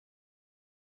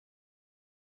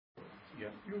Yeah,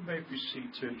 you may be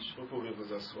seated. Vous pouvez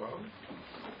vous asseoir.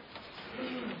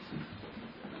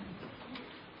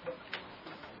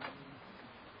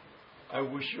 I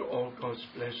wish you all God's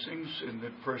blessings in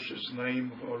the precious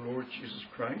name of our Lord Jesus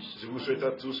Christ. Je vous souhaite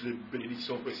à tous les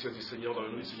bénédictions précieuses du Seigneur dans le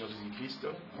nom du Seigneur Jésus-Christ.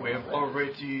 We have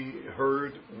already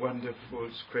heard wonderful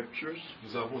scriptures,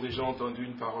 Nous avons déjà entendu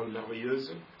une parole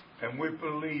merveilleuse and we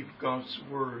believe God's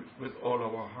word with all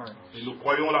our hearts. et nous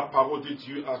croyons la parole de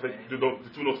Dieu de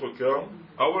tout notre cœur.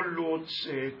 Our Lord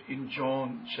said in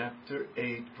John chapter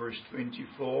 8, verse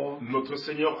 24, Notre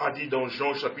Seigneur a dit dans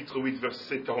Jean chapitre 8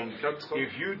 verset 44,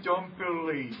 if you don't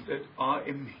believe that I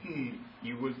am He,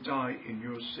 you will die in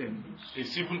your sins. et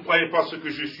si vous ne croyez pas ce que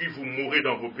je suis, vous mourrez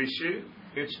dans vos péchés.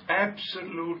 It's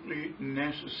absolutely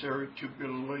necessary to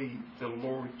believe the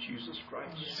Lord Jesus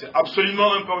Christ. C'est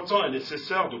absolument important et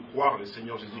nécessaire de croire le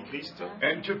Seigneur Jésus-Christ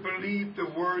And to believe the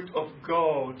Word of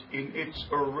God in its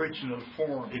original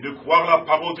form. et de croire la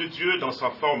parole de Dieu dans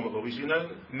sa forme originelle.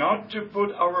 Not to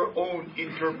put our own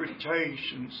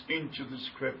interpretations into the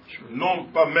Scripture. Non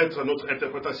pas mettre notre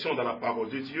interprétation dans la parole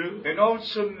de Dieu, And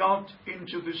also not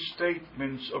into the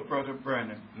statements of Brother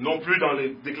Branham. non plus dans les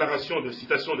déclarations de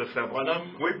citation de Frère Branham.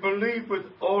 We believe with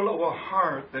all our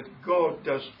heart that God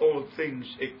does all things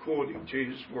according to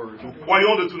His Word. Nous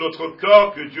croyons de tout notre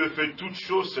cœur que Dieu fait toutes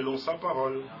choses selon sa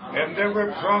parole. And there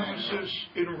were promises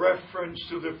in reference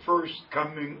to the first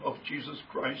coming of Jesus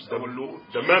Christ our Lord.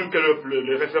 De même que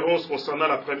les références concernant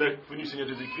la première venue du Seigneur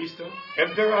Jésus-Christ,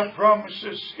 And there are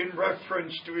promises in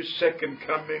reference to His second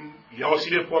coming. il y a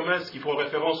aussi des promesses qui font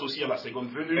référence aussi à la seconde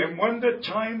venue. And when the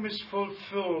time is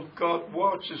fulfilled, God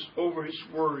watches over His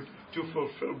Word to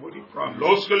fulfill what He promised.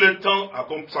 Lorsque le temps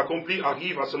s'accomplit,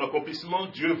 arrive à son accomplissement,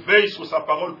 Dieu veille sur sa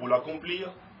parole pour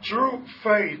l'accomplir. True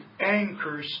faith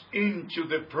anchors into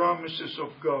the promises of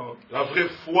God. La vraie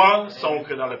foi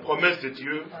s'ancre dans les promesses de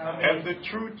Dieu. And the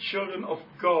true children of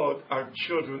God are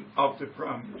children of the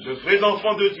promise. Les vrais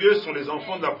enfants de Dieu sont les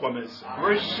enfants de la promesse,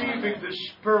 Receiving the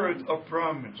spirit of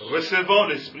promise. recevant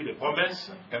l'esprit des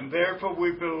promesses. And therefore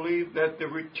we believe that the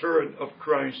return of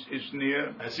Christ is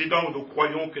near. Ainsi donc, nous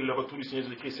croyons que le retour du Seigneur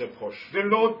Jésus-Christ est proche. The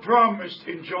Lord promised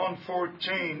in John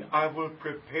 14, I will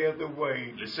prepare the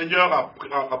way. Le Seigneur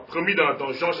a promis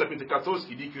dans Jean chapitre 14,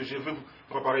 qui dit que je veux vous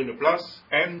préparer une place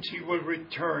And He will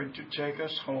return to take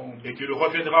us home. et qu'il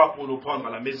reviendra pour nous prendre à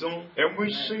la maison. And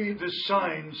we see the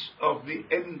signs of the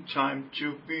end time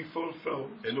to be fulfilled.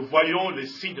 Et nous voyons les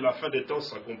signes de la fin des temps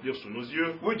s'accomplir sous nos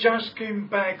yeux. We just came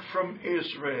back from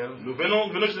Israel. Nous venons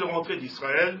de rentrer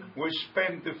d'Israël. We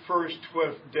spent the first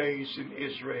 12 days in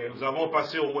Israel. Nous avons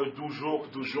passé au moins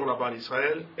 12 jours là-bas en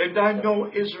Israël. And I know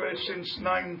Israel since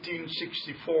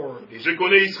 1964. Et je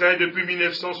connais Israël depuis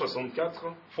 1964.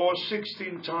 For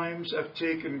 16 times I've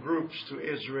taken groups to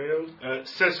Israel.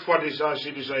 16 fois déjà,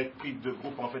 j'ai déjà pris de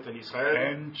groupes en fait en Israël.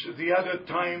 And the other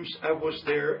times I was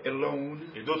there alone.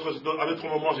 Et à d'autres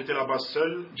moments, j'étais là-bas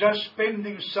seul. Just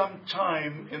spending some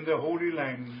time in the Holy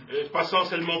Land. Passant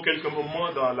seulement quelques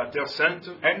moments dans la Terre Sainte.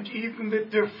 And even the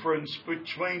difference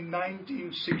between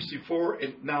 1964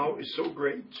 and now is so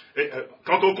great. Et,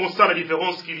 quand on constate la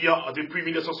différence qu'il y a depuis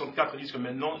 1964 jusqu'à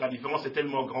maintenant, la différence est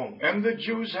tellement grande. And the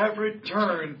Jews have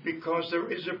returned because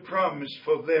there is a promise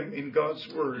for them in God's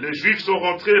Word. Les Juifs sont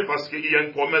rentrés parce qu'il y a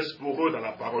une promesse pour eux dans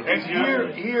la parole de And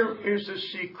Dieu. here is the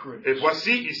secret. Et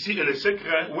voici, ici est le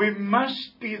secret. We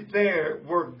must be there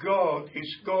where God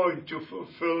is going to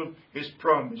fulfill His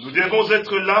promise. Nous devons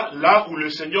être là où le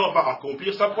Seigneur va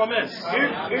accomplir sa promesse.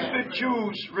 If the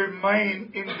Jews remain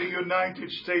in the United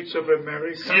States of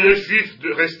America, Si les Juifs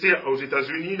restaient aux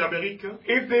États-Unis d'Amérique,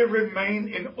 if they remain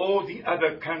in all the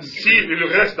other countries, s'ils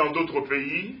restent dans d'autres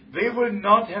pays, they will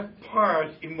not have part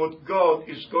in what God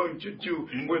is going to do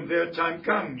when their time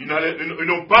comes. ils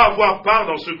n'ont pas à avoir part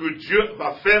dans ce que Dieu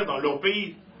va faire dans leur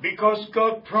pays. Because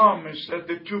God promised that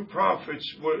the two prophets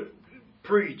will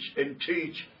preach and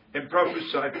teach and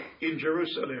prophesy in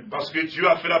Jerusalem. Parce que Dieu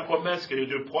a fait la promesse que les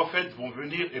deux prophètes vont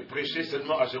venir et prêcher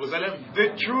seulement à Jérusalem.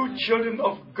 The true children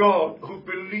of God who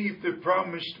believe the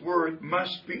promised word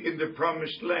must be in the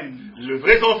promised land. Les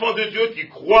vrais enfants de Dieu qui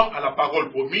croient à la parole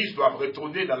promise doivent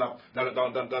retourner dans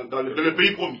le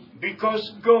pays promis. Because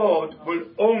God will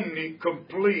only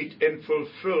complete and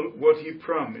fulfill what He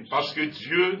promised. Parce que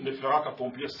Dieu ne fera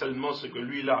qu'accomplir seulement ce que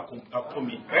lui a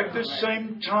promis. At the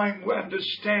same time, we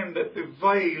understand that the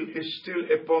veil seal is still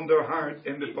upon their heart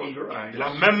and upon their eyes. De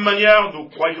la même manière, nous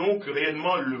croyons que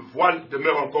réellement le voile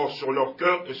demeure encore sur leur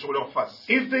cœur et sur leur face.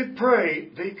 If they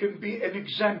pray, they can be an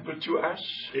example to us.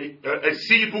 Et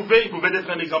s'ils pouvaient, ils pouvaient être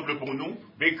un exemple pour nous.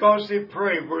 Because they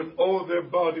pray with all their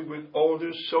body, with all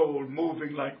their soul,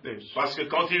 moving like this. Parce que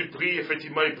quand ils prient,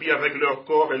 effectivement, ils prient avec leur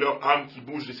corps et leur âme qui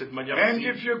bougent de cette And manière-ci.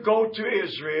 if you go to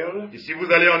Israel, Et si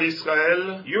vous allez en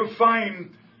Israël, you find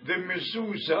the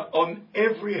mezuzah on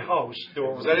every house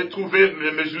door. vous allez trouver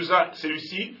le mezuzah,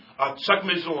 celui-ci, à chaque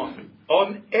maison en fait.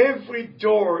 On every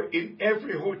door in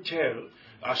every hotel.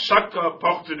 À chaque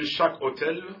porte de chaque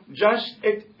hôtel. Just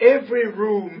at every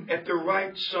room at the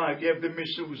right side, you have the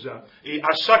mezuzah. Et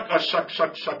à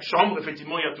chaque chambre,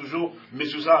 effectivement, il y a toujours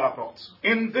mezuzah à la porte.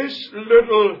 In this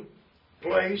little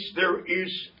place, there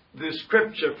is the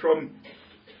scripture from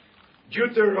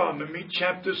Deuteronomy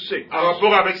chapter 6. En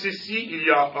rapport avec ceci, il y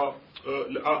a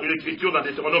une écriture dans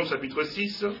Deutéronome chapitre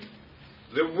 6.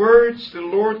 The words the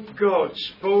Lord God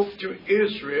spoke to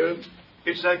Israel,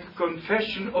 it's like a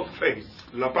confession of faith.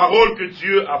 La parole que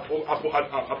Dieu a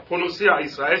prononcée à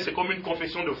Israël, c'est comme une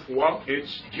confession de foi.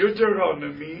 It's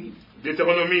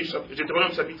Deuteronomy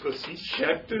chapitre 6,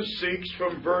 chapter 6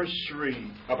 from verse 3.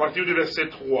 à partir du verset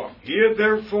 3. Hear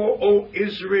therefore, O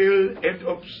Israel, and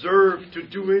observe to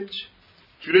do it,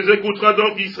 Tu les écouteras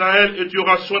donc, Israël, et tu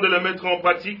auras soin de les mettre en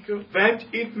pratique, that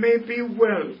it may be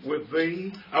well with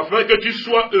thee, afin que tu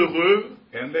sois heureux,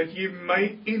 and that ye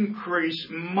may increase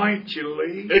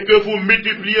mightily, et que vous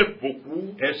multipliez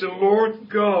beaucoup, as the Lord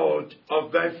God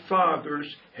of thy fathers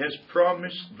has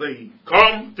promised thee,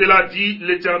 comme te l'a dit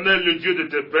l'Éternel, le Dieu de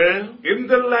tes pères, in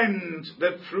the land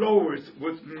that floweth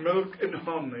with milk and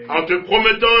honey. en te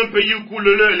promettant un pays où coule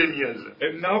le lait et les miels.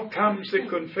 And now comes the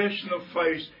confession of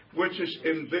faith, which is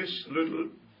in this little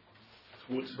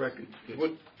bracket.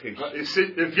 What case?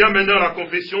 Et vient maintenant la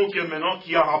confession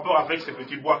qui a rapport avec ces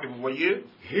petits bois que vous voyez.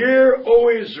 Hear, O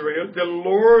Israel, the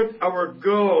Lord our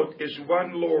God is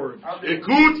one Lord.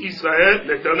 Écoute, Israël,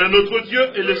 l'Éternel notre Dieu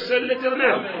est le seul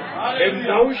l'Éternel. And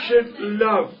thou shalt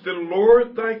love the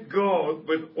Lord thy God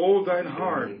with all thine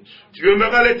heart, Tu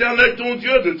aimeras l'Éternel ton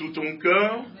Dieu de tout ton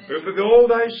cœur, with all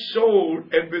thy soul,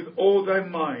 and with all thy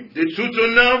mind. de toute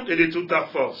ton âme et de toute ta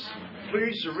force.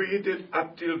 Please read it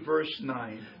up till verse 9.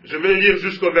 Je vais lire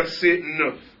jusqu'au verset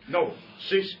 9. No,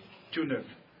 6 to 9.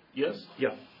 Yes? Yeah.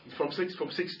 From 6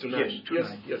 to 9. Yes, to 9.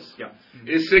 Yes. Yeah.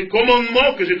 Et ces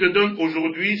commandements que je te donne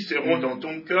aujourd'hui seront dans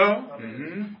ton cœur.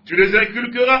 Tu les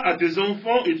inculqueras à tes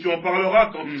enfants et tu en parleras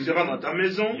quand tu seras dans ta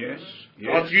maison, Yes.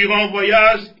 quand tu iras en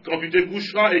voyage, quand tu te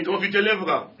coucheras et quand tu te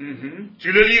lèveras.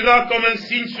 Tu le liras comme un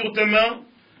signe sur tes mains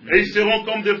et ils seront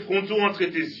comme des frontaux entre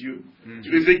tes yeux.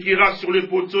 Tu les écriras sur les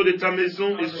poteaux de ta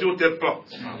maison et sur tes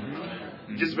portes.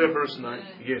 Just verse 9.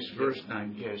 Yes, verse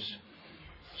 9, yes.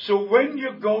 So when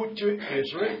you go to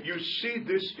Israel, you see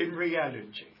this in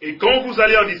reality. Et quand vous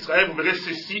allez en Israël, vous verrez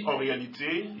ceci en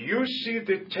réalité. You see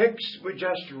the text we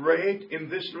just read in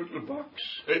this little box.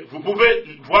 Et vous pouvez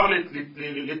voir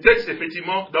les textes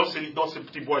effectivement dans ce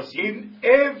petit bois-ci. In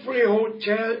every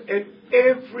hotel, at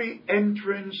every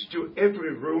entrance to every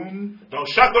room, Dans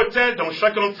chaque hôtel, dans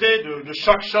chaque entrée de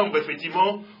chaque chambre,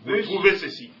 effectivement, vous trouvez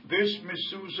ceci. this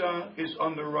mezuzah is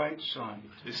on the right side,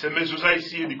 Et ce mezuzah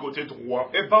ici est du côté droit,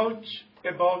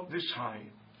 about this high.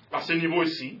 à ce niveau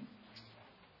ici.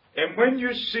 And when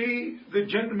you see the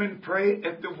gentleman pray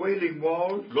at the Wailing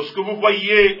Wall, Lorsque vous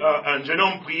voyez un jeune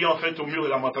homme prier en fait au mur de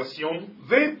lamentation,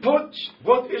 they put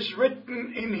what is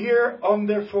written in here on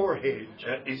their forehead.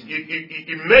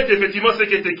 ils mettent effectivement ce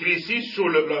qui est écrit ici sur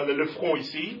le front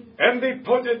ici, And they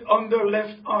put it on their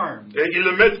left arm. et ils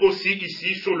le mettent aussi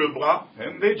ici sur le bras,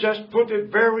 And they just put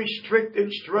it very strict and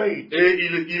straight. et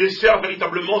ils le servent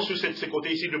véritablement sur ces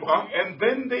côtés ici du bras, And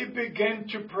then they began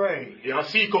to pray. et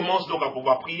ainsi ils commencent donc à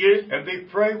pouvoir prier, And they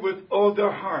pray with all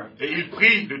their heart, et ils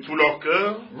prient de tout leur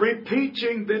cœur,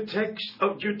 repeating the text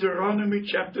of Deuteronomy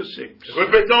chapter 6,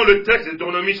 répétant le texte de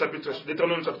Deutéronome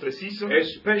chapitre 6,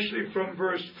 especially from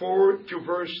verse 4 to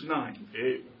verse 9.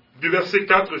 et du verset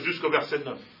 4 jusqu'au verset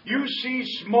 9. You see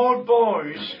small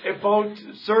boys about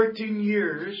 13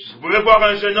 years, Vous pouvez voir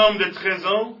un jeune homme de 13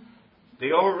 ans,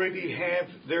 they already have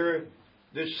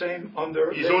the same on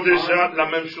their ils ont left déjà arm. la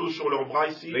même chose sur leur bras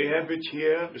ici, They have it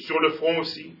here. et sur le front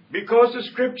aussi. Because the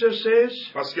scripture says,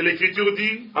 Parce que l'Écriture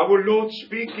dit, our Lord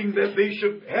speaking, that they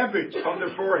should have it on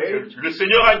their forehead le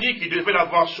Seigneur a dit qu'il devait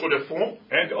l'avoir sur le front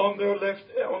and on their left,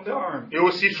 on the arm. et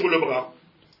aussi sur le bras.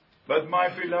 But my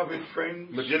beloved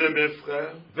friends, Mes bien-aimés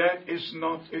frères, that is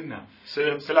not enough.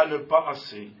 cela n'est pas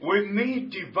assez. We need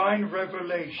divine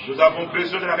revelation. Nous avons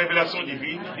besoin de la révélation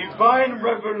divine. Divine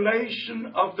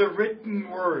revelation of the written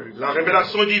word. La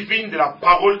révélation divine de la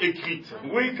parole écrite.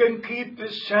 We can keep the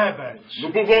Sabbath.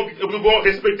 Nous pouvons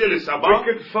respecter le We sabbat.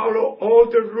 can follow all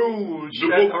the rules Nous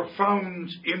that pouvons- are found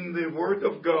in the Word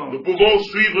of Nous God. pouvons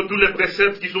suivre tous les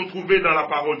préceptes qui sont trouvés dans la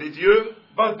parole de Dieu.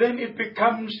 But then it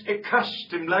becomes a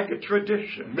custom, like a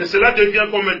tradition. Mais cela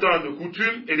devient comme étant de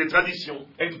coutume et de tradition.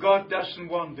 And God doesn't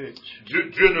want it.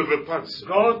 Dieu ne veut pas ça.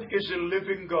 God is a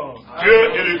living God. Dieu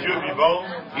est le Dieu vivant.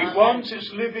 He wants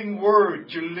His living Word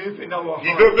to live in our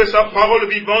Il veut hearts. que sa parole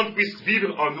vivante puisse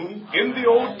vivre en nous. In the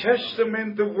Old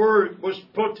Testament, the Word was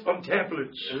put on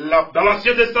tablets. Dans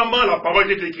l'Ancien Testament, la parole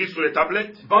était écrite sur les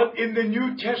tablettes. But in the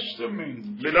New Testament,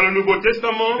 Mais dans le Nouveau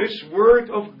Testament, this Word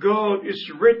of God is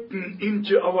written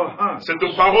into our hearts.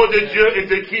 cette parole de Dieu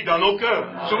est écrite dans nos cœurs.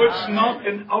 So it's not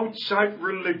an outside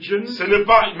religion, Ce n'est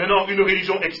pas maintenant une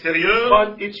religion extérieure.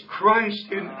 but it's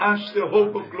Christ in us, the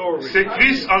hope of glory. C'est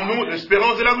Christ en nous,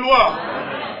 l'espérance de la gloire.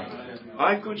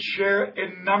 I could share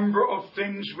a number of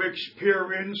things we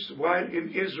experienced while in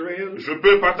Israel. Je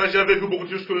peux partager avec vous beaucoup de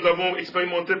choses que nous avons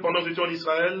expérimentées pendant que nous étions en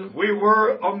Israël. We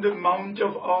were on the Mount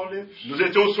of Olives, Nous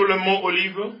étions sur le mont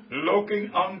Olive,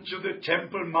 looking onto the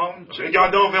Temple Mount.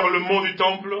 regardant vers le mont du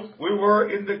Temple. We were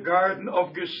in the Garden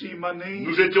of Gethsemane.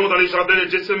 Nous étions dans les jardins de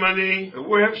Gethsemane.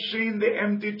 We have seen the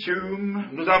empty tomb.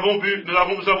 Nous avons vu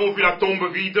la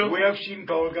tombe vide. We have seen Nous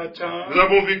Golgotha.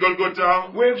 avons vu Golgotha.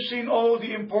 We have seen all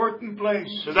the important places.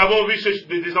 Nous avons vu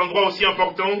des endroits aussi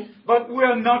importants. But we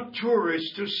are not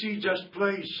tourists to see just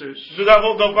places. Nous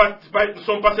ne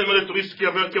sommes pas seulement des touristes qui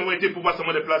ont été pour voir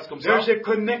seulement des places comme ça. There's a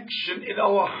connection in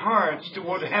our hearts to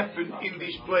what happened in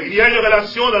these Il y a places. une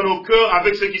relation dans nos cœurs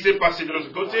avec ce qui s'est passé de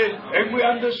l'autre côté. And we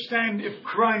understand if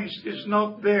Christ is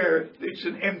not there, it's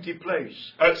an empty place.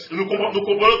 Nous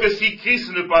comprenons que si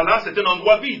Christ n'est pas là, c'est un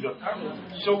endroit vide.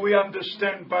 So we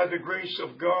understand by the grace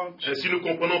of God Si nous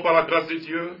comprenons par la grâce de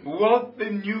Dieu what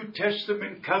the New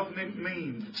Testament covenant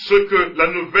means. ce que la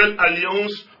nouvelle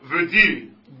alliance veut dire.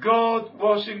 God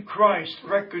was in Christ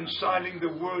reconciling the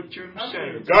world to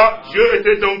himself. Car Dieu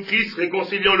était en Christ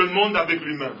réconciliant le monde avec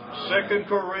lui-même. 2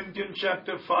 Corinthians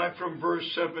chapter 5 from verse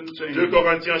 2 17.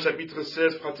 Corinthiens chapitre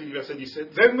 16, pratique verset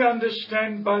 17. Then we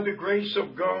understand by the grace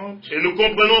of God Et nous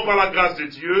comprenons par la grâce de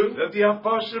Dieu that the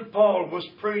Apostle Paul was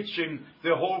preaching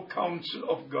the whole counsel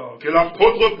of God. que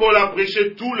l'apôtre Paul a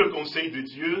prêché tout le conseil de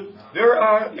Dieu. There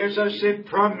are, as I said,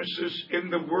 promises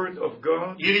in the Word of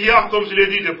God, Il y a, comme je l'ai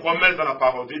dit, des promesses dans la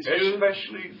parole de Dieu,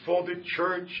 especially for the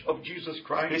Church of Jesus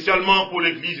Christ, spécialement pour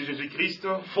l'Église de Jésus-Christ,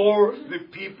 for the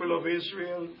people of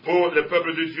Israel. pour le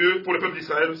peuple de Dieu, pour le peuple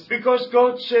d'Israël. Because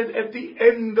God said at the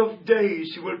end of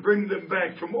days He will bring them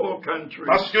back from all countries.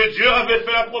 Parce que Dieu avait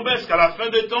fait la promesse qu'à la fin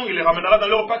des temps, il les ramènera dans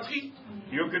leur patrie.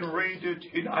 You can read it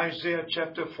in Isaiah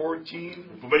chapter 14,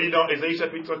 Vous voyez dans Ésaïe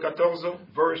chapitre 14,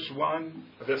 verse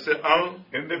 1, verset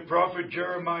 1, in the prophet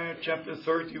Jeremiah chapter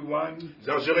 31.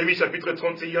 dans Jérémie chapitre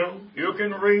 31, You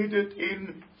can read it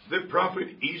in the prophet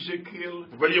Ezekiel,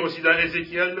 vous voyez aussi dans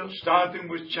Ézéchiel, starting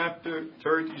with chapter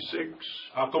 36,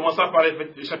 en commençant par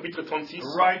le chapitre 36,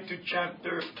 right to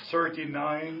chapter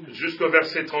 39. jusqu'au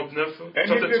verset 39.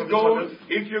 And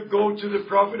if you go to the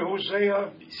prophet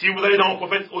Hosea, Si vous allez dans le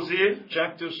prophète Osée,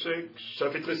 chapter 6,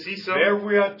 chapitre 6, there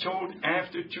we are told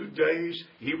after 2 days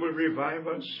He will revive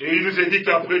us. et il nous est dit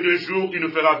qu'après 2 jours, il nous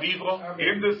fera vivre,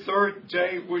 In the third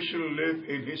day we shall live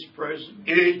in His presence.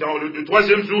 et dans le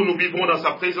troisième jour, nous vivrons dans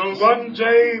sa présence. One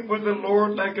day with the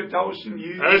Lord like 1,000 Un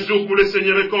years. jour pour le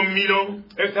Seigneur est comme 1000 ans,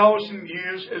 1,000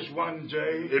 years is one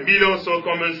day. et 1000 ans sont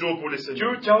comme un jour pour le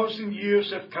Seigneur. 2,000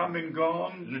 years have come and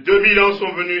gone. 2000 ans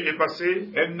sont venus et passés.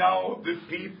 And now the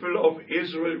people of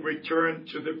Israel return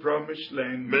to the promised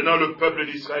land. Maintenant, le peuple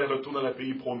d'Israël retourne dans le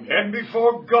pays promis. And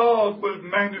before God will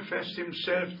manifest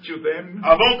Himself to them,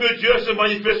 Avant que Dieu se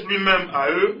manifeste lui-même à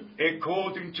eux,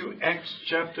 according to Acts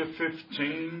chapter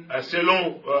 15,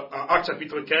 selon Actes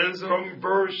chapitre 15, from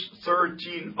verse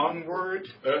 13 onward,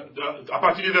 à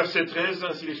partir du verset 13,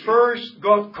 ainsi de suite. first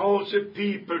God calls a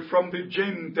people from the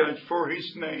Gentiles for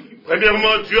His name.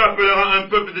 Premièrement, Dieu appellera un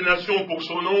peuple des nations pour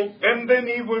son nom, And then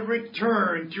He will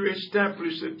return to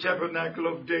establish the tabernacle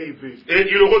of David. et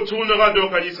il retournera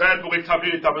donc à Israël pour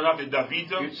établir le tabernacle de David.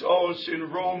 It's also in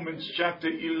Romans chapter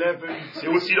 11, C'est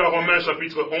aussi dans Romains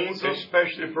chapitre 11,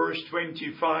 especially verse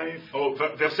 25, au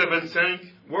verset 25,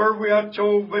 where we are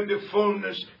told when the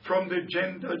fullness from the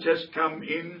Gentiles has come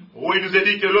in, où il nous est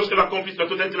dit que lorsque l'accomplissement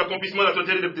de la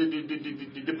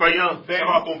totalité des païens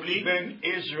sera accompli, then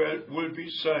Israel will be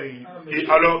saved. et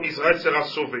alors Israël sera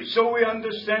sauvé. So we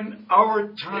understand our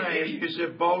time is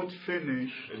about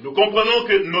finished. Nous comprenons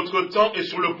que notre temps est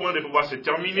sur le point de pouvoir se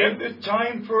terminer. And the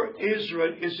time for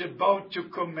Israel is about to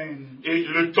commence. Et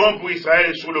le temps pour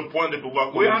Israël est sur le point de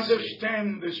pouvoir We commencer.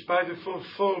 understand this by the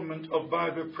fulfillment of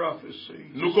Bible prophecy.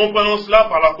 Nous comprenons cela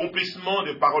par l'accomplissement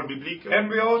des paroles bibliques. And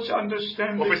we also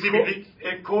understand Prophétie biblique.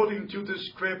 according to the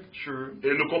scripture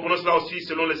Et nous comprenons cela aussi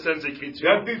selon les Saintes Écritures.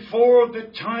 that before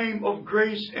the time of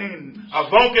grace ends,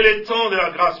 Avant que les temps de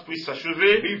la grâce puissent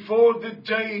s'achever, before the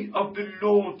day of the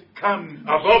Lord comes,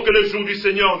 avant que le jour du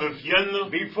Seigneur ne vienne,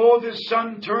 before the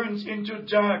sun turns into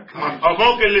darkness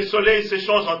avant que le soleil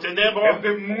s'échange en ténèbres and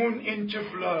the moon into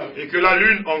blood, et que la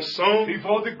lune en sang,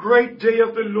 before the great day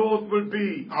of the Lord will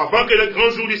be, avant que le grand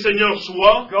jour du Seigneur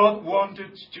soit, God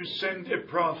wanted to send a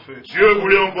prophet Dieu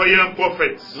voulait envoyer un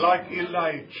prophète like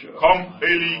Elijah comme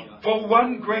Élie for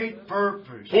one great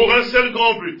purpose, pour un seul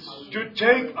grand but, to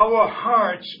take our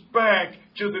hearts back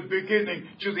to the beginning,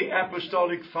 to the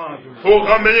apostolic fathers. pour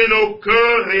ramener nos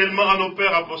cœurs réellement à nos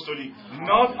pères apostoliques.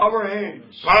 Not our heads,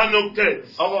 Pas nos têtes,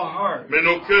 our hearts. mais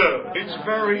nos cœurs. It's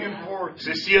very important.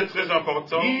 Ceci est très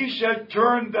important. He shall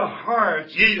turn the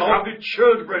hearts Il- of the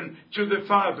children to the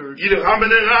fathers. Il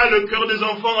ramènera le cœur des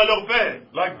enfants à leur père.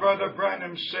 Like Brother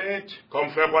Branham said, Comme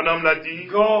Frère Branham l'a dit,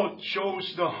 God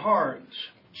chose the heart.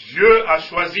 Dieu a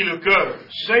choisi le cœur.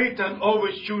 Satan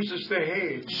always chooses the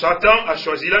head. Satan a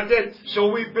choisi la tête. So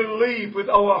we believe with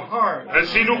our heart.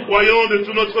 Ainsi nous croyons de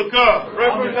tout notre cœur.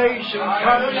 Revelation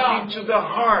comes into the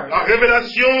heart. La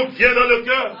révélation vient dans le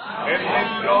cœur. And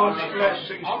then God's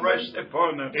blessings rest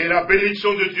upon us. Et la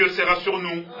bénédiction de Dieu sera sur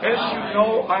nous. As you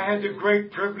know, I had a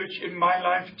great privilege in my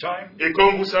lifetime. Et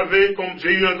comme vous savez, comme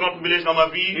j'ai eu un grand privilège dans ma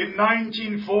vie, In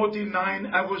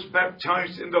 1949, I was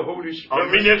baptized in the Holy en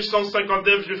Spirit.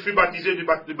 1959, je fus baptisé du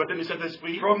baptême du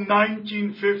Saint-Esprit. From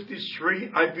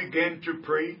 1953, I began to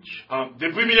preach.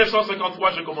 Depuis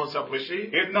 1953, j'ai commencé à prêcher.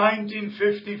 In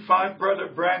 1955, Brother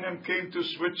Branham came to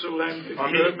Switzerland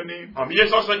and Germany. En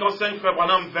 1955, Frère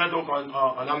Branham vint donc en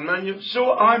Allemagne.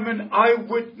 So I'm an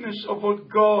eyewitness of what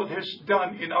God has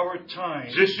done in our time.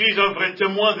 Je suis un vrai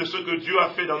témoin de ce que Dieu a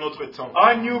fait dans notre temps.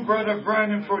 I knew Brother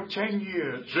Branham for 10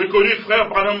 years. J'ai connu Frère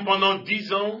Branham pendant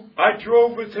 10 ans. I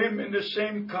drove with him in the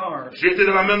same car. J'étais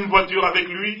dans la même voiture avec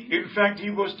lui. In fact, he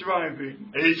was driving.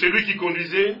 Et c'est lui qui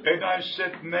conduisait. And I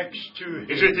sat next to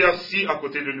Et him. j'étais assis à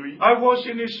côté de lui. I was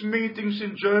in his meetings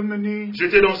in Germany.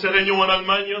 J'étais dans ses réunions en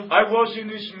Allemagne. I was in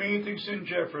his meetings in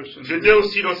Jefferson. J'étais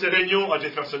aussi dans ses réunions à In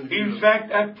Jeffersonville.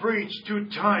 fact, I preached 2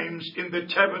 times in the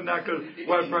tabernacle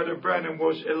while Brother Branham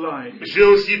was alive. J'ai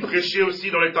aussi prêché aussi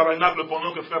dans les tabernacles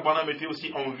pendant que Frère Branham était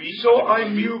aussi en vie. So I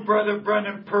knew Brother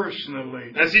Branham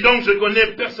personally. Ainsi donc, je connais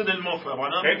personnellement Frère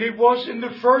Branham. And it was in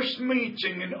the first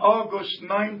meeting in August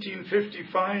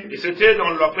 1955 Et c'était dans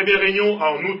la première réunion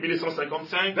en août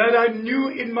 1955 that I knew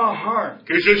in my heart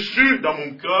que je sus dans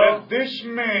mon cœur that this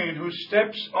man who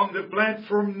steps on the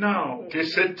platform now que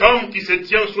cet homme qui se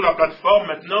tient sur la plateforme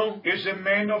maintenant, is a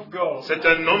man of God. c'est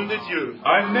un homme de Dieu.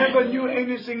 I never knew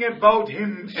anything about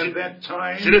him at that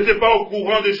time. Je n'étais pas au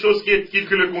courant des choses qui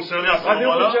le concernaient à ce But there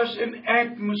was moment-là. just an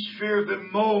atmosphere the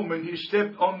moment he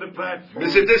stepped on the platform. Mais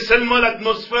c'était seulement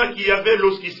l'atmosphère qu'il y avait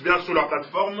lorsqu'il se vient sur la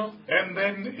plateforme. And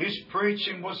then his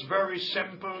preaching was very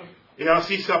simple. Et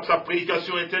ainsi, sa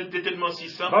prédication était tellement si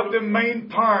But simple. the main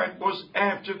part was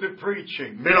after the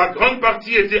preaching. Mais la grande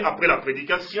partie était après la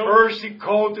prédication. First, he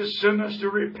called the sinners to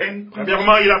repentance.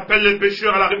 Premièrement, il appelle les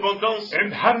pécheurs à la repentance.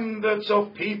 And hundreds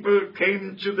of people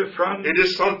came to the front. Et des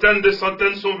centaines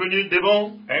sont venus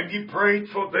devant. And he prayed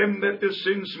for them that the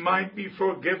sins might be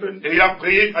forgiven. Et elle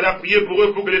a prié pour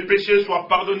eux pour que les péchés soient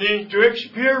pardonnés. To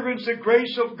experience the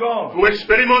grace of God. Pour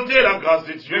expérimenter la grâce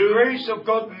de The Dieu. grace of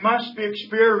God must be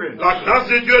experienced. La grâce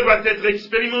de Dieu doit être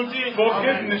expérimentée.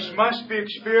 Forgiveness must be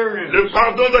experienced. Le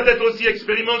pardon doit être aussi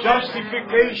expérimenté.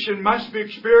 Justification must be La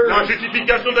experienced.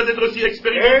 justification doit être aussi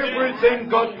expérimentée. Everything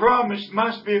God promised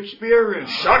must be experienced.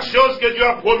 Chaque chose que Dieu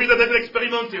a promis doit être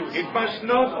expérimentée aussi. It must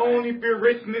not only be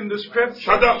written in the Ça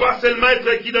scripture, ne doit pas seulement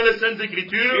être écrit dans les Saintes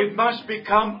Écritures. it must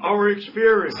become our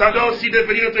experience. Ça doit aussi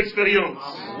devenir notre expérience.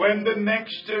 When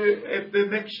at the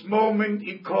next moment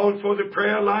he called for the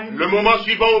prayer line, Le moment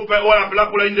suivant,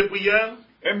 pour la ligne de prière,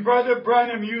 And Brother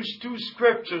Branham used two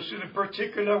scriptures in a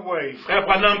particular way. Frère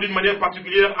Branham, d'une manière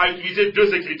particulière, a utilisé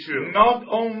deux écritures. Not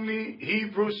only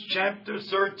Hebrews chapter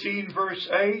 13 verse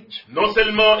 8, Non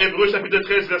seulement Hébreux chapitre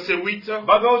 13 verset 8,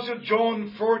 but also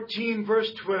John 14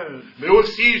 verse 12. mais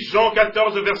aussi Jean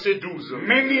 14 verset 12.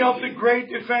 Many of the great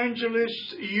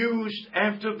evangelists used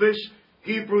after this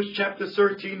Hebrews chapter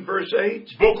 13 verse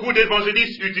 8. Beaucoup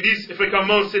d'évangélistes utilisent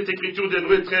fréquemment cette écriture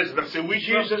d'Hébreux 13 verset 8.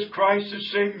 Jesus Christ the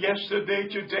same yesterday,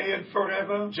 today and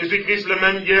forever. Jésus-Christ le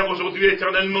même hier, aujourd'hui,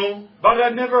 éternellement. But I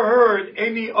never heard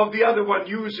any of the other one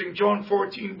using John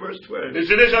 14 verse 12. Et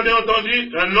je n'ai jamais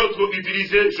entendu un autre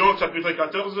utiliser Jean chapitre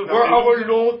 14 Where verset our 12.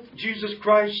 Lord Jesus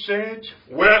Christ said,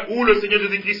 Où le Seigneur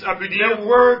Jésus-Christ a pu dire, the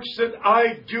works that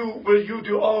I do will you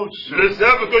do also. les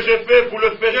œuvres que je fais, vous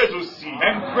le ferez aussi.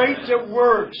 And greater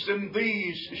works than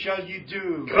these shall ye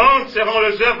do. Grandes seront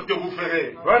les œuvres que vous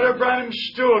ferez. Brother Branham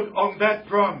stood on that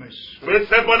promise.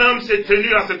 Frère Branham s'est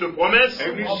tenu à cette promesse.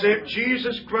 And he said,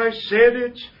 Jesus Christ said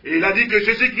it. Et il a dit que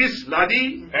Jésus-Christ l'a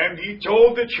dit. And he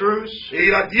told the truth. Et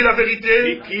il a dit la He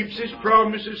vérité. keeps his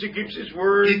promises. He keeps his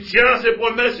word. Il tient ses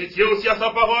promesses. Il tient aussi à sa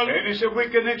parole. And he said, we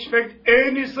can expect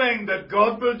anything that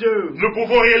God will do. Nous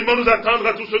pouvons réellement nous attendre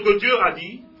à tout ce que Dieu a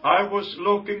dit. I was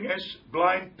looking as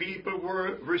blind people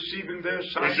were receiving their Et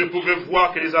sight. je pouvais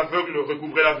voir que les aveugles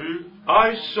recouvraient la vue.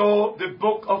 I saw the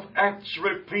book of Acts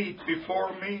repeat before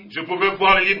me. Je pouvais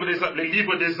voir les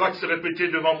livres des actes se répéter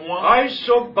devant moi. I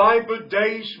saw Bible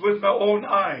days with my own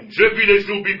eyes. Je vis les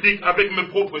jours bibliques avec mes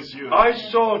propres yeux. I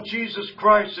saw Jesus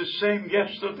Christ the same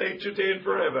yesterday, today, and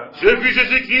forever. Je vis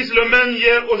Jésus-Christ le même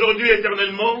hier, aujourd'hui,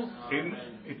 éternellement.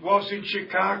 It was in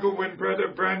Chicago when Brother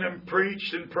Branham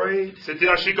preached and prayed. C'était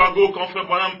à Chicago quand Frère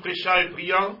Branham prêcha et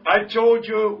pria. I told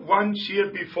you once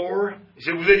here before,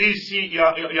 Je vous ai dit ici, il y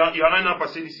a un an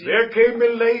passé d'ici. there came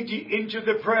a lady into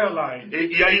the prayer line. Et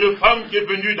il y a une femme qui est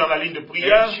venue dans la ligne de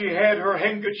prière. And she had her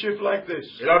handkerchief like this.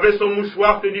 Elle avait son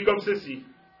mouchoir tenu comme ceci.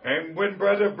 And when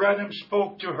Brother Branham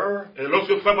spoke to her, Et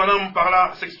lorsque Frère Branham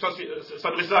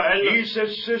s'adressa à he elle, said,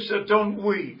 Sister, don't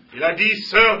weep. il a dit,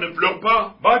 sœur, ne pleure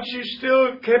pas. But she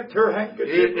still kept her Et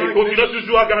handkerchief like continua this.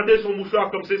 toujours à garder son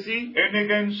mouchoir comme ceci. And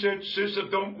again said, Sister,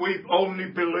 don't weep, only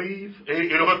believe. Et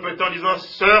il répétait en disant,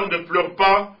 sœur, ne pleure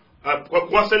pas,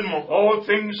 crois seulement. All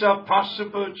things are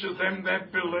possible to them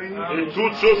that believe. Et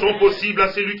toutes choses sont possibles à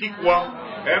celui qui croit.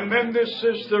 And then the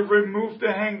sister removed the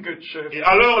handkerchief. Et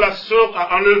alors la sœur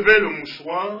a enlevé le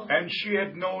mouchoir. And she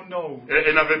had no nose. Et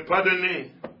elle n'avait pas de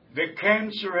nez. The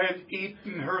cancer had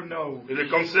eaten her nose. Et le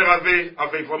cancer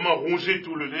avait vraiment rongé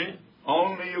tout le nez.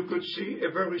 Only you could see a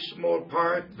very small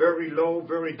part, very low,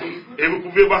 very deep. Et vous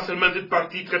pouvez voir seulement cette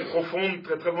partie très profonde,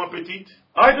 très vraiment petite.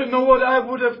 I don't know what I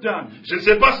would have done. Je ne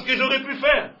sais pas ce que j'aurais pu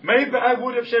faire. Maybe I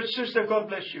would have said, Sister, God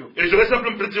bless you. Et j'aurais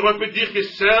simplement pu dire que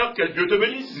sœur, que Dieu te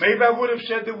bénisse. Maybe I would have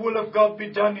said the will of God be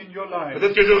done in your life.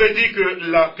 Peut-être que j'aurais dit que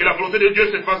la volonté de Dieu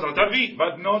se fasse dans ta vie.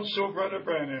 But not so, Brother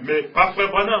Branham. Mais pas Frère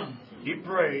Branham. He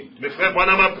prayed Mais Frère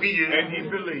Branham a prié. and he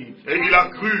believed. Et il a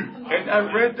cru. And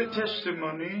I read the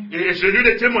testimony. Et j'ai lu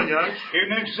les témoignages.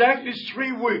 In exactly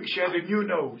 3 weeks, she had a new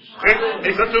nose.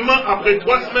 Exactement après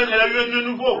 3 semaines, elle a eu un nez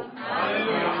nouveau.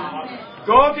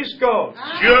 God is God.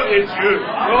 Dieu est Dieu.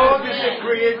 God is the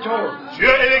creator. Dieu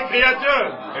est le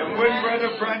créateur. And when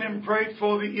Brother Branham prayed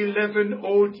for the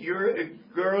 11-year-old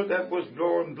girl that was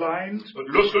born blind,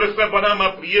 Lorsque le frère Branham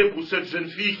a prié pour cette jeune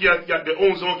fille qui a de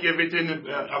 11 ans qui avait été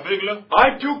aveugle,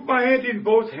 I took my head in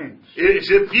both hands. et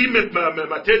j'ai pris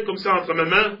ma tête comme ça entre mes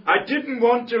mains, I didn't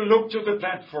want to look to the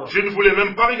platform. je ne voulais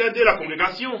même pas regarder la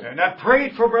congrégation. And I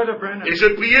prayed for Brother Branham. Et je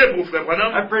priais pour frère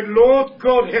Branham. I prayed, Lord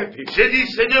God, help him, J'ai dit,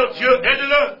 Seigneur Dieu,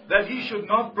 aide-le, that he should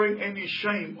not bring any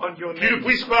shame on your qu'il ne name.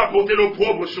 puisse pas apporter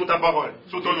l'opprobre sur ta parole,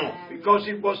 sur ton nom. Because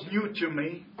it was new to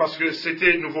me. Parce que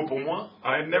c'était nouveau pour moi.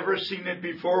 I've never seen it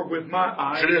before with my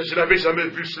eyes. Je n'avais jamais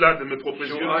vu cela de mes propres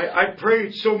So yeux. I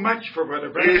prayed so much for Brother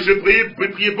Et Branham. je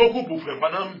priais beaucoup pour frère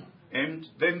Branham. And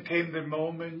then came the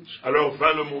moment Alors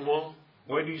vint le moment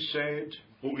when he said,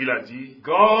 où il a dit,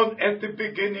 God at the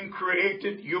beginning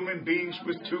created human beings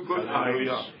with 2 good eyes.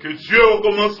 que Dieu au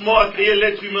commencement a créé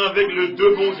l'être humain avec les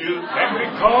 2 bons yeux. And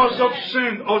because of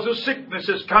sin, also sickness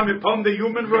has come upon the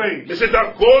human Et race. c'est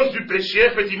à cause du péché,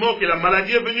 effectivement, que la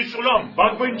maladie est venue sur l'homme.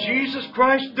 But when Jesus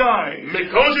Christ died, Mais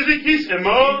quand Jésus-Christ est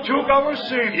mort, He took our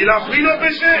sin, il a pris le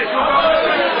péché.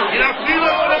 Il a pris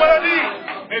la maladie.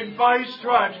 and by His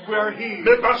stripes we are healed.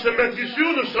 Mais par ses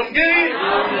meurtrissures, nous sommes guéris.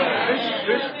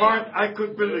 This part I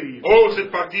could believe. Oh,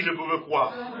 cette partie, je pouvais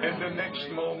croire. And the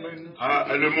next moment,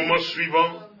 Le moment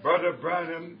suivant, Brother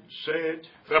Branham said,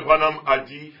 Frère Branham a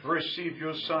dit, receive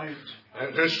your sight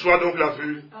reçois donc la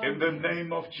vue in the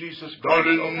name of Jesus dans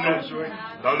Christ le of Nazareth.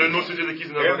 nom de Jésus-Christ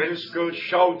de And Nazareth. this girl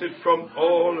shouted from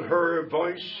all her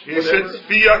voice, Et cette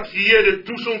fille a crié de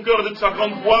tout son cœur, de sa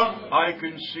grande voix. I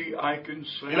can see, I can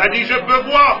see. Elle a dit, je peux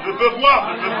voir, je peux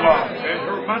voir, je peux voir. And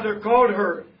her mother called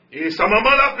her, Et sa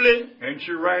maman l'a appelée. and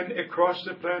she ran across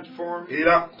the platform. Et elle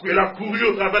a couru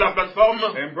au travers de la plateforme.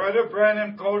 And Brother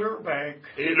Branham called her back.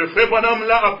 Et le frère Branham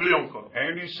l'a appelée encore.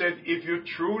 And he said, if you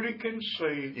truly can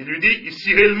see, Il lui dit,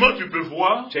 si réellement tu peux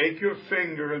voir, take your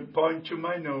finger and point to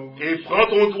my nose. et prends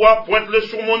ton doigt, pointe-le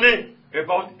sur mon nez.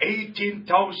 About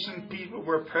 18,000 people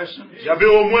were present. Il y avait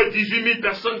au moins 18 000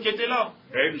 personnes qui étaient là.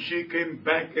 And she came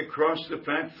back across the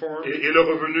platform Et elle est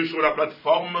revenue sur la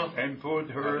plateforme. and put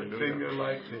her finger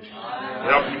like this.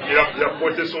 Elle a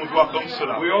pointé son doigt comme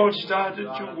cela. We all started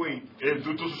to weep Et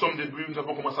nous tous sommes début, nous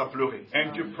avons commencé à pleurer.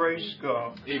 and to praise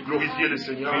God Et glorifier le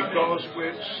Seigneur. because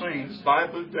we've seen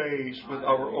Bible days with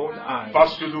our own eyes.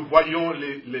 Parce que nous voyons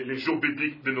les jours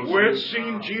bibliques de nos We've yeux.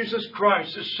 seen Jesus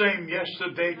Christ the same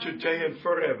yesterday, today, and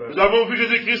forever. Nous avons vu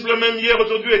Jésus-Christ le même hier,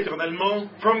 aujourd'hui, éternellement.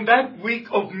 From that week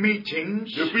of meetings,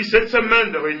 Depuis cette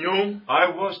semaine de réunion, I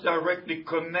was directly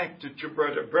connected to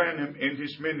Brother Branham in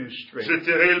his ministry.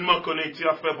 j'étais réellement connecté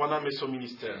à Frère Branham et son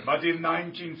ministère. But in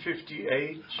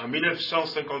 1958, En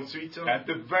 1958, at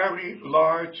the very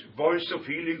large Voice of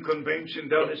Healing Convention in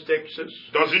Dallas, Texas,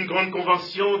 dans une grande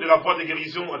convention de la Voix de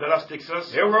guérison à Dallas,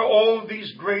 Texas, there were all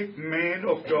these great men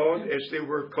of God, as they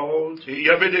were called. et il y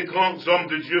avait des grands hommes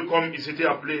de Dieu comme ils étaient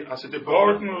appelés à cette époque.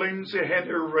 Gordon Lindsay had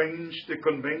arranged the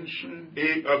convention.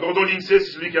 Et Gordon Lindsay, c'est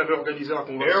celui qui avait organisé la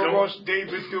There convention. was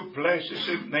David Duplessis,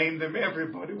 and name them,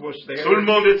 everybody was there. Tout le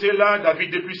monde était là,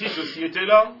 David Duplessis aussi était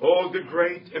là. All the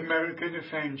great American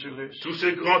evangelists. Tous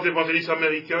ces grands évangélistes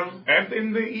américains. And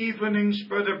in the evenings,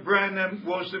 Brother Branham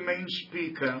was the main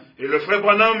speaker. Et le frère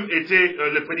Branham était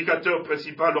le prédicateur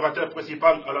principal, l'orateur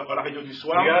principal à la réunion du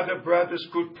soir. The other brothers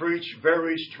could preach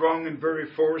very strong and very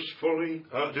forcefully.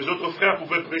 Des autres frères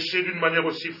pouvaient prêcher d'une manière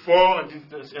aussi forte,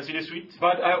 ainsi de suite.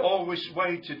 But I always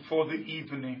waited for the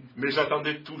evening. Mais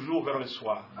j'attendais toujours vers le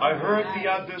soir. I heard the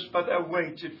others, but I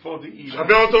waited for the evening.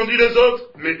 J'avais entendu les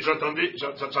autres, mais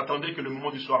j'attendais que le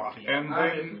moment du soir arrive. And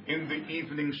then in the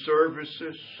evening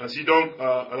services, Ainsi donc,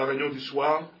 à la réunion du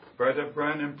soir, Brother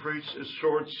Branham preached a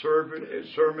short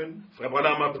sermon, frère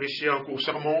Branham a prêché un court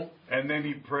sermon, and then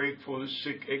he prayed for the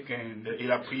sick again et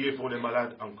il a prié pour les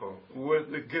malades encore,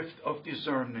 with the gift of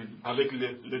discernment. avec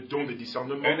le don de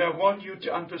discernement. And I want you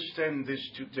to understand this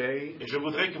today, Et je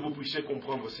voudrais que vous puissiez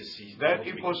comprendre ceci. that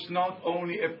it was not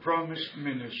only a promised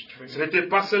ministry, Ce n'était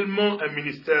pas seulement un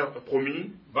ministère promis,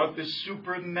 but the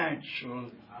supernatural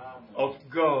of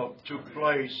God took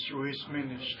place through his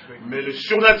ministry. mais le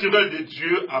surnaturel de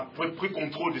Dieu a pris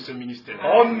contrôle de ce ministère.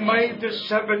 On May the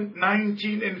 7th,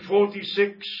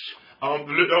 1946, Au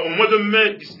mois de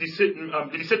mai,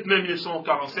 17 mai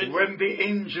 1947, when the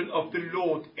angel of the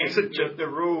Lord entered the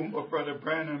room of Brother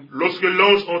Branham, lorsque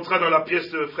l'ange entra dans la pièce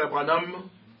de frère Branham,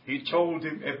 he told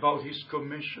him about his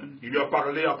commission. il lui a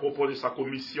parlé à propos de sa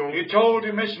commission. He told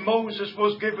him as Moses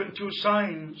was given 2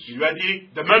 signs, Il lui a dit,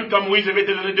 de même qu'à Moïse avait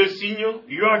été donné 2 signes,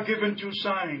 you are given 2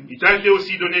 signs. il t'a été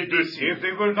aussi donné 2 signes. If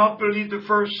they will not believe the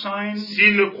first sign,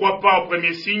 S'ils ne croient pas au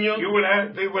premier signe,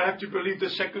 they will have to believe the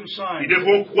second ils sign.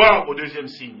 devront croire au deuxième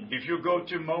signe. If you go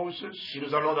to Moses, Si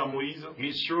nous allons dans Moïse,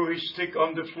 he threw his stick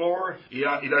on the floor il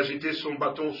a jeté son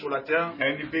bâton sur la terre,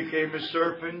 and he became a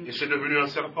serpent. et c'est devenu un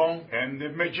serpent. And the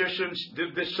magicians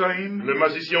did the same. Le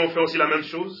magicien a fait aussi la même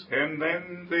chose. And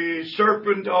then the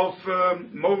serpent of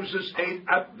Moses ate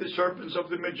up the serpents of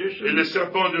the Et le magicians.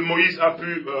 serpent de Moïse a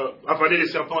pu avaler les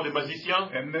serpents des magiciens.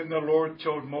 And then the Lord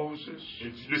told Moses,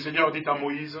 Et le Seigneur dit à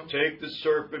Moïse, take the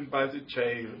serpent by the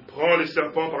tail. prends le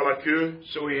serpent par la queue.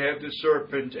 So he had the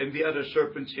serpent and the other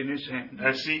serpents in his hand.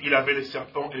 Ainsi, il avait les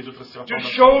serpents et les autres serpents. To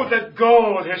show that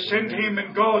God has sent him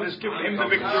and God has given him the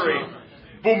victory.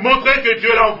 Pour montrer que Dieu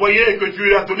l'a envoyé et que Dieu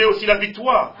lui a donné aussi la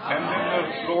victoire. And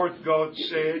then the Lord God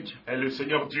said, Et le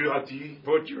Seigneur Dieu a dit,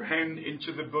 put your hand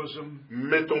into the bosom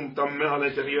mets ta main à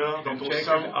l'intérieur, dans and ton take it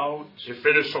sein, out. et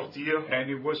fais-le sortir. And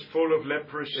it was full of Et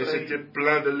leprosy. c'était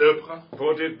plein de lèpre.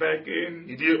 Put it back in.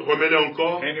 Il dit, remets-le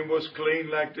encore. And it was clean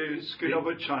like the skin of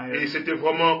a Et child. c'était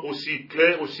vraiment aussi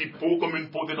clair, aussi beau comme une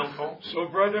peau d'un enfant. So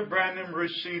Brother Branham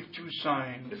received 2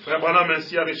 signs. Le frère Branham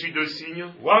ainsi a reçu 2 signes.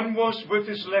 One was with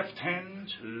his left hand.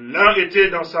 hand, L'un était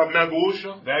dans sa main gauche,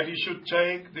 that he should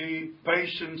take the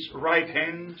patient's right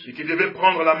hand et qu'il devait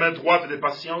prendre la main droite des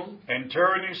patients, and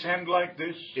turn his hand like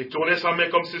this. et tourner sa main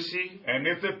comme ceci. And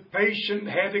if the patient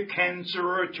had a cancer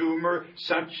or a tumor,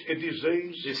 such a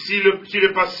disease, Et si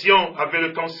le patient avait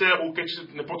le cancer ou quelque chose,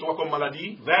 n'importe quoi comme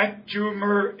maladie, that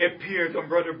tumor appeared on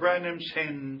Brother Branham's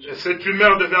hand, cette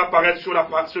tumeur devait apparaître sur la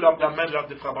main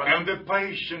de Frère Branham. and the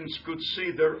patients could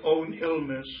see their own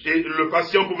illness Et le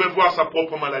patient pouvait voir sa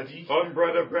propre maladie on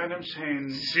Brother Branham's hand.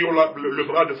 sur le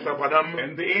bras de Frère Branham.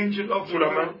 And the angel of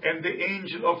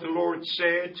the Lord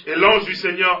said, Et l'ange du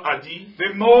Seigneur a dit,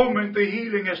 the moment the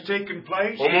healing has taken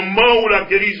place, au moment où la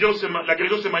guérison se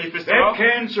manifestera, that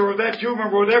cancer or that tumor,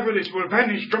 whatever it is, will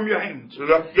vanish from your hand.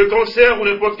 le cancer ou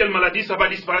n'importe quelle maladie, ça va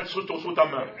disparaître sous ta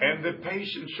main. And the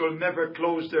patient shall never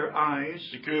close their eyes.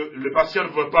 Et que le patient ne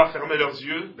va pas fermer leurs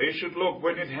yeux. They should look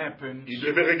when it happens, Ils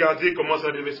devaient regarder comment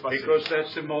ça devait se passer. because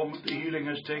that's the moment the healing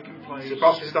has taken place. C'est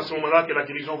parce que c'est à ce moment-là que la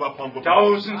guérison va prendre place.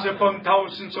 Thousands upon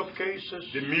thousands of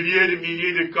cases, Des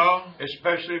milliers de cas,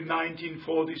 especially in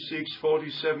 1946,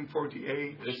 47,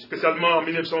 48. spécialement en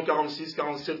 1946,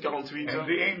 47, 48. And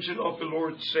the angel of the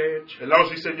Lord said, Et l'ange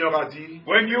du Seigneur a dit,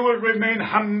 when you will remain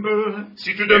humble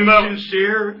si tu and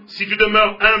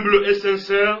demeures humble et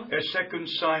sincère, a second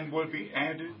sign will be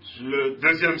added, le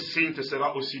deuxième signe te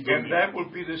sera aussi and donné. that will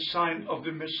be the sign of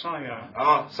the Messiah.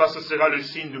 Ah, ça ce sera le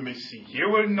signe du Messie. You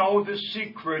will know the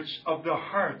secrets of the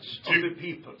hearts of the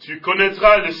people. Tu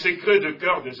connaîtras le secret de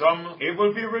cœur des hommes. It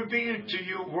will be revealed to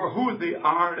you who they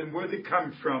are and where they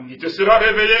come from. Il te sera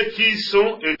révélé qui ils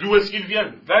sont et d'où est-ce qu'ils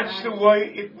viennent. That's the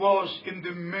way it was in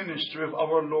the ministry of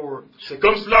our Lord. C'est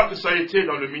comme cela que ça a été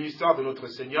dans le ministère de notre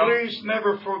Seigneur. Please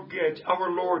never forget, our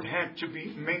Lord had to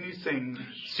be many things.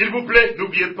 S'il vous plaît,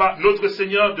 n'oubliez pas, notre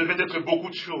Seigneur devait être beaucoup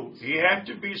de choses. He had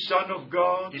to be Son of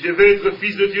God, Il devait être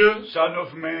fils de Dieu, Son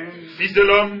of Man, fils de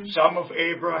l'homme, Son of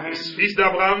Abraham, fils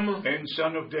d'Abraham, and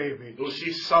Son of David.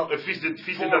 aussi fils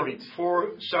de David.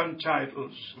 Four son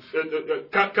titles.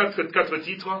 Quatre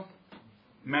titres.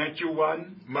 Matthew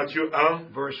 1, Matthieu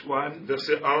 1, verse 1,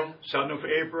 verset 1, Son of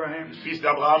Abraham, fils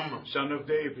d'Abraham, Son of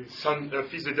David.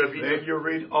 fils de Then David. you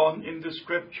read on in the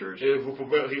scriptures, Et vous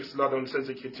pouvez lire cela dans les Saintes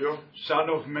Écritures. Son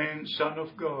of Man, Son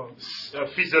of God.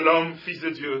 Fils de l'homme, fils de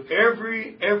Dieu.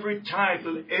 Every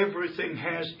title, everything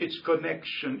has its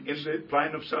connection in the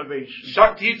plan of salvation.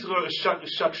 Chaque titre,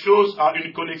 chaque chose a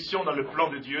une connexion dans le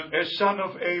plan de Dieu. A son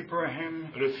of Abraham,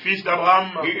 Le fils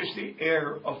d'Abraham, he is the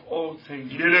heir of all things.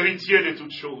 il est l'héritier de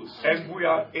toutes choses. And we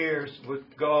are heirs with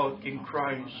God in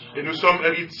Christ. Et nous sommes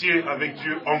héritiers avec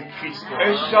Dieu en Christ.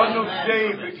 A son of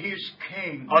David, he is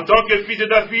king. En tant que fils de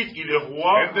David, il est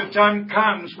roi. And the time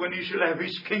comes when he shall have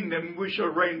his kingdom, we shall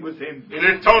reign with him. Et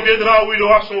le temps viendra où il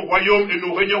aura son royaume et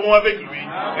nous régnerons avec lui.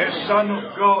 A son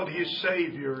of God, he is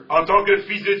Savior. En tant que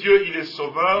fils de Dieu, il est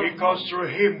sauveur. Because through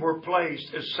him we're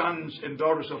placed as sons and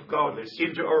daughters of God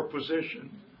into our position.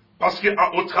 Parce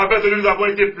qu'au travers de lui, nous avons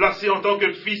été placés en tant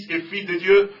que fils et filles de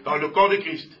Dieu dans le corps de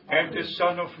Christ. And the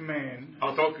Son of Man,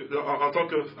 En tant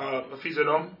que fils de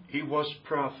l'homme, he was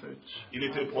prophet. il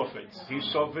était prophète. He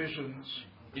saw visions.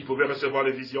 Il pouvait recevoir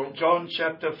les visions. John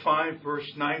chapter 5, verse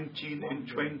 19 and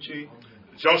 20.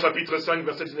 Jean chapitre 5,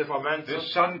 verset 19 à 20. The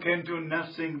Son can do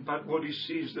nothing but what he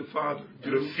sees the Father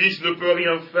Le do. Fils ne peut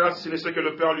rien faire si ce que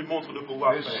le Père lui montre de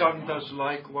pouvoir The faire. Son does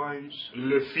likewise.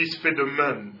 Le Fils fait de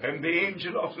même. And the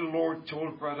angel of the Lord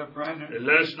told Brother Branham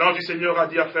L'ange du Seigneur a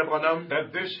dit à Frère Branham,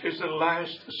 that this is the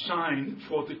last sign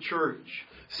for the church.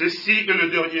 ceci est le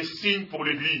dernier signe pour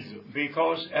l'Église.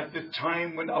 Because at the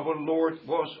time when our Lord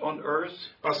was on earth,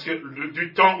 Parce que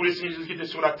du temps où les signes de Jésus étaient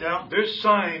sur la terre, this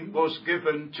sign was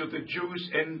given to the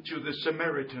Jews and to the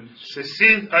Samaritans, ce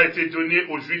signe a été donné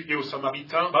aux Juifs et aux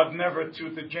Samaritains, but never to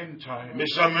the Gentiles. mais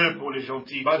jamais pour les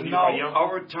gentils, But les now païens.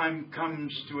 our time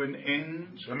comes to an end,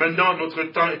 Maintenant, notre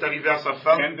temps est arrivé à sa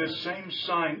fin, and the same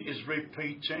sign is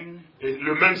repeating. et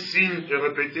le même signe est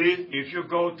répété. If you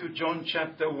go to John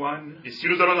chapter 1, Et si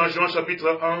nous allons dans Jean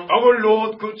chapitre 1, our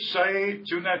Lord could say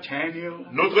to Nathanael,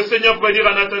 notre Seigneur peut dire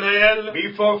à Nathanaël,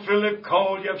 before Philip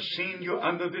called, you have seen you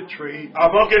under the tree.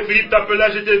 avant que Philippe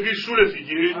t'appelât, je t'ai vu sous le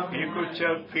figuier. He could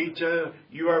tell Peter,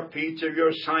 you are Peter,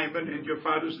 you're Simon, and your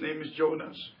father's name is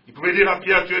Jonas. Il pouvait dire à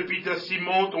Pierre, tu es Peter,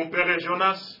 Simon, ton père est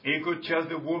Jonas. He could tell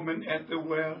the woman at the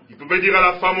well, Il pouvait dire à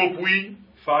la femme au puits,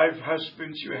 5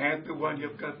 husbands you had, the one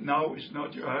you've got now is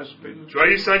not your husband. Tu as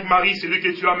eu 5 maris, celui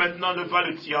que tu as maintenant n'est pas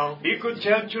le tien. He could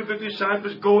tell to the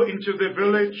disciples, go into the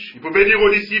village. Il pouvait dire aux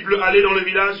disciples, allez dans le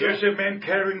village. There's a man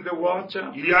carrying the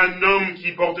water. Il y a un homme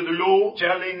qui porte de l'eau.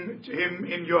 Telling him,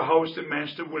 in your house the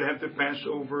master will have the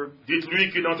Passover. Dites-lui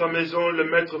que dans ta maison, le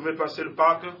maître veut passer le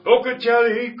Pâques.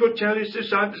 He could tell his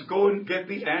disciples, go and get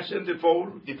the ass and the foal.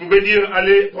 Il pouvait dire,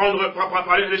 allez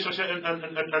aller chercher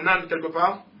un âne quelque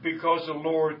part. Because the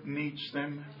Lord needs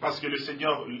them. Parce que le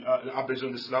Seigneur a besoin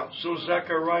de cela. So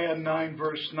Zechariah 9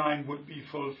 verse 9 would be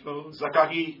fulfilled.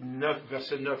 Zacharie 9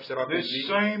 verset 9 sera accompli. The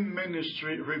same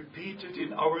ministry repeated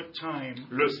in our time.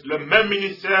 Le même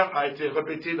ministère a été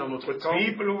répété dans notre temps.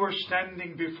 People who were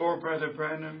standing before Brother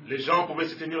Branham. Les gens pouvaient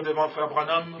se tenir devant Frère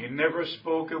Branham. He never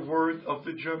spoke a word of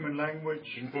the German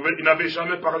language. Il n'avait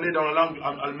jamais parlé dans la langue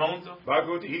allemande.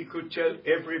 But he could tell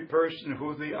every person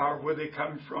who they are, where they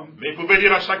come from. Mais il pouvait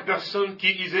dire à chaque personne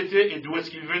qui ils étaient et d'où est-ce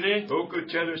qu'ils venaient. Who could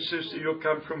tell a sister you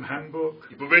come from Hamburg?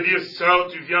 Il pouvait dire, sœur,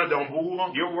 tu viens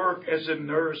d'Hambourg. You work as a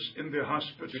nurse in the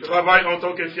hospital. Tu travailles en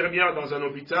tant qu'infirmière dans un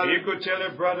hôpital. He could tell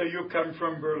a brother you come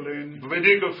from Berlin. Il pouvait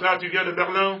dire que frère, tu viens de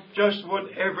Berlin. Just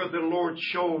whatever the Lord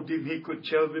showed him, he could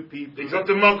tell the people.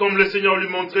 Exactement comme le Seigneur lui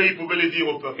montrait, il pouvait le dire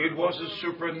au peuple. It was a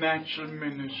supernatural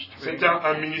ministry. C'était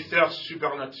un ministère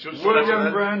supernatural.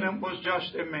 William Branham was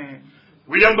just a man.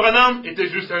 William Branham était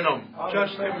juste un homme.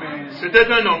 Just a man. C'était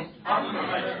un homme.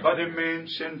 But a man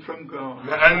sent from God.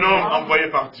 Mais un homme envoyé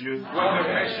par Dieu. With the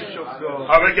message of God.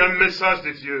 Avec un message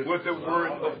de Dieu. With the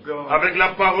word of God. Avec la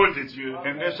parole de Dieu.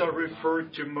 And as I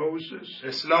referred to Moses.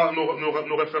 Et cela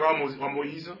nous référons à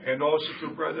Moïse. And also to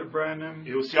Brother Branham.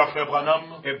 Et aussi à Frère Branham.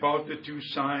 About the 2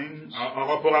 signs. En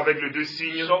rapport avec les 2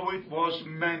 signes. So it was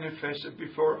manifested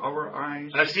before our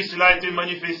eyes. Ainsi cela a été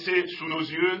manifesté sous nos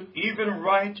yeux. Even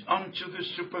right unto the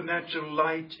supernatural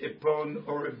light upon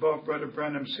or above Brother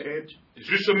Branham's head.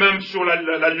 Juste même sur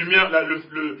la lumière,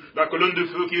 la colonne de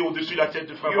feu qui est au-dessus de la tête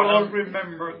de Frère Branham. You all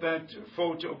remember that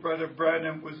photo of Brother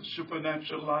Branham with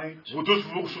supernatural light? Vous tous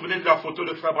vous souvenez de la photo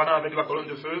de Frère Branham avec la colonne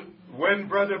de feu? When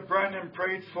Brother Branham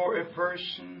prayed for a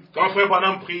person, quand Frère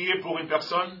Branham priait pour une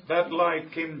personne, that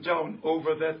light came down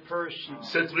over that person.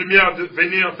 Cette lumière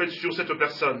venait en fait sur cette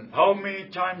personne. How many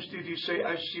times did he say,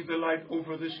 I see the light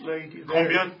over this lady?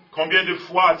 Combien de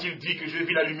fois a-t-il dit que j'ai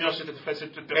vu la lumière sur cette personne?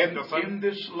 And in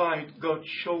this light, God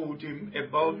showed him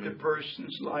about the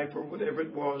person's life or whatever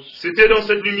it was. C'était dans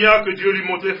cette lumière que Dieu lui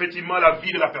montrait effectivement la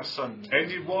vie de la personne. And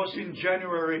it was in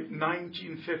January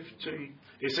 1950.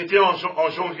 Et c'était en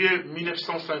janvier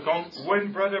 1950.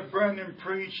 When Brother Branham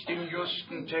preached in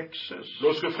Houston, Texas.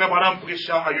 Lorsque Frère Branham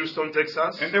prêcha à Houston,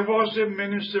 Texas. And there was a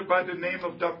minister by the name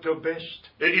of Dr.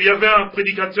 Best. Et il y avait un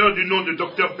prédicateur du nom de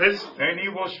Dr. Best. And he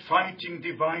was fighting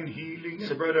divine healing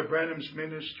in Brother Branham's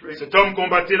ministry. Cet homme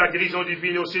combattait la guérison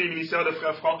divine et aussi le ministère de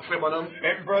Frère Branham.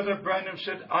 And Brother Branham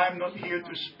said, I'm not here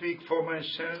to speak for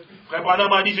myself. Frère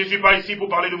Branham a dit, je ne suis pas ici pour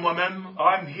parler de moi-même.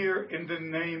 I'm here in the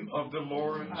name of the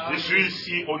Lord. Je suis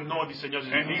ici au nom du Seigneur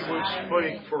Jésus. And he will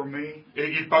speak for me.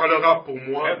 Et il parlera pour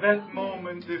moi. At that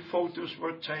moment, the photos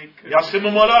were taken. Et à ce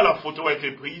moment-là, la photo a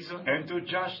été prise. And to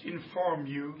just inform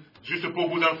you, juste pour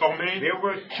vous informer, there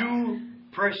were 2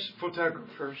 press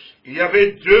photographers. Il y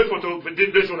avait deux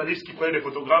journalistes qui prenaient des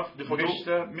photos.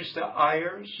 Mr.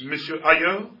 Ayers. Monsieur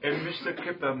Ayer. And Mr.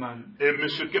 Kipperman. Et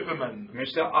Monsieur Kipperman.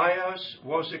 Mr. Ayers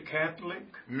was a Catholic.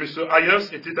 Monsieur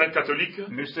Ayers était un catholique.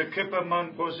 Mr.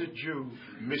 Kipperman was a Jew.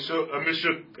 Monsieur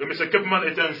Kipperman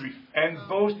était un juif. And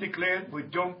both declared, we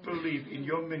don't believe in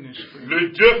your ministry. Les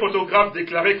 2 photographes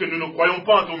déclaraient que nous ne croyons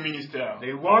pas en ton ministère.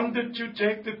 They wanted to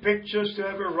take the pictures to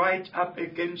have a write-up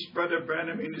against Brother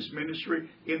Branham in his ministry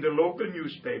in the local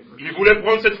newspaper. Ils voulaient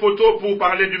prendre cette photo pour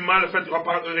parler du mal,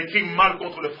 écrire mal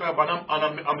contre le frère Branham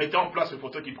en mettant en place les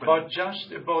photos qu'ils prenaient. But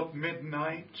just about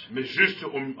midnight, mais juste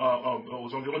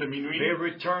aux environs de minuit, they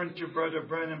returned to Brother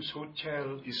Branham's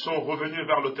hotel. Ils sont revenus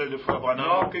vers l'hôtel de frère Branham,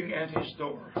 knocking at his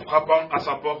door, frappant à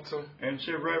sa porte. And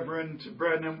say, Reverend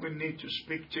Branham, we need to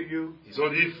speak to you. Ils ont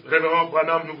dit, Révérend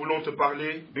Branham, nous voulons te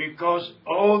parler. Because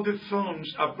all the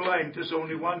films are blank. There's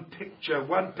only one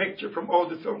picture from all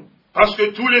the films. Parce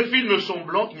que tous les films sont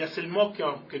blancs, il n'y a seulement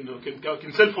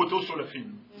qu'une seule photo sur le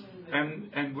film.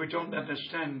 And we don't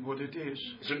understand what it is.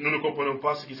 Nous ne comprenons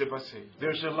pas ce qui s'est passé.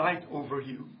 There's a light over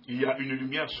you. Il y a une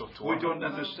lumière sur toi. We don't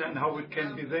understand how it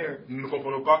can be there. Nous ne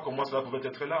comprenons pas comment cela pouvait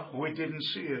être là. We didn't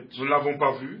see it. Nous ne l'avons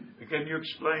pas vu. Can you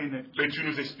explain it? Peux-tu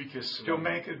nous expliquer cela? To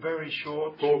make it very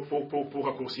short. Pour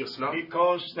raccourcir cela.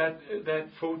 Because that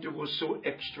photo was so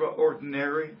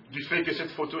extraordinary. Du fait que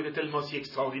cette photo était tellement si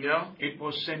extraordinaire. It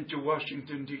was sent to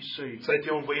Washington D.C. Ça a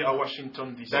été envoyé à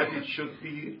Washington D.C. That it should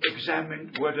be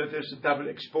examined whether the there's a double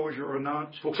exposure or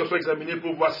not. Pour que ce soit examiné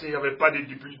pour voir s'il n'y avait pas de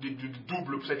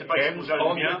double, ça n'était pas And exposé à la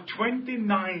on lumière. the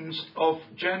 29th of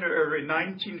January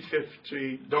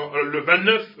 1950, Dans le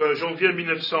 29 janvier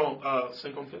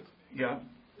 1954, yeah,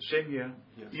 same year,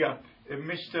 yeah,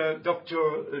 Mr.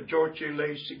 Dr. George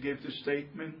Lacey gave the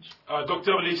statement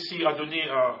Dr. Lacey a donné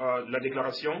la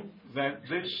déclaration that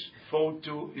this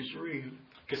photo is real.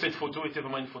 que cette photo était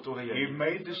vraiment une photo He réelle.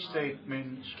 made the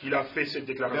statement. Qu'il a fait cette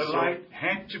The déclaration. light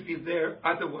had to be there,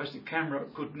 otherwise the camera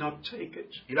could not take it.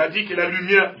 Il a dit que la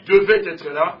lumière devait être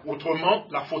là, autrement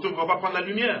la photo ne va pas prendre la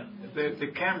lumière.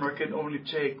 The camera can only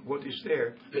take what is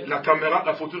there. La caméra,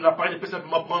 la photo de l'appareil ne peut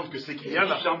simplement prendre que ce qu'il y a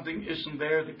là. If something isn't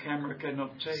there, the camera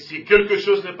cannot take. Si quelque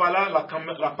chose n'est pas là,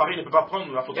 l'appareil ne peut pas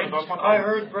prendre, la photo ne And peut pas prendre. I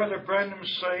heard Brother Branham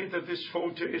say that this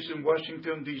photo is in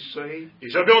Washington, D.C. Et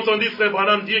j'avais entendu Frère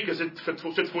Branham dire que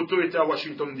cette photo était à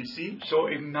Washington DC. So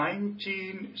in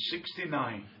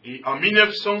 1969, Et en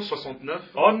 1969,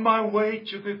 on my way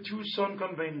to the Tucson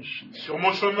Convention, sur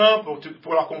mon chemin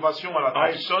pour la convention à la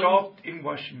I Tucson, stopped in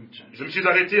Washington. je me suis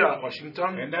arrêté à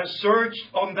Washington. And I searched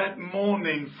on that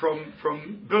morning from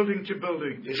building to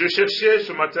building, Et je cherchais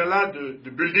ce matin-là de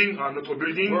building à notre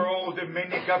building, where all the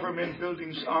many government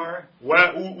buildings are,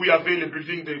 ouais, où il y avait les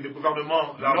buildings des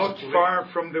gouvernements, là, not far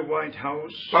from the White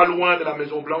House. pas loin de la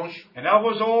Maison Blanche. And I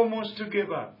was almost to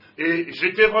give up. Et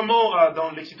j'étais vraiment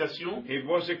dans l'excitation, It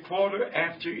was a quarter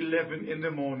after 11 in the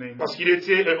morning. parce qu'il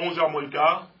était 11h moins le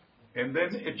quart. And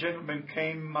then a gentleman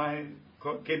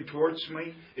came towards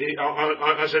me, Et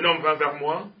un jeune homme vint vers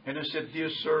moi. and I said, "Dear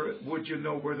sir, would you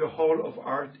know where the Hall of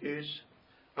Art is?"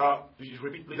 Je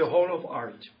répète, please. The Hall of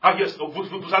Art. Ah, yes,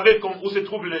 vous savez où se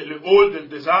trouve le hall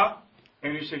des arts?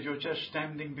 And he said, "You're just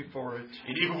standing before it.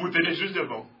 Il dit, vous vous tenez juste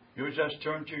devant. You just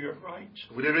turn to your right.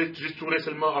 Vous devez juste tourner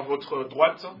seulement à votre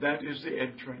droite. That is the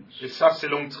entrance." Et ça, c'est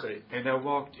l'entrée. And I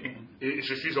walked in. Et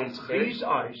je suis entré. These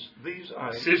eyes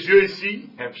Ces yeux ici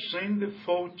have seen the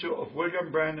photo of William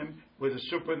Branham with a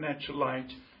supernatural light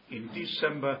in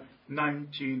December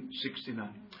 1969.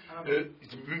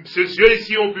 ces yeux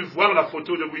ici ont pu voir la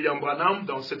photo de William Branham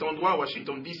dans cet endroit,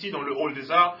 Washington DC, dans le hall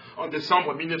des arts, en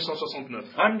décembre 1969.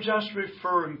 I'm just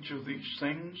referring to these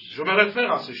things Je me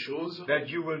réfère à ces choses that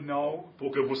you will know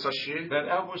pour que vous sachiez that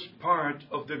I was part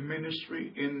of the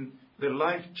ministry in the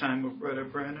lifetime of Brother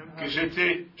Branham. que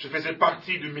je faisais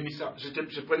partie du ministère, je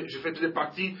faisais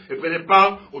partie et prenais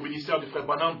part au ministère du frère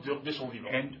Branham de son vivant.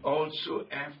 And also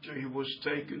after he was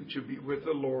taken to be with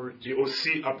the Lord. Et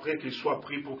aussi après qu'il soit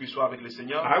pris pour qu'il soit avec le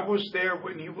Seigneur. I was there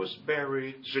when he was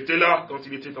buried J'étais là quand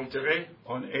il était enterré,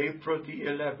 on April the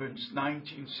 11th,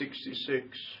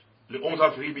 1966. le 11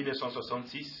 avril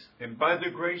 1966. And by the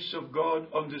grace of God,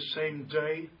 on the same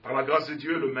day, Par la grâce de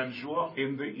Dieu, le même jour,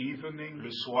 in the evening,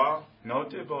 le soir, not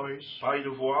a voice, pas une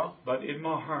voix, but in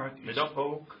my heart he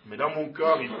spoke, mais dans mon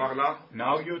cœur, il parla.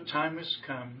 "Now your time has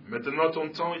come Maintenant, ton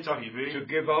temps est arrivé to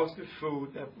give out the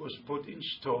food that was put in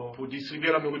store." pour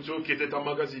distribuer la nourriture qui était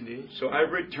emmagasinée. So I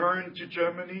returned to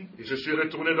Germany, Et je suis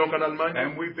retourné donc en Allemagne.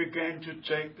 and we began to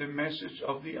take the message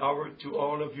of the hour to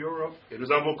all of Europe, Et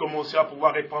nous avons commencé à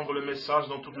pouvoir répandre le message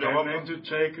dans toute and l'Europe. then to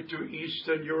take it to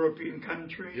Eastern European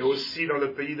countries, Et aussi dans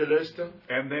le pays de l'Est.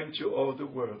 and then to all the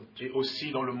world. Et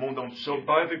aussi dans le monde entier. So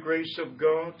by the grace of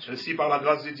God, Ainsi, par la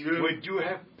grâce de Dieu, we do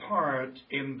have part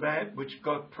in that which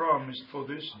God promised for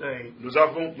this day. nous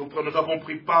avons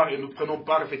pris part et nous prenons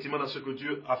part effectivement dans ce que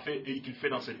Dieu a fait et qu'il fait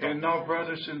dans ces temps. And now,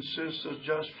 brothers and sisters,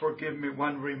 just forgive me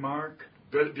one remark,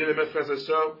 Bien-aimés frères et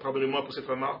sœurs, pardonnez-moi pour cette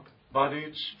remarque. but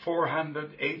it's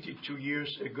 482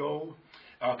 years ago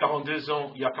Il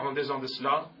y a 42 ans de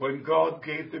cela, when God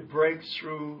gave the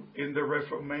breakthrough in the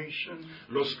Reformation,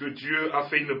 lorsque Dieu a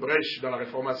fait une brèche dans la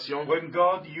Réformation, when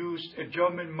God used a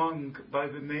German monk by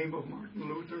the name of Martin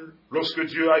Luther lorsque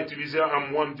Dieu a utilisé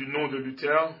un moine du nom de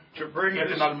Luther, to bring qui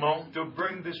est un Allemand,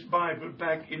 this Bible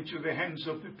back into the hands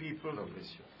of the people.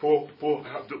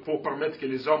 pour permettre que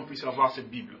les hommes puissent avoir cette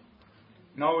Bible.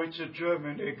 Now it's a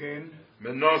German again,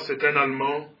 Maintenant, c'est un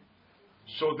Allemand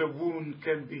so the wound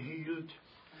can be healed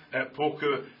pour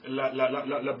que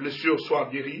la blessure soit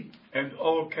guérie, and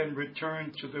all can return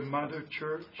to the mother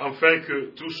church. afin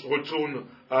que tous retournent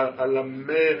à la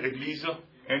mère Église.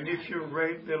 And if you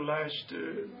read the last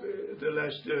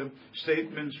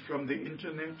statements from the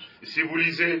internet, Si vous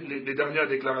lisez les dernières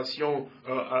déclarations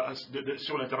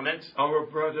sur l'Internet, our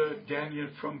brother Daniel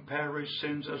from Paris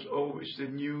sends us always the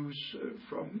news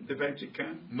from the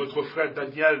Vatican. notre frère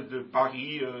Daniel de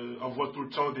Paris envoie tout le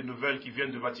temps des nouvelles qui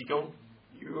viennent du Vatican.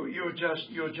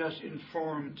 You're just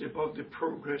informed about the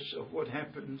progress of what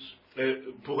happens.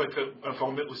 Pour être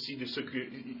informé aussi de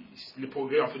les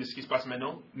progrès en fait de ce qui se passe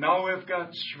maintenant. Now we've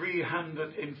got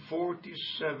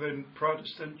 347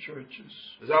 Protestant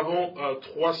churches. Nous avons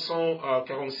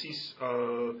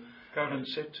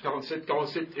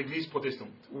 47 églises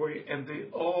protestantes. And they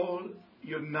all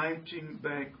uniting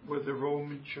back with the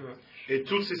Roman Church. Et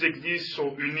toutes ces églises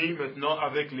sont unies maintenant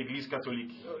avec l'église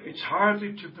catholique. It's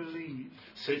hardly to believe.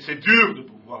 C'est dur de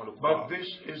pouvoir le croire. But this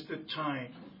is the time.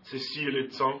 Ceci est le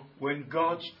temps when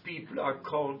God's people are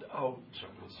called out.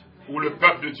 Où le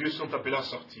peuple de Dieu sont appelés à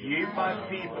sortir. Ye my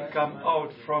people come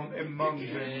out from among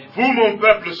them. Vous, mon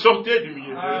peuple, sortez du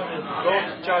milieu d'eux.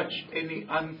 Don't touch any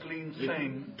unclean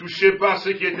thing. Touchez pas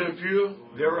ce qui est impur.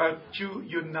 There are two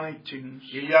unitings.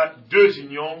 Il y a deux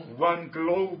unions. One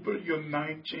global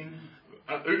uniting.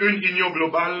 Une union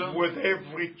globale with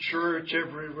every church,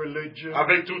 every religion.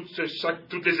 Avec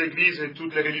toutes les églises et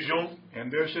toutes les religions. And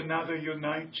there's another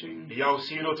uniting. Il y a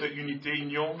aussi une autre unité,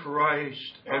 union.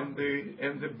 Christ and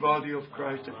the body of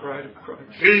Christ, the bride of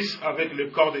Christ. Christ avec le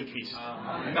corps de Christ.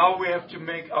 Now we have to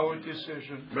make our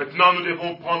decision. Maintenant, nous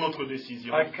devons prendre notre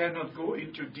décision. I cannot go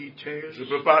into details. Je ne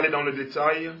peux pas aller dans le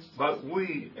détail. But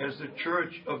we, as the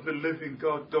Church of the Living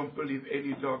God, don't believe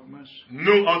any dogmas.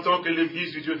 Nous, en tant que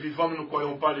l'Église du Dieu vivant, nous ne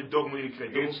croyons pas les dogmes et les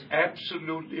credos. It's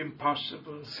absolutely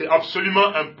impossible. C'est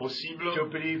absolument impossible. To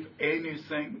believe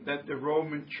anything that the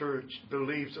Roman Church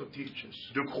believes or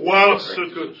teaches. De croire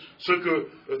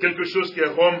quelque chose que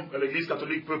Rome, l'Église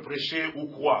catholique peut prêcher ou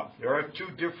croire. There are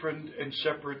two different and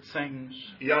separate things.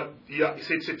 Il y a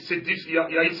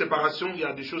une séparation. Il y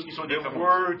a des choses qui sont différentes. The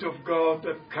word of God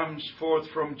that comes forth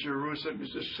from Jerusalem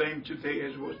is the same today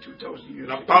as it was 2000 years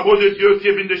ago. La parole de Dieu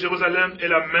qui vient de Jérusalem est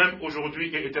la même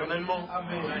aujourd'hui et éternellement.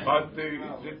 Amen. But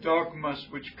the dogmas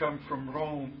which come from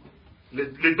Rome.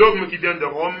 Les dogmes qui viennent de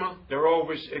Rome they're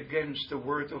always against the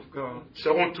word of God.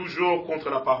 Seront toujours contre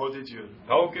la parole de Dieu.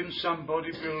 How can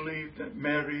somebody believe that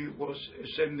Mary was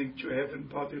ascending to heaven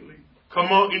bodily?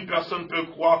 Comment une personne peut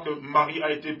croire que Marie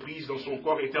a été prise dans son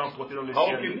corps et été emportée dans le ciel?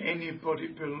 How can anybody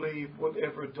believe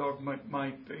whatever dogma it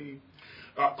might be?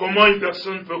 Comment une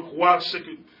personne peut croire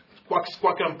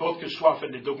quoi qu'importe que soit en fait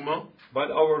les dogmes? But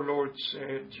our Lord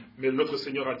said, mais notre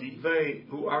Seigneur a dit, they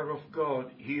who are of God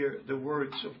hear the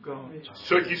words of God.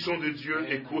 Ceux qui sont de Dieu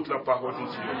écoutent la parole de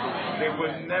Dieu. They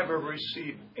will never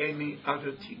receive any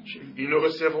other teaching. Ils ne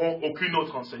recevront aucun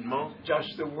autre enseignement.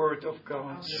 Just the word of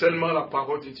God. Seulement la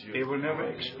parole de Dieu. They will never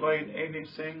explain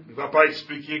anything. Il ne va pas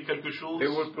expliquer quelque chose. They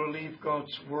will believe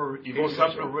God's word in its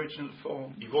original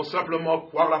form. Ils vont simplement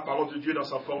croire la parole de Dieu dans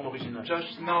sa forme originale.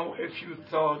 Just now, a few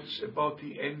thoughts about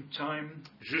the end time.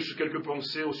 Juste quelques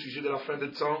pensées au sujet de la fin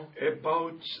des temps.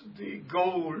 About the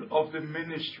goal of the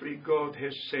ministry God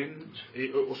has sent.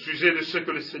 Et au sujet de ce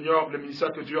que le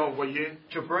ministère que Dieu a envoyé.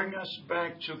 To bring us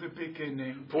back to the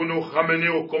beginning. Pour nous ramener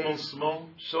au commencement.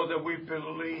 So that we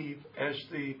believe as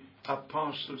the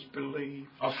apostles believed.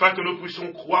 Afin que nous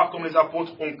puissions croire comme les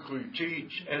apôtres ont cru.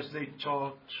 Teach as they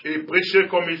taught. Et prêcher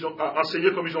comme ils ont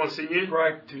enseigné comme ils ont enseigné.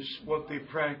 Practice what they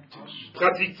practiced.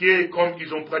 Pratiquer comme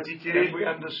ils ont pratiqué. And we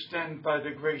understand by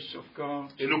the grace of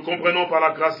God. Et nous comprenons par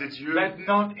la grâce de Dieu. That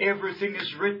not everything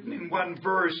is written in one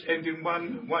verse and in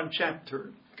one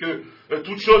chapter. Que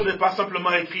toute chose n'est pas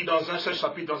simplement écrite dans un seul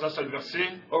chapitre, dans un seul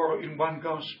verset, or in one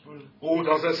gospel, ou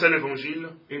dans un seul évangile.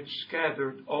 It's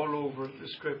scattered all over the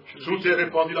scriptures. Tout est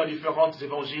répandu dans différents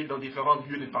évangiles, dans différents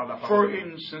lieux de par la parole. For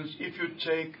instance, if you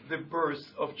take the birth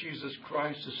of Jesus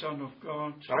Christ, the Son of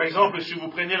God, par exemple, si vous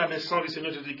prenez la naissance du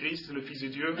Seigneur Jésus-Christ, le Fils de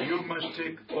Dieu, you must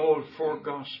take all four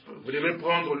gospels. Vous devez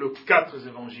prendre les 4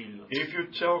 évangiles. If you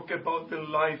talk about the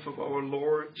life of our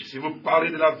Lord, si vous parlez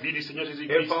de la vie du Seigneur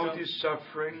Jésus-Christ, about his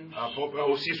suffering,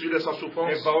 aussi celui de sa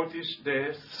souffrance, about his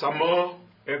death, sa mort,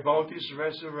 about his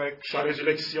resurrection, sa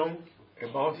résurrection,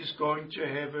 about his going to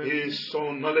heaven, et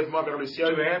son enlèvement vers le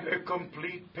ciel. To have a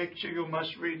complete picture, you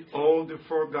must read all the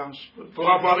four gospels. Pour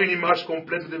avoir une image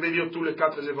complète, vous devez lire tous les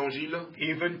 4 évangiles.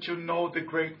 Even to know the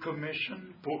Great Commission.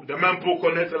 De même pour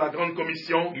connaître la grande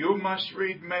commission. You must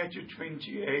read Matthew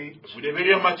 28. Vous devez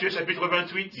lire Matthieu chapitre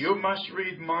 28. You must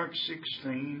read Mark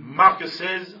 16. Marc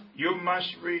 16. You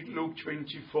must read Luke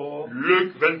 24.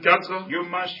 Luc 24. You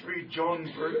must read John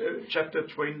chapter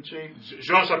 20.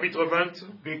 Jean chapitre 20.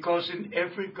 Because in in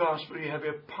every gospel you have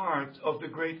a part of the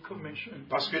Great Commission.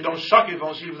 Parce que dans chaque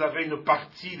évangile, vous avez une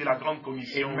partie de la grande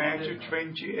commission. In Matthew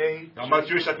 28, Dans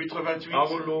Matthieu chapitre 28,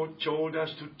 our Lord told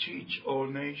us to teach all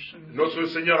nations. notre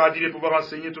Seigneur a dit de pouvoir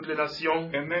enseigner toutes les nations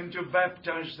And then to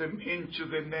baptize them into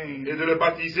the et name. de le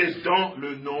baptiser dans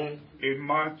le nom. In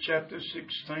Mark chapter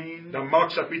 16, Dans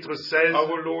Marc chapitre 16,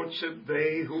 our Lord said,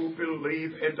 they who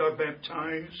believe and are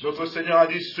baptized, notre Seigneur a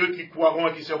dit ceux qui croiront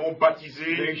et qui seront they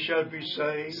baptisés shall be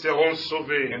saved, seront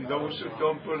sauvés. and those who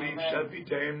don't believe shall be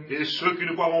damned. Et ceux qui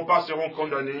ne croiront pas seront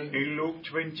condamnés. In Luke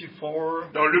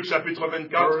 24, Dans Luc chapitre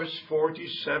 24, verse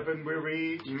 47, we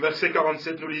read, verset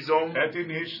 47, nous lisons that in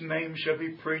his name shall be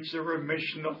preached the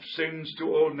remission of sins to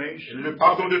all nations. le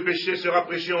pardon de péché sera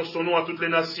prêché en son nom à toutes les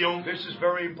nations. This is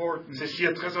very important. Ceci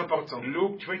est très important.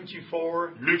 Luke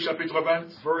 24, Luc chapitre 20,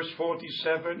 verse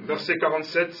 47, verset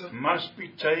 47, must be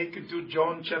taken to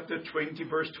John chapter 20,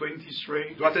 verse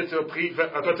 23, doit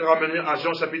être ramené à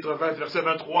Jean chapitre 20, verset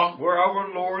 23, where our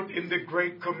Lord in the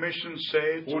Great Commission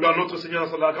said, où dans notre Seigneur,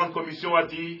 dans la grande commission, a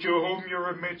dit to whom you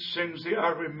remit sins, they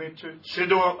are remitted. c'est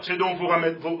dont vous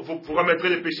remettrez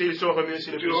les péchés, ils seront remis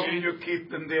sur les To whom péchés. you keep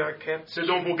them, they are kept. C'est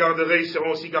dont vous garderez, ils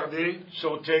seront aussi gardés.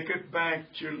 So take it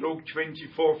back to Luke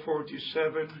 24,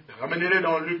 47. Ramenez-les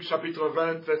dans Luc chapitre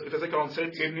 20, verset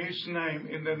 47. In his name,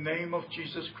 in the name of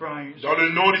Jesus Christ, Dans le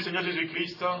nom du Seigneur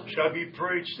Jésus-Christ, shall be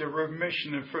preached the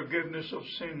remission and forgiveness of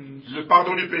sins. le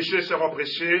pardon du péché sera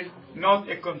prêché, Not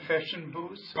a confession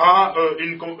booth. pas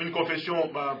une confession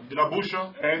de la bouche,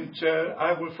 And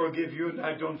I will forgive you and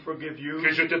I don't forgive you.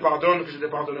 que je te pardonne, que je ne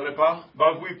te pardonnerai pas.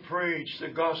 But we preach the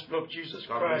gospel of Jesus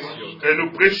Christ. Et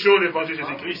nous prêchons l'évangile de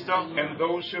Jésus-Christ. And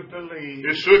those who believe,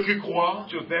 Et ceux qui croient,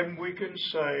 to them we can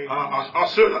say, à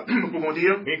ceux-là, nous pouvons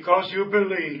dire, because you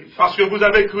believe, parce que vous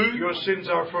avez cru, your sins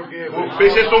are forgiven. vos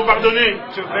péchés sont pardonnés.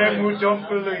 To them who don't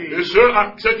Et believe,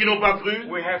 ceux qui n'ont pas cru,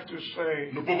 we have to say,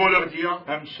 nous pouvons leur dire,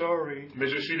 I'm sorry, mais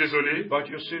je suis désolé, but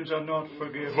your sins are not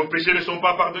forgiven. vos péchés ne sont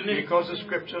pas pardonnés. Because the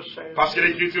scripture says, Parce que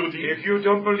l'Écriture dit, if you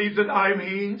don't believe that I'm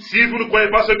He, si vous ne croyez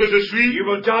pas ce que je suis, you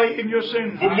will die in your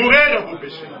sins. vous mourrez dans vos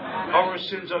péchés. Our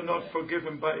sins are not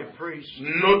forgiven by a priest.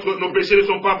 Nos péchés ne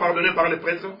sont pas pardonnés par les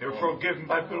prêtres. They're forgiven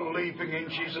by believing in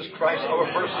Jesus Christ, our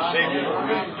personal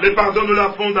Savior. Les pardons nous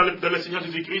la font dans le Seigneur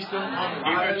Jésus-Christ.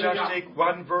 If you just take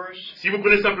one verse, Si vous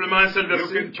prenez simplement un seul you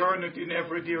verset, can turn it in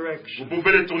every vous direction.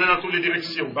 pouvez les tourner dans toutes les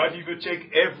directions. But if you take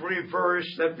every verse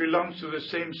that belongs to the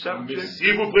same Mais subject,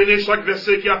 si vous prenez chaque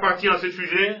verset qui appartient à ce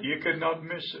sujet, you cannot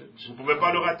miss it. vous ne pouvez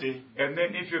pas le rater. And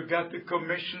then if you got the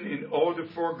commission in all the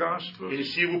four Gospels, Et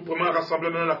si vous prenez un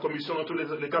rassemblement de la commission dans tous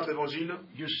les quatre évangiles,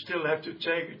 you still have to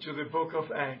take it to the book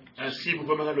of Acts ainsi vous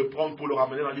pouvez le prendre pour le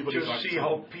ramener dans le livre to des see Actes.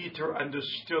 how Peter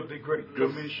understood the Great De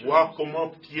Commission. voir comment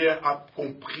Pierre a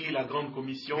compris la grande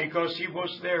commission. Because he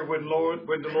was there when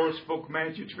the Lord spoke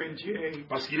Matthew 28.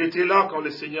 Parce qu'il était là quand le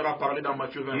Seigneur a parlé dans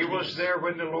Matthieu He was 28. there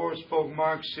when the Lord spoke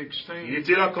Mark Il 16.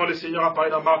 était là quand le Seigneur a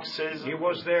parlé dans Marc 16. He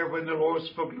was there when the Lord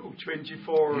spoke Luke Il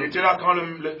 24. était là quand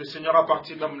le Seigneur a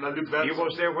parlé dans Luc He 20.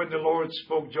 was there when the Lord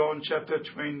spoke John chapter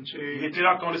Il 20. était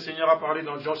là quand le Seigneur a parlé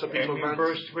dans Jean chapitre And in 20.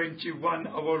 verse 21,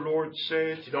 our Lord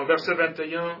said, Et dans verset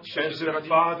 21, as Jésus a the dit,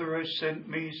 Father has sent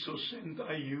me, so send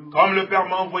I you. comme le Père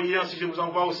m'a envoyé, ainsi je vous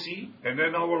envoie aussi. And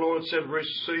then our Lord said,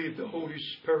 receive the Holy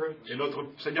Spirit. Et notre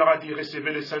Seigneur a dit,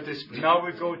 recevez le Saint-Esprit. Now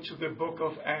we go to the book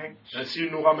of Acts, Ainsi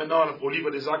nous ramenons au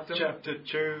livre des Actes, chapter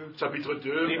 2. chapitre The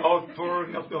 2.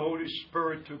 outpouring of the Holy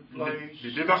Spirit took place.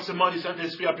 Le déversement du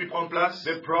Saint-Esprit a pu prendre place.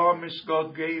 The promise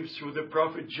God gave through the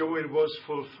prophet Joel was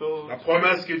fulfilled. La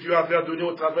promesse que Dieu avait donnée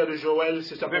au travers de Joël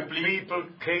s'est The accomplie. people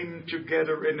came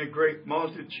together in a great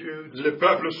multitude.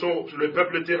 Le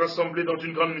peuple était rassemblé dans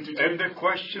une grande multitude. And the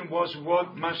question was,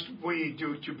 what must we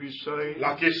do to be saved?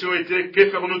 La question était, que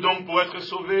ferons-nous donc pour être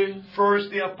sauvés?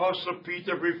 First, the Apostle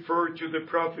Peter referred to the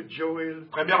prophet Joel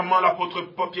Premièrement, l'apôtre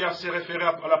Pierre s'est référé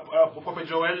au prophète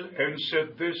Joël. and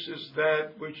said, this is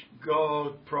that which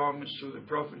God promised to the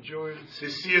prophet Joel.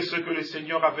 Ceci est ce que le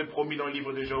Seigneur avait promis dans le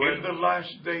livre de Joël. In the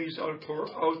last days I'll pour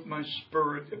out my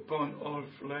spirit upon all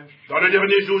flesh. Dans le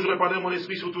dernier jour, je répandrai mon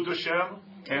esprit sur toute chair.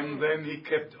 And then he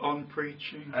kept on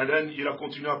preaching. Et then, il a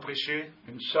continué à prêcher.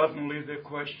 And suddenly the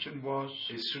question was,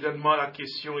 Et soudainement, la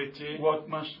question était, what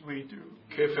must we do?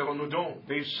 que ferons-nous donc?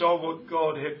 They saw what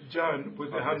God had done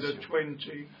with the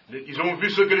 120. Ils ont vu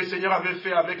ce que le Seigneur avait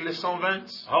fait avec les 120.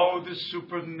 How the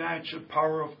supernatural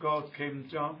power of God came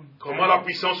down. Comment la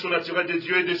puissance surnaturelle de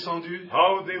Dieu est descendue.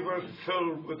 How they were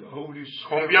filled with the Holy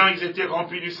Combien Spirit. ils étaient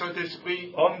remplis du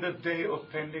Saint-Esprit. On the day of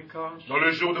Pentecost, Dans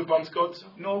le jour de Pentecôte.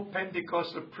 no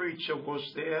Pentecostal preacher was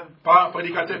there Pas un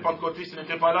prédicateur pentecôtiste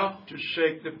n'était pas là. to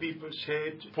shake the people's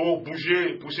head Pour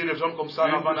bouger, pousser les hommes comme ça en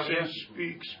and avant en to say, arrière.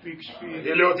 speak, speak, speak.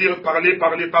 et leur dire parlez,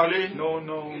 parlez, parlez. No,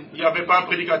 no. Il n'y avait pas un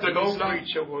prédicateur comme No cela.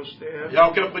 preacher was Il there n'y a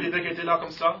aucun prédicateur qui était là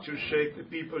comme ça to shake the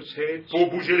people's heads. pour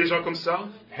bouger les gens comme ça.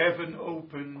 Heaven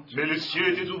opened. Mais le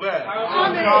ciel était ouvert.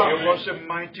 There was a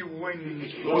mighty wind.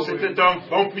 Oh, c'était un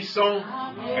vent puissant.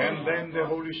 And then the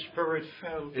Holy Spirit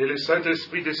fell. Et le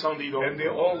Saint-Esprit descendit donc. And they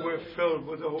all were filled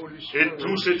with the Holy Et Spirit.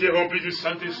 tous étaient remplis du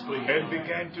Saint-Esprit. And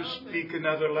began to speak in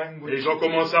other Et languages. ils ont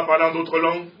commencé à parler en d'autres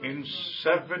langues. In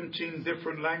 17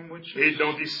 different languages. Et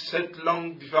dans 17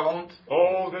 langues différentes.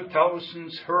 All the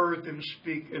thousands heard them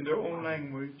speak in their own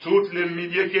language. Toutes les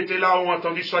milliers qui étaient là ont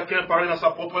entendu chacun parler dans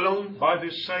sa propre langue. By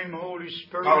the same Holy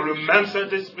Spirit. Par le même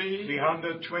Saint-Esprit. The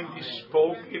 120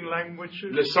 spoke in languages.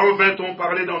 Les 120 ont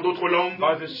parlé dans d'autres langues.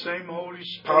 By the same Holy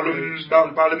Par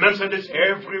le même Saint-Esprit.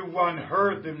 Everyone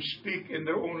heard them speak in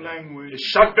their own language. Et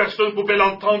chaque personne pouvait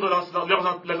l'entendre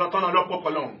les entendre dans leur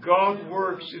propre langue. God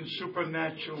works in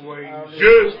supernatural ways.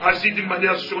 Dieu agit d'une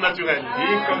manière surnaturelle.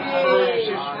 He confirms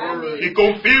His word. Il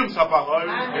confirme sa parole.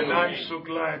 And I'm so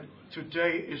glad.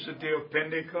 Today is the day of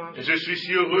Pentecost. Et je suis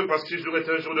si heureux parce que ce jour est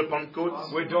un jour de Pentecôte.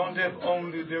 We don't have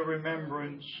only the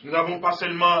remembrance. Nous n'avons pas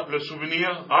seulement le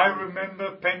souvenir. I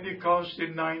remember Pentecost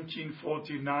in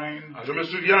 1949. Je me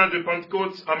souviens de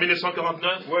Pentecôte en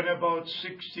 1949. When about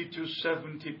 60 to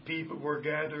 70 people were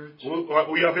gathered.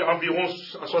 Où il y avait environ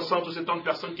 60 ou 70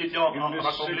 personnes qui étaient rassemblées.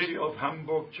 In the city of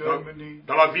Hamburg, Germany.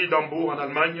 Dans la ville d'Hambourg, en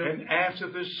Allemagne. And after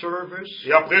the service,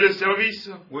 et après le service,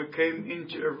 we came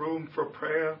into a room for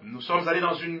prayer. Nous sommes allés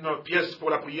dans une pièce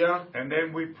pour la prière. And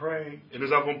then we prayed. Et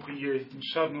nous avons prié. And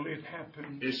suddenly it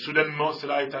happened. Et soudainement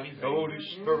cela est arrivé. The Holy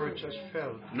Spirit just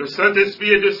fell. Le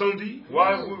Saint-Esprit est descendu.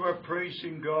 While we were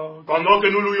praising God, pendant que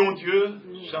nous louions Dieu,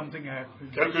 something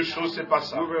happened. Quelque chose s'est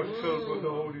passé. We were filled with the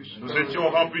Holy Spirit. Nous étions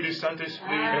remplis du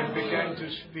Saint-Esprit. And began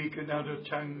to speak in other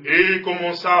tongues. Et il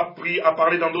commença à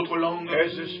parler dans d'autres langues.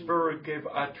 As the Spirit gave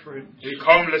utterance. Et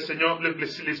comme le Seigneur,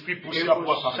 l'Esprit poussait à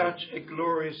pouvoir parler. Such a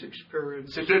glorious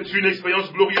experience. C'était une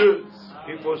expérience glorieuse.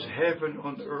 It was heaven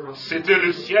on earth. C'était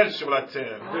le ciel sur la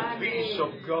terre. The peace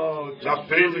of God.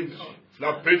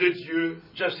 La paix de Dieu.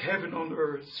 Just heaven on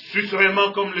earth.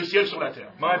 Sûrement comme le ciel sur la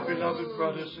terre. My beloved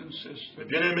brothers and sisters.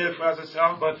 Bien-aimés frères et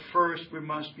sœurs. But first we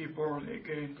must be born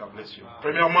again.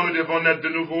 Premièrement, nous devons naître de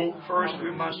nouveau. First we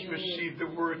must receive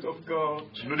the word of God.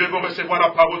 Nous devons recevoir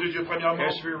la parole de Dieu premièrement.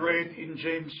 As we read in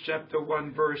James chapter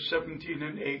 1 verse 17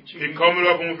 and 18. Et comme nous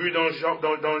l'avons vu dans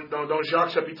Jacques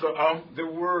chapitre 1. The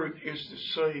word is the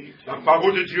seed. La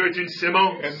parole de Dieu est une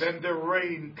sémence. And then the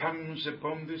rain comes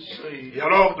upon the seed. Et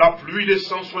alors la pluie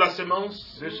descend sur la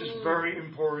sémence. This is very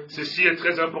important. Ceci est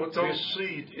très important. The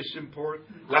seed is important.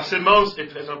 La sémence est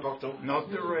très importante. Not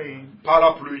the rain. Pas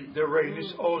la pluie. The rain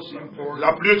is also important.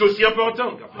 La pluie est aussi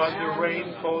importante. But the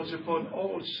rain falls upon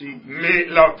all seeds. Mais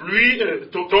la pluie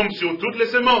tombe sur toutes les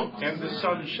sémences. And the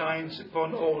sun shines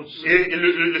upon all seeds. Et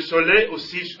le soleil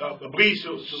aussi brille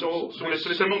sur les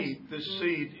sémences. The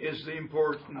seed is the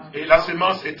important. Et la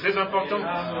sémence est très importante.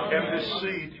 And the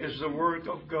seed is the word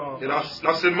of God. Et la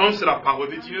sémence c'est la parole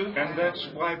de Dieu. And that's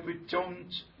why we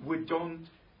don't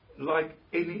like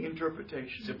any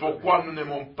interpretation. C'est pourquoi nous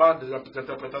n'aimons pas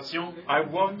d'interprétation. I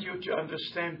want you to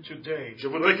understand today. Je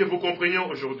voudrais que vous compreniez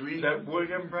aujourd'hui that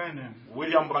William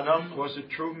Branham was a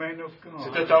true man of God.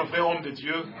 C'était un vrai homme de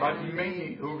Dieu. But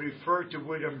many who refer to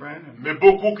William Branham, mais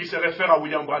beaucoup qui se réfèrent à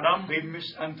William Branham, they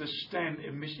misunderstand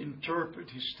and misinterpret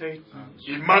his statements.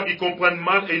 Ils comprennent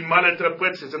mal et ils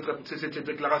malinterprètent ces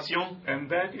déclarations. And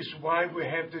that is why we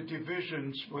have the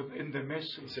divisions within the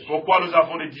message. C'est pourquoi nous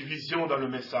avons des divisions dans le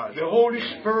message. The Holy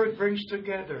Spirit brings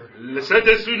together. Le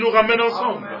Saint-Esprit nous ramène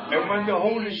ensemble. And when the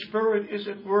Holy Spirit is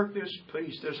at work, there's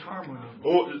peace, there's harmony.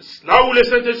 Là où le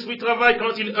Saint-Esprit travaille,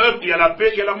 quand il œuvre, il y a la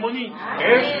paix, il y a l'harmonie.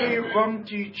 Every wrong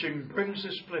teaching brings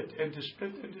a split, and the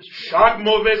split, and the split. Chaque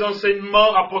mauvais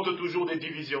enseignement apporte toujours des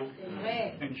divisions.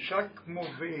 And chaque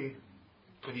mauvaise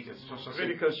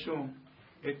prédication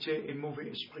était un mauvais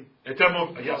esprit. Est un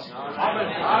mauvais. Yes.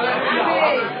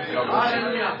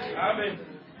 Amen.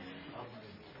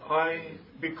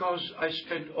 Because I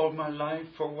spent all my life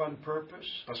for one purpose.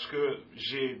 Parce que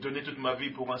j'ai donné toute ma vie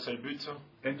pour un seul but.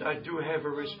 And I do have a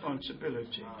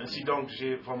responsibility. Ainsi donc,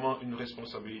 j'ai vraiment une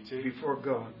responsabilité before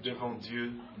God. Devant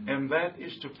Dieu. And that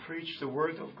is to preach the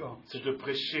word of God. C'est de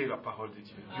prêcher la parole de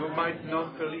Dieu. You might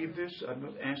not believe this. I'm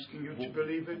not asking you to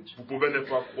believe it. Vous pouvez ne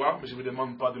pas croire, mais je ne vous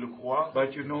demande pas de le croire.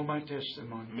 But you know my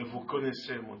testimony. Mais vous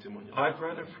connaissez mon témoignage. I,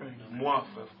 brother Frank, moi,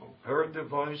 frère Franck, heard the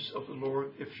voice of the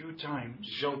Lord a few times.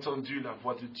 J'ai entendu la voix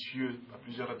voix de Dieu à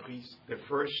plusieurs reprises. The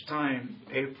first time,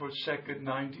 April 2nd,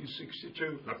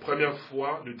 1962, La première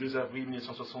fois, le 2 avril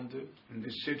 1962, in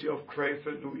the city of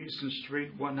Crayford, Louison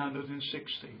Street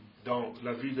 160, dans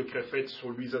la ville de Crefeld sur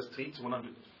Louisa Street,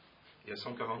 il y a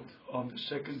 140, on the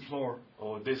second floor.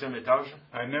 au deuxième étage.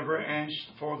 I never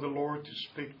asked for the Lord to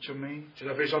speak to me. Je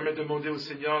n'avais jamais demandé au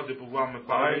Seigneur de pouvoir me I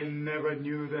parler. never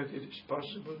knew that it is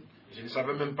possible, Je ne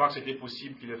savais même pas que c'était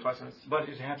possible qu'il le fasse ainsi. but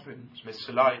it happened. Mais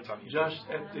cela est arrivé. Just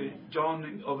at the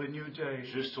dawning of a new day,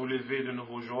 Juste au lever de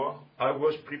nouveau jour, I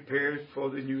was prepared for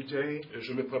the new day.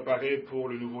 je me préparais pour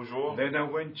le nouveau jour. Then I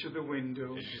went to the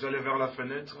window, Je suis allé vers la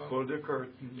fenêtre pulled the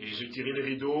curtain, et j'ai tiré les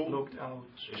rideaux looked out,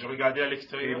 et je regardais à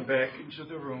l'extérieur. came back into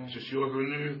the room, Je suis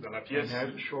revenu dans la and pièce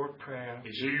had a short prayer.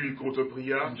 et j'ai eu une courte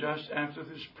prière. And just after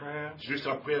this prayer, Juste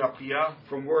après la prière,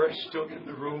 from where I stood in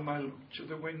the room, I looked to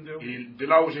the window, et de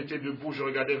là où j'étais debout, je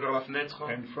regardais vers la fenêtre.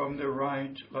 and from the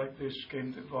right, like this,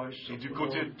 came the voice Et of du the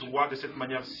côté Lord droit, de cette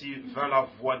manière-ci, vint la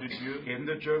voix de Dieu in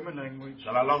the German language,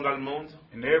 dans la langue allemande.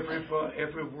 and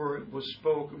every word was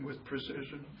spoken with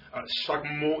precision. Chaque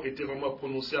mot était vraiment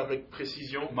prononcé avec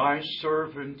précision. My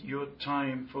servant, your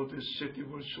time for this city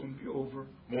will soon be over.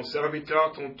 Mon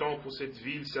serviteur, ton temps pour cette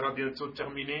ville sera bientôt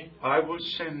terminé. I will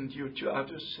send you to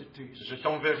other cities Je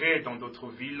t'enverrai dans d'autres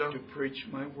villes to preach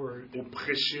my word. pour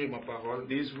prêcher ma parole.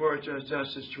 These words are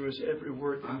just as true as every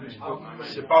word in this book.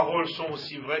 Ces paroles sont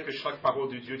aussi vraies que chaque parole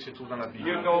de Dieu qui se trouve dans la Bible.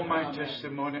 You know my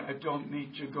testimony. I don't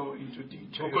need to go into Vous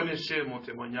detail. connaissez mon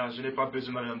témoignage, je n'ai pas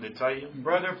besoin d'aller en détail.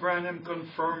 Brother Branham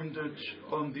confirmed it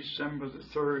on December the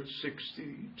 3rd,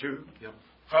 62.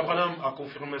 Frère Branham a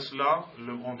confirmé cela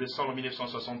en décembre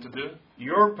 1962.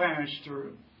 Your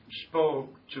pastor spoke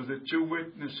to the two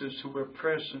witnesses who were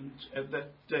present at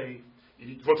that day.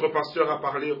 Votre pasteur a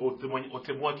parlé aux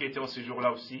témoins qui étaient en ce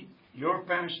jour-là aussi. Your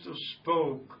pastor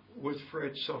spoke with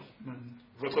Fred Softman.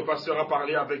 Votre pasteur a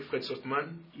parlé avec Fred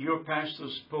Softman. Your pastor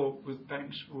spoke with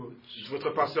Banks Woods. Votre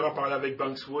pasteur a parlé avec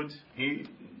Bankswood. He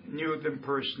knew them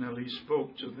personally,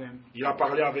 spoke to them. Il a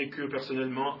parlé avec eux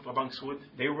personnellement, à Bankswood.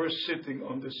 They were sitting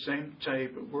on the same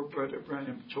table where Brother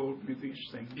Branham told me these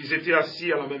things. Ils étaient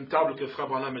assis à la même table que Frère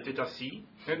Branham était assis.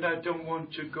 And I don't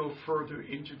want to go further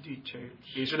into details.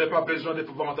 Et je n'ai pas besoin de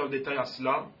pouvoir entrer en détail à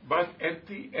cela. But at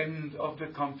the end of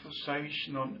the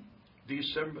conversation on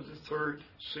December the 3rd,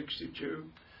 62,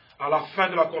 À la fin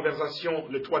de la conversation,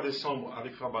 le 3 décembre,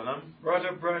 avec Frère Branham,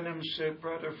 Brother Branham said,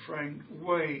 Brother Frank,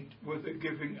 wait with the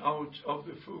giving out of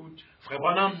the food Frère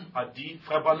Branham a dit,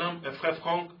 Frère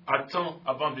Frank, attends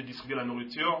avant de distribuer la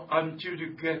nourriture until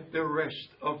you get the rest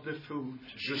of the food.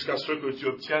 jusqu'à ce que tu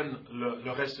obtiennes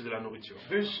le reste de la nourriture.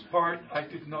 This part I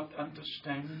did not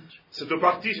understand Cette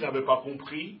partie, je n'avais pas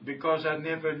compris because I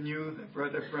never knew that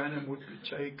Brother Branham would be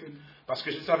taken. parce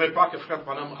que je ne savais pas que Frère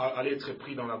Branham allait être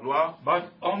pris dans la gloire.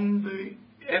 But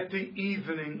at the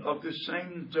evening of the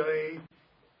same day,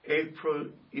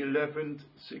 April 11th,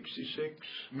 66,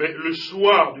 Mais le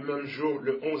soir du même jour,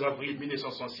 le 11 avril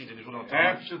 1966, le jour d'enterrement,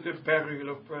 after the burial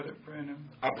of Brother Branham,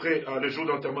 après le jour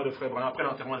d'enterrement de Frère Branham, après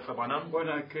l'enterrement de Frère Branham, when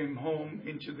I came home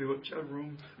into the hotel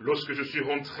room, lorsque je suis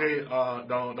rentré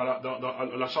dans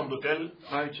la chambre d'hôtel,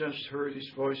 I just heard his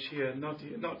voice here, not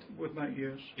with my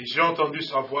ears. et j'ai entendu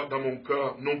sa voix dans mon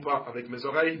cœur, non pas avec mes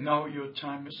oreilles. Now your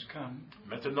time has come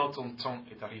Maintenant ton temps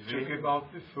est to arrivé give out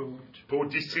the food pour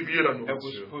distribuer la that was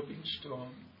nourriture put in store.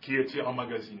 qui était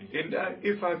emmagasinée. And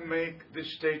if I make the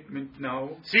statement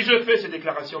now Si je fais ces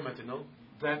déclarations maintenant,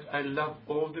 that I love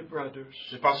all the brothers,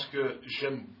 c'est parce que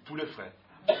j'aime tous les frères,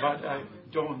 but I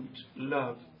don't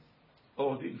love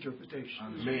all the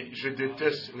interpretations. mais je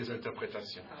déteste les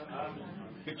interprétations.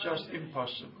 It's just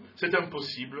impossible. C'est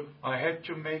impossible. I had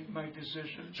to make my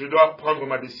decision Je dois prendre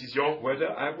ma décision. whether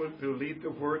I will believe the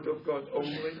word of God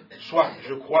only. Soit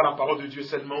je crois la parole de Dieu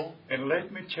seulement. And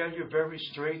let me tell you very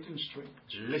straight and strict.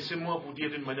 Laissez-moi vous dire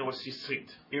d'une manière aussi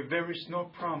stricte. If there is no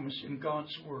promise in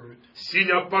God's word, S'il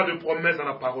n'y a pas de promesse dans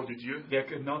la parole de Dieu, there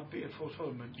cannot be a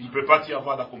fulfillment. il ne peut pas y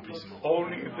avoir d'accomplissement.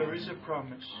 Only if there is a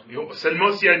promise, Et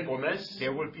seulement s'il y a une promesse,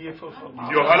 there will be a fulfillment.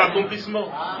 il y aura l'accomplissement.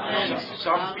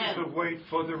 Some people wait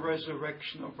for the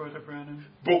resurrection of Brother Branham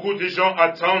Beaucoup de gens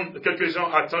attendent, quelques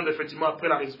gens attendent effectivement après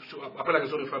la résurrection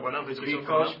de Frère Branham, résurrection de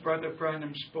Frère because Branham, Brother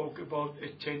Branham spoke about a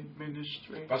tent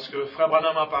ministry. parce que Frère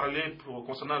Branham a parlé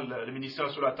concernant le ministère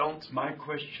sur la tente. My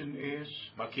question is,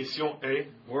 Ma question est,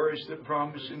 where is the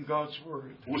promise in God's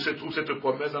word? où se trouve cette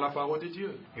promesse dans la parole de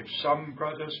Dieu? If some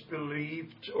brothers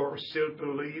believed or still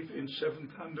believe in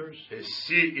seventh thunders, Et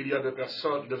s'il y a des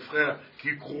personnes, des frères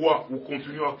qui croient ou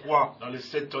continuent à croire dans les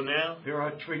sept tonnerres, there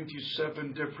are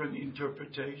 27 different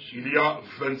interpretations. Il y a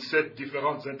 27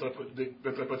 différentes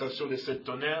interprétations de cette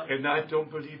tonnerre. And I don't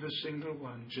believe a single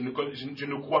one. Je ne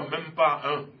crois même pas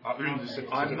à une de ces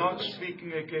I'm not interprétations.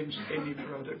 speaking against any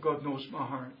brother. God knows my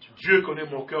heart. Dieu connaît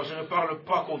mon cœur. Je ne parle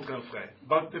pas contre un frère.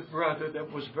 But the brother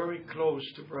that was very close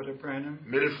to Brother Branham,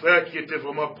 Mais le frère qui était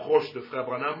vraiment proche de frère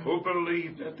Branham, who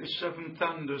believed that the seven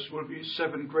thunders will be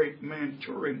seven great men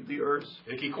touring the earth,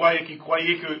 et qui croyait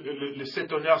que les 7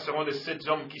 tonnerres seront les 7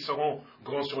 hommes qui seront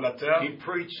grands sur la terre. he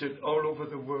preached it all over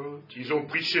the world. Ils ont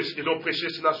prêché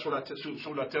cela sur la terre,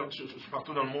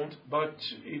 partout dans le monde. But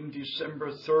in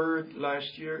December 3rd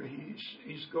last year,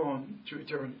 he's gone to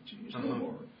eternity. He's no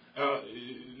more.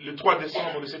 Le 3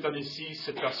 décembre de cette année-ci,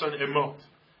 cette personne est morte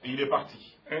et il est parti.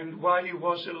 And while he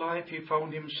was alive, he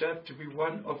found himself to be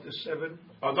one of the seven.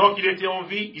 Pendant qu'il était en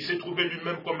vie, il s'est trouvé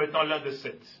lui-même comme étant l'un des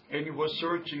 7. And he was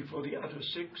searching for the other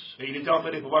 6, Et il était en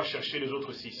train de pouvoir chercher les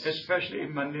autres 6. especially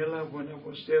in Manila when I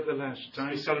was there the last time.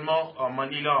 Spécialement en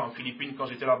Manila, en Philippines, quand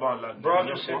j'étais là-bas la dernière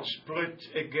Brothers fois. had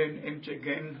split again and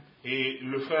again, Et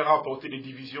le frère a apporté des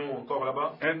divisions encore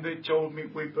là-bas. and they told me,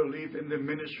 we believe in the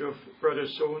ministry of brother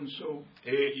so-and-so.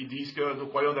 Et ils disent que nous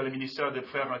croyons dans le ministère des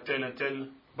frères un tel.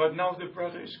 But now the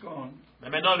brother is gone. Mais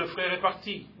maintenant, le frère est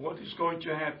parti. What is going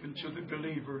to happen to the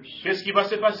believers? Qu'est-ce qui va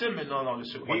se passer maintenant dans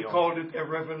ce He croyant? called it a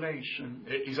revelation.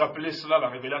 Et ils appelaient cela la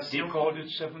He révélation. called it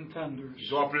seven thunders,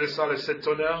 Ils ont appelé ça les 7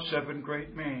 tonnerres, seven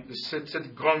great men. les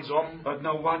 7 grands hommes. But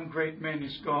now one great man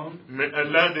is gone, Mais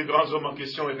l'un des grands hommes en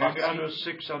question est and the parti. other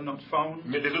 6 are not found.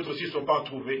 Mais les autres aussi ne sont pas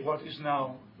trouvés. What is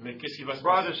now? Mais qu'est-ce qui va se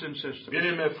passer? Brothers and sisters,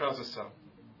 Bien-aimés frères et sœurs,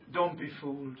 don't be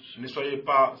fools. ne soyez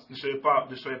pas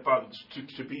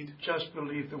stupides, Just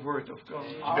believe the word of God.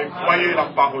 mais croyez la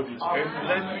parole de Dieu. And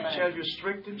let me tell you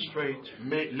strict and straight,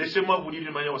 Mais laissez-moi vous dire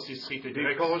d'une manière aussi stricte et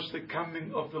directe, because the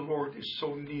coming of the Lord is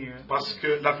so near. parce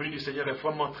que la venue du Seigneur est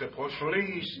vraiment très proche.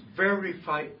 Please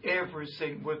verify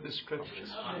everything with the scriptures.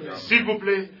 S'il vous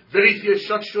plaît, vérifiez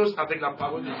chaque chose avec la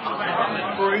parole de Dieu.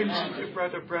 For instance,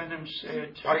 Brother Branham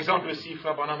said, Par exemple, si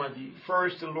frère Branham a dit,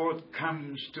 first the Lord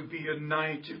comes to be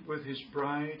united with his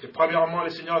bride, que premièrement, le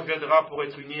Seigneur viendra pour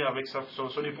être uni avec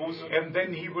son épouse, and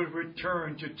then he will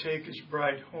return to take his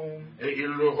bride home. et il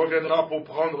reviendra pour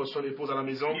prendre son épouse à la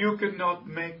maison. You cannot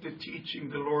make the teaching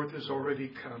the Lord has already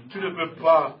come. Tu ne peux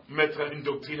pas mettre une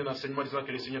doctrine, un enseignement disant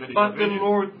que le Seigneur est déjà But the venu.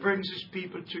 Lord brings his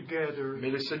people together, Mais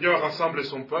le Seigneur rassemble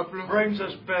son peuple. brings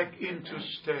us back into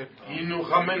step, Il nous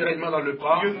ramène réellement dans le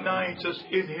pas. unites us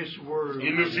in his word,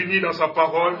 Il nous unit dans sa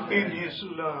parole, in his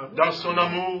love, dans son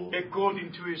amour,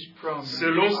 according to his promise.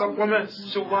 selon sa promesse.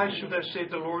 So why should I say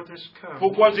the Lord has come?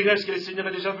 Pourquoi dirais-je que le Seigneur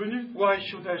est déjà venu? Why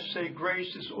should I say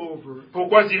grace is over?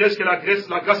 Pourquoi dirais-je que la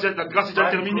grâce est déjà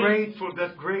I'm terminée? grateful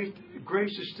that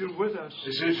grace is still with us.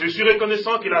 Je suis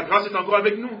reconnaissant que la grâce est encore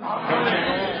avec nous.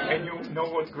 And you know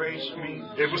what grace means?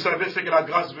 Et vous savez ce que la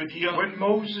grâce veut dire? When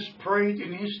Moses prayed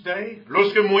in his day,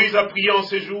 Lorsque Moïse a prié en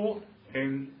ses jours,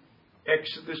 in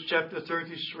Exodus chapter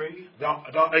 33,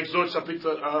 dans Exode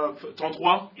chapitre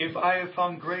 33, if I have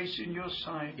found grace in your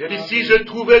sight, il a dit, si je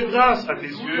trouvais grâce à tes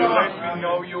yeux, let me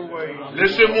know your way.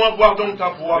 laisse-moi voir donc ta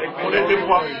voix,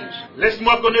 connais-moi.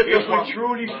 Laisse-moi connaître ta If voix. we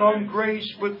truly found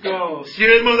grace with God, Si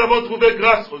réellement nous avons trouvé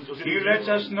grâce, He lets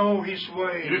us know His il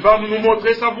way. va nous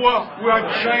montrer sa voie. We are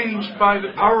changed by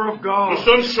the power of Nous God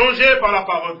sommes changés par la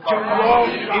parole de to walk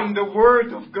in the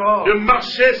Word of de God.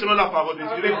 marcher selon la parole de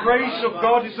The Dieu. grace of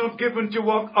God is not given to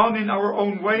walk on in our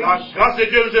own ways, La grâce de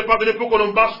Dieu nous est pas donnée pour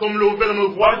qu'on marche comme l'eau dans nos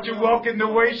voies, but to walk in the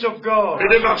ways of God,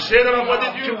 mais de marcher dans la voie de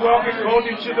to Dieu. walk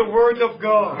according to the Word of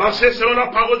God. Marcher selon la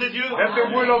parole de Dieu. That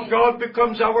the will of God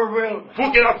becomes our will.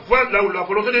 Pour que la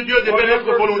volonté de Dieu devienne notre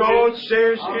Whatever volonté. God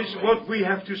says is what we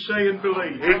have to say and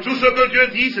believe. Et tout ce que Dieu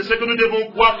dit, c'est ce que nous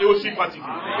devons croire et aussi pratiquer.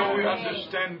 So we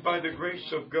understand by the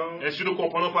grace of God Et si nous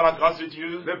comprenons par la grâce de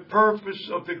Dieu the purpose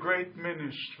of the great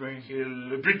ministry, que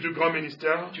le but du grand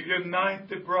ministère, to unite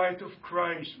the bride of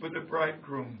Christ with the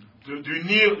bridegroom.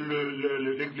 d'unir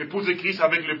l'épouse de Christ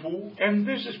avec l'époux. And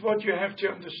this is what you have to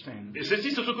understand. Et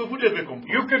ceci, c'est ce que vous devez comprendre.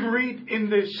 You can read in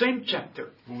the same chapter,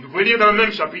 Vous pouvez lire dans le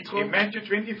même chapitre, in Matthew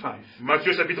 25,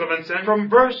 Matthieu chapitre 25, from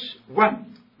verse 1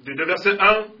 de verset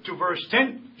 1 to verse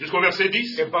 10, jusqu'au verset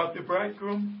 10, about the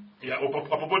bridegroom et à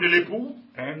propos de l'époux,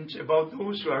 and about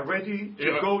those who are ready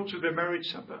to go to the marriage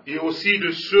supper. et aussi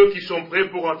de ceux qui sont prêts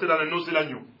pour entrer dans la noce de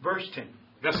l'agneau. Verse 10.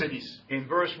 Verset 10. In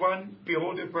verse 1,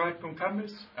 behold, the bridegroom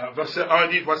cometh, Verset 1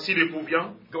 dit, voici l'époux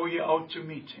vient, go ye out to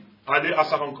meet him. aller à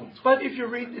sa rencontre. But if you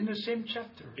read in the same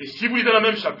chapter, Et si vous lisez dans le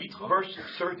même chapitre, verse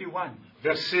 31,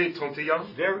 verset 31,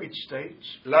 there it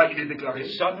states, là il est déclaré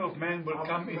the Son of Man will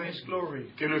come in his glory,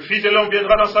 que le Fils de l'homme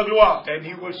viendra dans sa gloire. and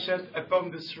he will sit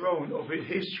upon the throne of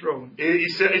his throne, Et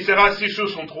il sera assis sur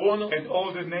son trône, and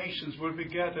all the nations will be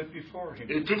gathered before him.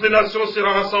 et toutes les nations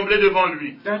seront rassemblées devant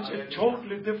lui. That's a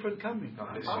totally different coming.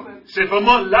 C'est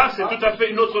vraiment là, c'est tout à fait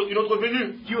une autre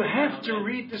venue. You have to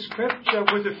read the scripture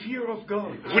with the fear of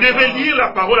God. Vous devez lire la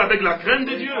parole avec la crainte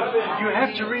de Dieu. You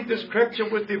have to read the scripture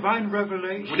with divine Vous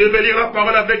revelation devez lire la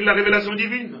parole avec la révélation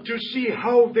divine. to see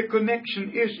how the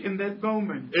connection is in that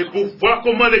moment Et pour voir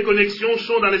comment les connexions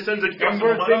sont dans les scènes écritures à and ce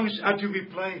where moment-là. things are to be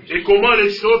placed. Et comment les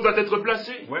choses doivent être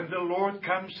placées. When the Lord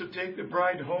comes to take the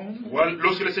bride home,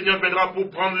 Lorsque le Seigneur viendra pour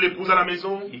prendre l'épouse à la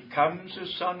maison, he comes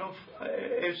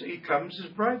as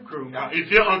bridegroom, il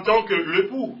vient en tant que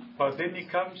l'époux. but then he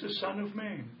comes as Son of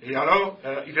Man. Et alors,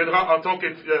 il viendra en tant que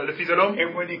le Fils de l'homme.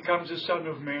 And when he comes as Son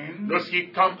of Man,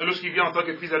 Lorsqu'il vient en tant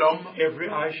que Fils de l'homme, every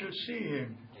eye shall see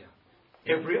him.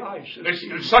 Every eye shall see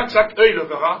him. chaque œil le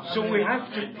verra. So we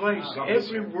have to place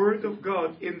every word of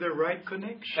God in the right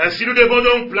connection. Ainsi, nous devons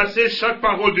donc placer chaque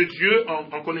parole de Dieu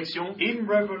en connexion. In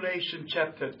Revelation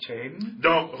chapter 10,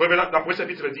 Dans Apocalypse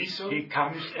chapitre 10, he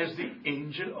comes as the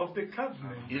angel of the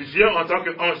covenant. il vient en tant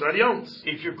qu'ange d'alliance.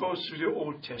 If you go through the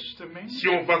Old Testament, Si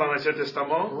on va dans l'Ancien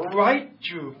Testament, right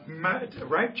to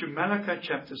Malachi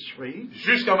chapter 3,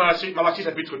 jusqu'à Malachie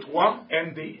chapitre 3,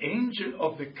 and the angel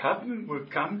of the covenant will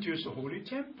come to his holy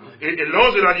temple. et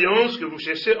l'ange de l'alliance que vous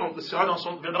cherchez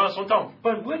viendra dans son temple.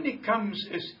 But when he comes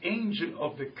as angel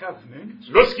of the covenant,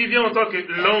 Lorsqu'il vient en tant que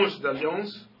l'ange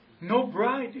d'alliance, no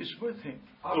bride is with him.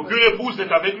 aucune épouse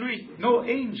n'est avec lui. No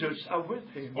angels are with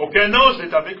him. Aucun ange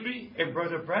n'est avec lui. And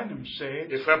Brother Branham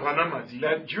said Et frère Branham a dit,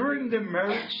 that during the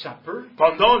marriage supper,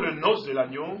 pendant le noce de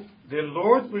l'agneau, the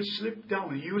Lord will slip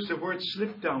down. He used the word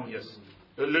slip down.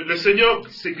 le Seigneur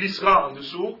se glissera en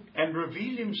dessous And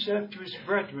reveal himself to his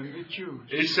brethren, the Jews,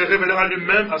 et il se révélera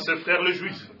lui-même à ses frères les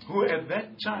Juifs, who at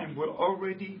that time will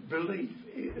already believe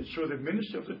through the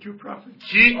ministry of the two prophets.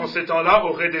 qui en ces temps-là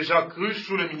auraient déjà cru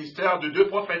sous le ministère de 2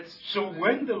 prophètes. So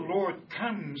when the Lord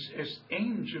comes as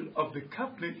angel of the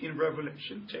covenant in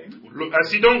Revelation 10,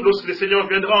 Ainsi donc, lorsque le Seigneur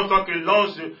viendra en tant que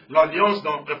l'ange de l'alliance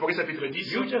dans Apocalypse chapitre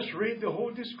 10, you just read the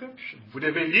whole description. vous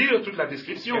devez lire toute la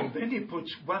description. And then he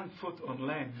puts one foot on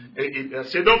land Et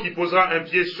c'est donc qu'il posera un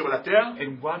pied sur la terre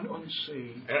and one on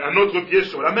sea. et un autre pied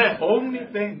sur la mer. Only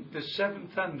then the seven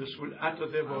thunders will utter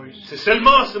their voice. C'est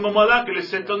seulement à ce moment-là que les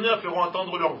 7 tonnerres feront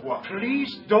entendre leur voix.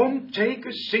 Please don't take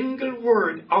a single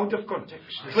word out of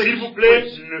context. S'il vous plaît,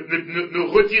 ne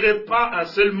retirez pas un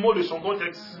seul mot de son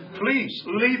contexte. Please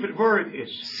leave it where it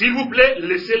is. S'il vous plaît,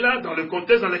 laissez-la dans le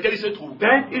contexte dans lequel il se trouve.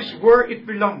 That is where it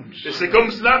belongs. Et c'est comme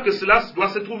cela que cela doit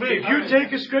se trouver. If you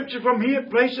take a scripture from here,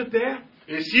 place it there,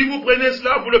 Et si vous prenez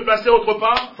cela, vous le placez autre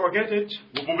part, forget it.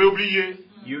 vous pouvez oublier.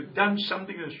 You've done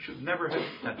something that should never have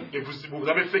done. Et vous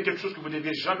avez fait quelque chose que vous ne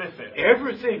deviez jamais faire.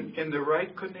 Everything in the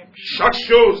right connection Chaque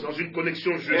chose dans une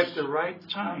connexion at juste the right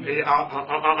time. et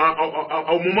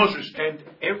au moment juste. And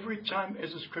every time,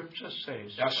 as the scripture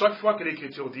says, Et à chaque fois que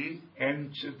l'Écriture dit and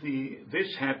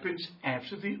this happens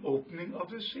after the opening of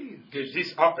the seal.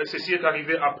 que ceci est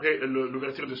arrivé après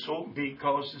l'ouverture de sceau,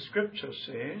 Because the scripture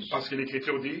says, parce que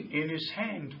l'Écriture dit, in his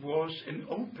hand was an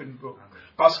open book.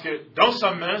 parce que dans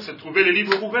sa main se trouvaient les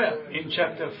livres ouverts. In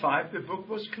chapter 5, the book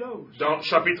was closed. Dans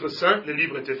chapitre 5, les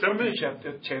livres étaient fermés. In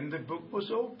chapter 10, the book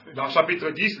was open. Dans chapitre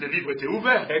 10, les livres étaient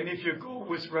ouverts. And if you go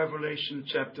with Revelation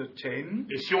chapter 10,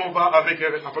 Et si on va avec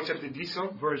Apocalypse chapitre 10,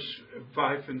 verse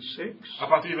 5 and 6, à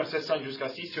partir du verset 5 jusqu'à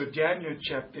 6, to Daniel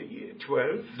chapter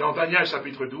 12, dans Daniel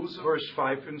chapitre 12, verse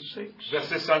 5 and 6,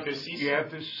 versets 5 et 6, you have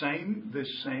the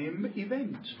same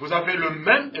event. vous avez le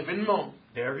même événement.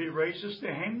 There he raises the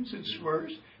hands and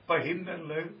swears by him that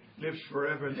lives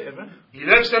forever and ever. Il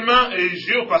lève ses mains et il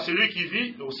jure par celui qui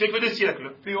vit au siècle des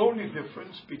siècles. The only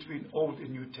difference between Old and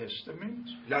New Testament,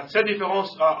 La seule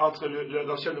différence entre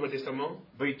l'Ancien et le Nouveau Testament,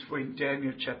 between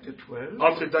Daniel chapter 12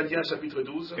 entre Daniel chapitre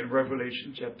 12 and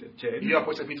Revelation chapter 10, et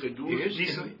Apocalypse chapitre 12, is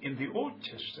 10, in the Old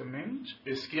Testament,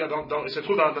 et ce qu'il y a se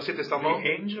trouve dans l'Ancien Testament,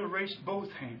 the angel raised both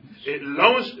hands. et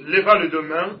l'ange leva les deux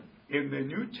mains. In the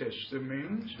New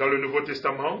Testament, Dans le Nouveau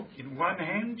Testament, in one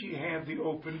hand you have the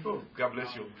open book, God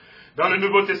bless you. Dans le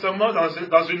Nouveau Testament,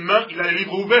 dans une main, il a les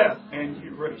livres ouverts. and he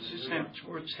raised his hand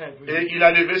towards heaven. Et il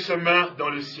a levé ses mains dans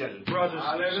le ciel. Brothers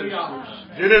and sisters,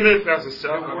 Bien-aimés frères et the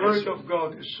sœurs, Word of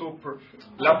God is so perfect.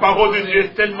 la parole de Dieu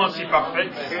est tellement si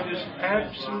parfaite. It is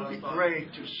absolutely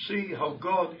great to see how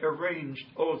God arranged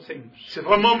all things. C'est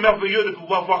vraiment merveilleux de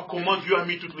pouvoir voir comment Dieu a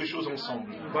mis toutes les choses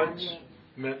ensemble. But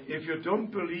Mais if you don't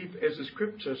believe as the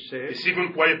scripture et says, si vous ne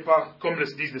croyez pas comme le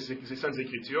disent ces saintes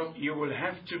écritures, you will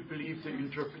have to believe the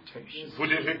interpretation. vous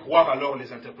devez croire alors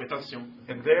les interprétations.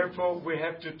 And therefore, we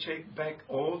have to take back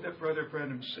all that Brother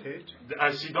Branham said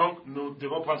Ainsi donc, nous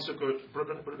devons prendre ce que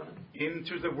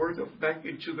back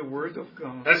into the Word of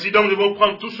God. Ainsi donc, nous devons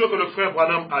prendre tout ce que le frère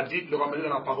Branham a dit, le ramener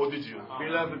dans la parole de Dieu.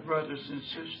 Beloved brothers and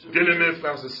sisters, Bien-aimés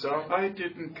frères et sœurs, I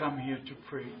didn't come here to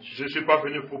preach. je ne suis pas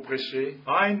venu pour prêcher.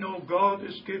 I know God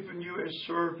has given you a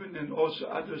servant and also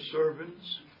other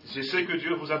servants Je sais que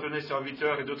Dieu vous a donné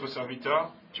serviteurs et d'autres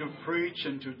serviteurs to preach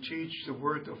and to teach the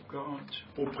Word of God.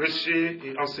 pour prêcher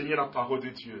et enseigner la parole de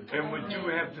Dieu. And we do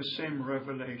have the same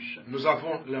revelation. Nous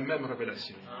avons la même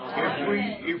révélation.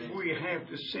 If we have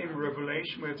the same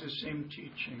revelation, we have the same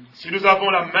teaching. Si nous avons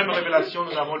la même révélation,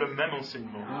 nous avons le même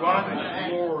enseignement. One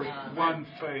Lord, one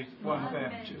faith, one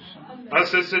baptism. Un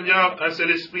seul Seigneur, un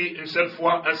seul Esprit, une seule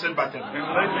foi, un seul baptême.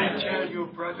 And let me tell you,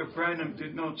 Brother Branham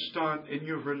did not start a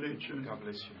new religion.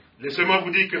 Laissez-moi vous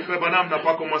dire que Frère Branham n'a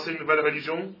pas commencé une nouvelle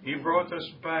religion. He brought us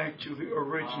back to the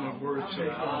original words of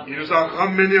God. Il nous a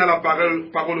ramenés à la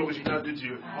parole originale de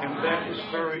Dieu. And that is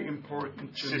very important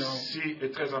to know. Ceci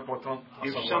est très important à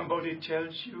If savoir. somebody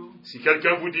tells you Si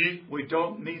quelqu'un vous dit, we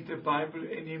don't need the Bible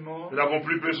anymore nous n'avons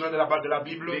plus besoin de la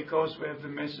Bible because we have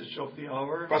the message of the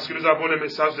hour, parce que nous avons le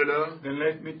message de l'heure, then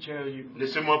let me tell you,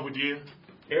 laissez-moi vous dire,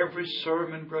 every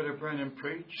sermon Brother Branham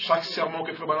preached chaque sermon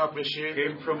que Frère Branham a prêché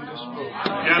came from this book.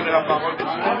 vient de la parole de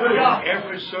Dieu.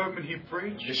 Every sermon he Et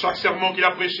preached chaque sermon qu'il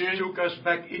a prêché, took us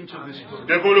back into this book.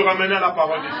 devons le ramener à la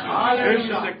parole de Dieu. This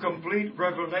is the complete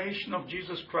revelation of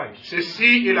Jesus Christ.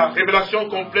 Ceci est la révélation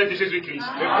complète de Jésus-Christ.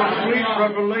 The complete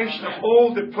revelation of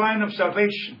all the plan of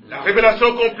salvation. La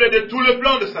révélation complète de tout le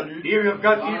plan de salut. Here you've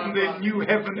got even the new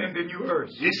heaven and the new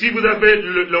earth. Ici, vous avez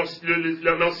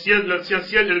l'ancien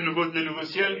ciel et le nouveau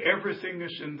ciel. Everything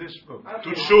is in this book.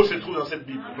 Toutes choses se trouvent dans cette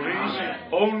Bible. Please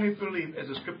only believe as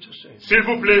the scripture says. S'il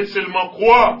vous plaît, seulement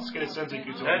croire ce que les Saintes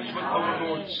Écritures That's disent. what our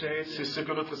Lord C'est says ce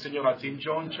que notre Seigneur a dit. in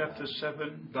John chapter 7,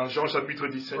 Dans Jean chapitre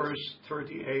 17, verse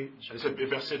 38.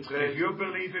 verset If 13. you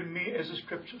believe in me as the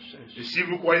scripture Et says, si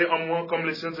vous croyez en moi comme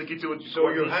les Saintes Écritures disent, so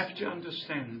you have to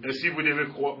understand, ainsi vous devez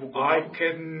croire. Vous I comprendre.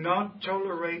 cannot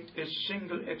tolerate a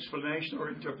single explanation or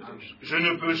interpretation. Je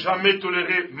ne peux jamais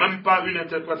tolérer même pas une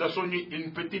interprétation ni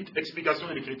une petite explication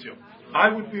de l'Écriture. I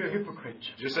would be a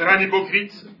hypocrite Je serai un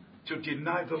hypocrite to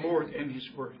deny the Lord and His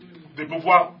word. de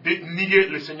pouvoir nier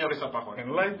le Seigneur et sa parole.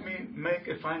 And let me make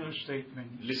a final statement.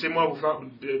 Laissez-moi vous faire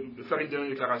une dernière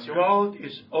déclaration. God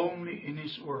is only in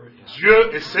His word.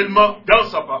 Dieu est seulement dans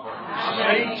sa parole.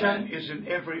 Satan is in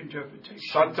every interpretation.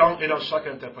 Satan est dans chaque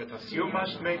interprétation. You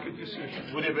must make a decision.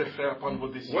 Vous devez prendre vos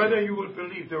décisions. Whether you will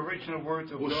believe the original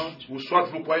words of God Ou soit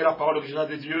vous croyez la parole originale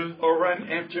de Dieu, or run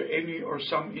after any or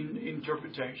some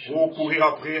interpretation. ou courir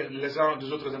après les uns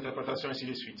des autres interprétations, ainsi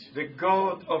de suite. The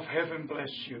God of heaven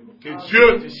bless you. Que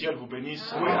Dieu du ciel vous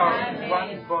bénisse. We are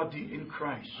one body in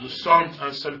Christ. Nous sommes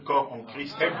un seul corps en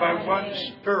Christ. And by one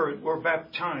Spirit we're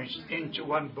baptized into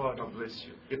one body.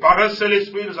 Et par un seul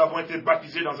esprit, nous avons été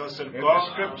baptisés dans un seul And the corps.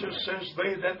 scripture says,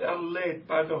 they that are led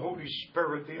by the Holy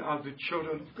Spirit, they are the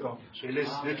children of God. Et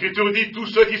l'Écriture dit, tous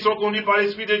ceux qui sont conduits par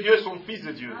l'Esprit de Dieu sont fils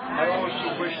de Dieu. I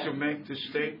also wish to make the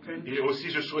statement Et aussi,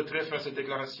 je souhaiterais faire cette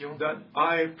déclaration. that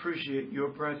I appreciate your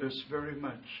brothers very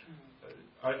much.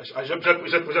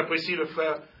 J'apprécie le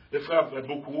frère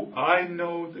beaucoup. I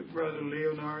know that Brother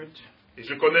Leonard Et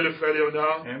je connais le frère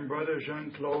Léonard and Brother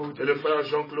Jean-Claude et le frère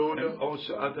Jean-Claude, and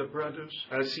also other brothers.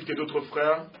 ainsi que d'autres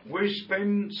frères. We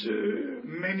spent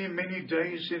many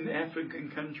days in African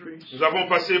countries. Nous avons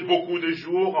passé beaucoup de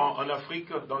jours en Afrique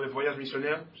dans les voyages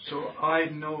missionnaires. So I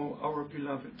know our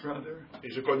beloved brother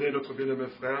Et je connais notre bien-aimé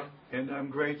frère. and I'm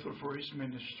grateful for his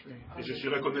ministry. Et je suis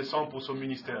reconnaissant pour son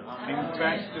ministère. In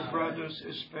fact, the brothers,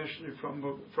 especially from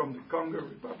the Congo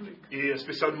Republic, Et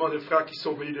spécialement des frères qui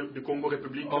sont venus du Congo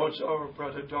République. also our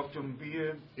brother Dr.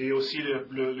 Mbie Et aussi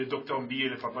le docteur Mbi et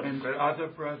le papa du and frère. other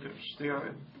brothers, they are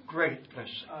a great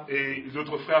blessing. Et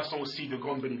d'autres frères sont aussi de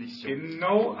grandes bénédictions. In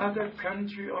no other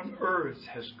country on earth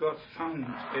has God found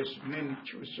as many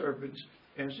true servants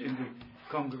as in the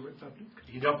Congo Republic.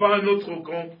 Il n'y a pas un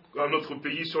autre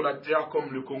pays sur la terre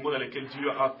comme le Congo dans lequel Dieu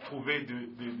a trouvé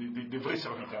de vrais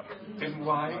serviteurs. And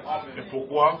why? Et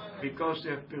pourquoi? Because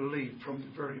they have believed from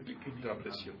the very beginning.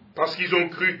 Parce qu'ils ont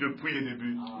cru depuis le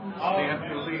début. They have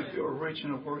believed the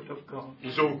original word of God.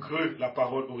 Ils ont cru la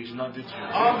parole originale de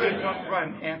Dieu. They did not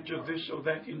run after this or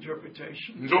that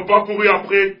interpretation. Ils n'ont pas couru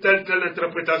après telle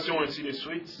interprétation, ainsi de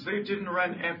suite. They didn't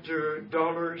run after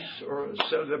dollars or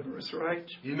sell their birthright.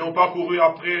 Ils n'ont pas couru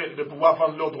après de pouvoir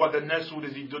vendre leurs droits d'aînesse ou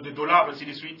des dollars, ainsi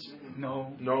de suite. No.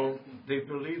 Non. They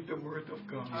believe the word of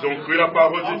God. Ils ont cru la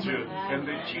parole de Dieu. And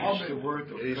they teach the word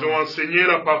of Et ils God. ont enseigné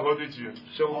la parole de Dieu.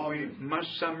 So we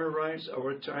must summarize.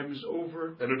 Our time is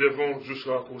over. Et nous devons juste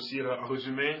raccourcir,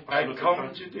 résumer. Parce que I notre temps.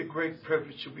 count it a great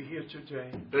privilege to be here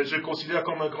today. Je considère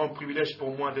comme un grand privilège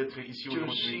pour moi d'être ici To see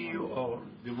aujourd'hui. you all.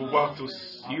 De vous voir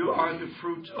tous. You are the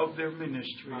fruit of their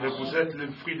ministry. Et vous êtes le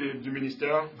fruit du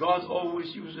ministère. God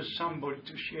always uses somebody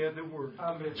to share the word.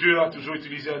 Dieu a toujours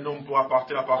utilisé un homme pour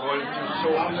apporter la parole. Sow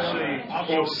the seed.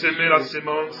 Pour s'aimer la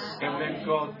sémence. And then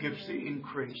God gives the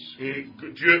increase. Et que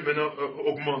Dieu maintenant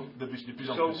augmente de plus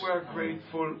en So plus. we're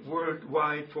grateful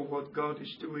worldwide for what God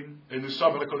is doing. Et nous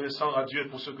sommes reconnaissants à Dieu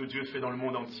pour ce que Dieu fait dans le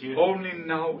monde entier. Only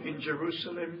now in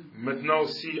Jerusalem, Maintenant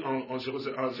aussi en 4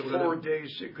 Jérusalem.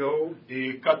 days ago, Et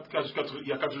il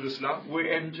y a 4 jours de cela. we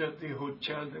entered the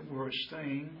hotel that we were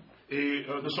staying Et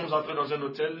nous sommes entrés dans un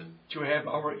hôtel to have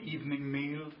our evening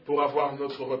meal. pour avoir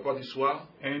notre repas du soir.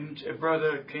 And a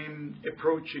brother came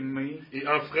approaching me Et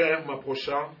un frère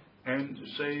m'approcha. and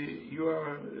say, "You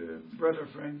are Brother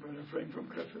Frank from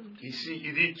Krefeld." Ici,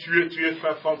 il dit, tu es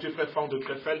frère Franck de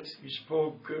Krefeld. He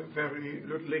spoke very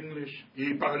little English. Et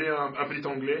il parlait un petit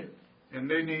anglais. And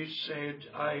then he said,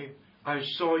 I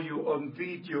saw you on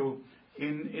video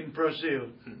in Brazil.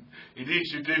 Il dit,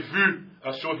 je t'ai vu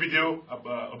sur vidéo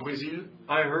au Brésil.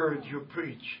 I heard you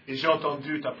preach. Et j'ai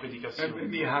entendu ta prédication. And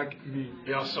then he hugged me.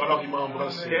 Et alors il m'a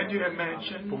embrassé. Can you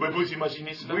imagine? Pouvez-vous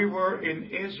imaginer cela? We were in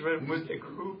Israel with a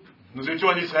group. Nous étions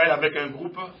en Israël avec un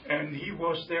groupe. And he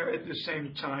was there at the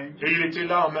same time. Et il était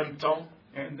là en même temps.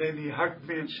 And then he hugged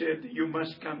me and said, "You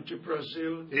must come to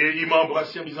Brazil." Et il m'a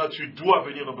embrassé en me disant, tu dois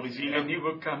venir au Brésil. And he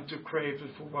will come to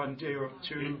Krefeld for 1 day or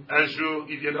two. Un jour,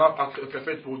 il viendra à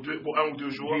Krefeld pour 1 ou 2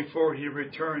 jours Before he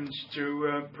returns to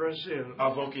Brazil.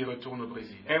 avant qu'il retourne au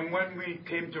Brésil. And when we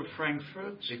came to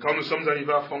Frankfurt, Et quand nous sommes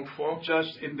arrivés à Francfort,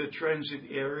 just in the transit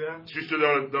area, juste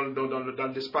dans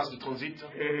l'espace de transit,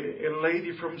 a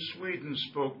lady from Sweden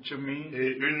spoke to me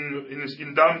et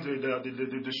une dame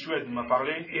de Suède m'a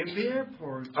parlé, in the airport.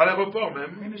 à l'aéroport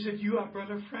même. And he said, "You are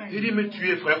Brother Frank Il dit, mais tu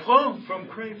es frère Franck from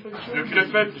Krefeld,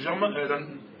 de Germany.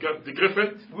 Krefeld, de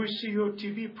Krefeld. We see your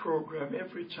TV program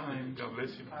every time."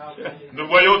 Nous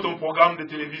voyons ton programme de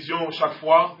télévision chaque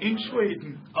fois In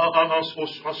Sweden,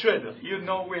 en Suède. you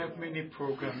know we have many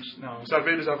programs now Vous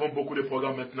savez, nous avons beaucoup de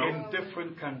programmes maintenant in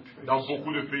different countries, dans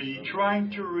beaucoup de pays. trying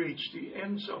to reach the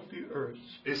ends of the earth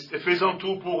Et faisant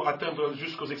tout pour atteindre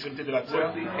jusqu'aux extrémités de la with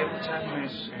terre the end time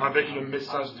message. avec le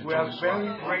message du We temps are du soir.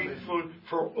 very grateful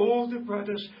for all the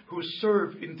brothers who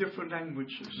serve in different Nous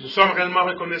languages. sommes réellement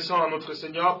reconnaissants à notre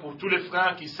Seigneur pour tous les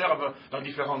frères qui servent dans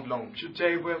différentes langues.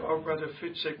 Today we have our brother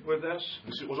Fitzek with us.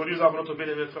 Aujourd'hui, nous avons notre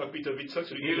bien-aimé frère Peter Witzek,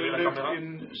 celui He qui est la lived caméra.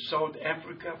 in South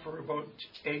Africa for about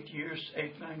 8 years,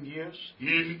 8-9 years.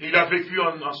 Il a vécu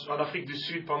en Afrique du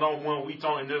Sud pendant au moins 8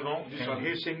 ans et 9 ans. And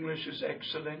his English is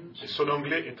excellent. Et son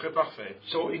anglais est très parfait.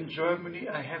 So in Germany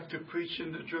I have to preach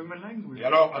in the German language. Et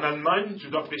alors, en Allemagne, je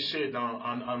dois prêcher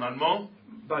en allemand.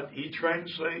 But he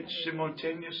translates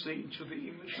simultaneously into the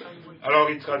English language. Alors,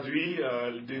 il traduit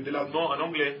de l'allemand en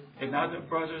anglais. And other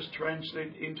brothers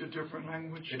translate into different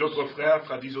languages. Et d'autres frères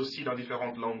traduisent aussi dans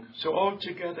différentes langues. So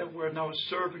altogether we're now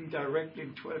serving directly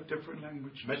in 12 different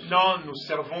languages. Maintenant, nous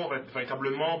servons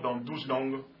véritablement dans 12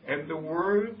 langues. And the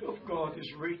word of God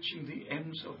is reaching the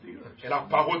ends of the earth. Et la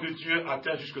parole de Dieu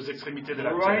atteint jusqu'aux extrémités de la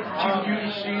Right terre. to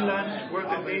New Zealand where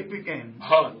the day began.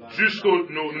 Jusqu'aux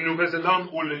Nouvelle-Zélande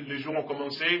où les jours ont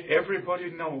commencé.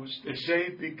 Everybody knows the day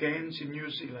begins in New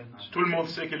Zealand. Tout le monde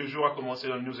sait que le jour a commencé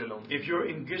dans la Nouvelle-Zélande. If you're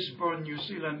in Gisborne, New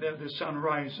Zealand, there the sun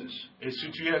rises. Et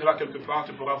si tu es là quelque part,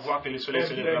 tu pourras voir que le soleil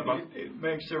se And lève là-bas. then it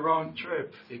makes a round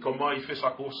trip. Et comment il fait sa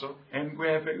course. And we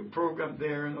have a program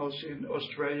there and also in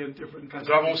Australia and different Nous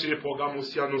avons countries. aussi des programmes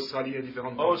aussi en Australie et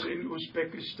différentes Also countries. in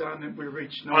Uzbekistan, and we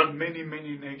reach now many,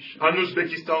 many nations. En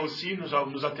Ouzbékistan aussi,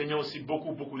 nous atteignons aussi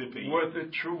beaucoup de pays. With the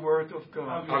true word of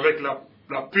God. Avec la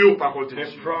pure parole de The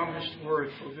Dieu. promised word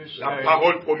for this La day.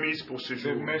 parole promise pour ce The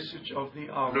jour. message of the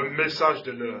Le hour. message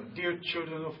de l'heure. Dear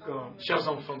children of God, Chers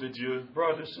enfants de Dieu,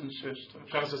 brothers and sisters,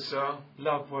 frères et sœurs,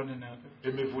 love one another.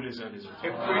 aimez-vous les uns les autres.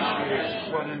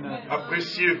 Appreciate one another.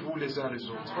 Appréciez-vous les uns les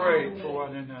autres. Pray for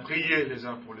one another. Priez les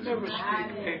uns pour les Never autres.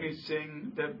 speak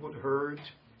anything that would hurt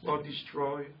or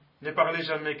destroy. Ne parlez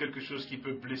jamais quelque chose qui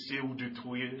peut blesser ou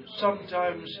détruire.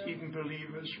 Sometimes even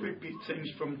believers repeat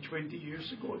things from 20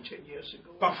 years ago, 10 years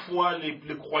ago. Parfois, les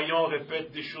croyants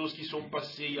répètent des choses qui sont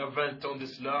passées il y a 20 ans de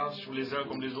cela, sur les uns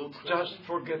comme les autres. Just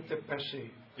forget the passé.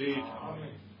 Et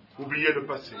oubliez le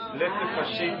passé. Let the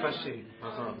passé passer.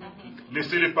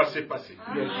 Laissez le passé passer.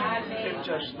 Yes. And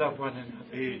just love one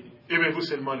another. Et Aimez-vous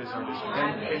seulement les uns les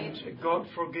autres. And God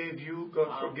forgave you. God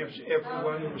forgives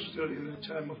everyone who is still in the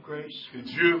time of grace. Que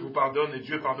Dieu vous pardonne et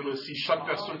Dieu pardonne aussi chaque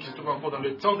personne qui se trouve encore dans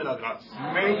le temps de la grâce.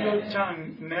 May your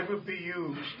tongue never be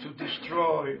used to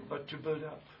destroy, but to build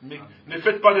up. Mais ne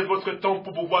faites pas de votre temps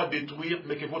pour pouvoir détruire,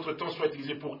 mais que votre temps soit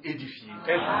utilisé pour édifier.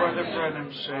 As Brother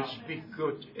Branham says, speak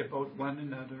good about one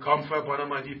another. Comme Frère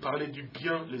Branham a dit, parlez du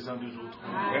bien les uns des autres.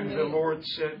 And the Lord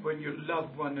said, when you love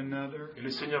one another, Et le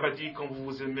Seigneur a dit, quand vous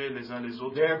vous aimez les uns les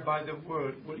autres, thereby the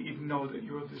world will even know that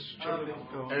you're the children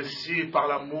of God. ainsi par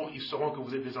l'amour, ils sauront que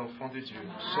vous êtes des enfants de Dieu.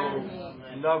 So,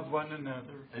 love one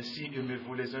another. Ainsi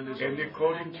aimez-vous les uns les And autres.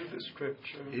 according to the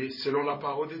scripture, Et selon la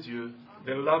parole de Dieu,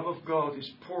 the love of God is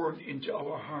poured into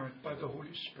our heart by the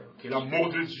Holy Spirit. que l'amour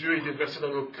de Dieu est déversé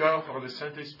dans nos cœurs par le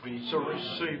Saint-Esprit. So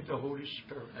receive the Holy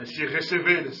Spirit. Ainsi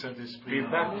recevez le Be Saint-Esprit.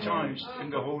 baptized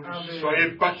in the Holy Spirit. Soyez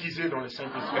baptisés dans le As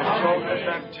Saint-Esprit. John the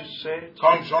Baptist said,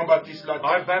 Comme Jean-Baptiste l'a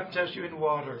I dit, baptize you in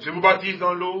water. je vous baptise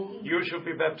dans l'eau You shall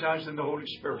be baptized in the Holy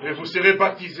et Spirit. vous serez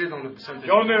baptisés dans le John Saint-Esprit.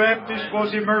 the Baptist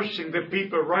was immersing the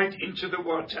people right into the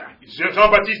water.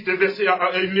 Jean-Baptiste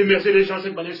immersait les gens de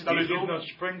cette manière He dans le did dos. not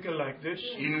sprinkle like this.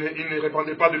 Il ne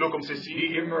répandait pas de l'eau comme ceci.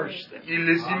 He immersed them. Il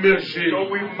les immergeait. So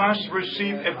we must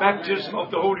receive a baptism of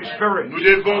the Holy Spirit. Nous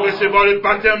devons recevoir le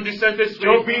baptême du So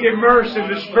Saint-Esprit. be immersed in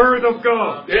the Spirit of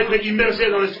God. D'être immergé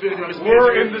dans l'Esprit de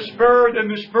We're in Dieu. the Spirit and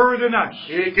the Spirit in us.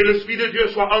 Et que l'Esprit de Dieu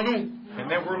soit en nous. And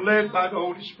then we're led by the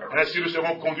Holy Spirit. Ainsi nous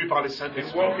serons conduits par le And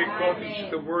Saint-Esprit. walk according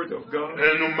to the Word of God.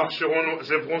 Et nous marcherons,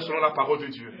 nous œuvrons selon la parole de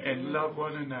Dieu. And love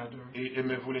one another. Et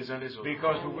aimez-vous les uns les autres.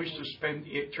 Because we wish to spend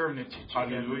eternity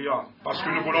together. Alléluia. Parce que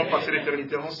nous voulons passer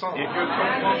l'éternité ensemble. If you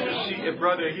don't want to see a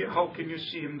brother here, how can you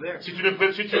see him there? Si tu ne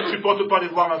supportes pas de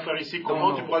voir un frère ici,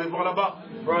 comment tu pourras le voir là-bas?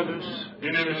 Brothers and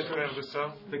Bien-aimés sisters, frères et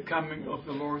sœurs, the coming of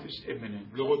the Lord is imminent.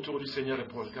 le retour du Seigneur est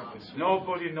proche.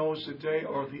 Nobody knows the day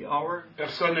or the hour,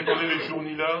 Personne ne connaît le jour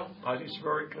ni l'heure, but it's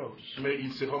very close. mais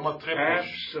il s'est vraiment très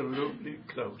proche. Absolutely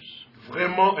close.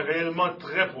 Vraiment, réellement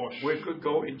très proche. We could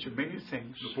go into many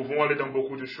things, Nous pouvons aller dans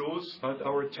beaucoup de choses, but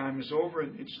our time is over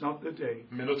and it's not the day.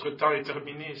 mais notre temps est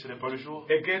terminé, ce n'est pas le jour.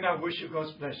 Again, I wish you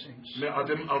God's blessings. Mais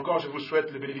encore, je vous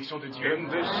souhaite les bénédictions de Dieu. In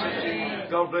this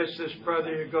city, God bless this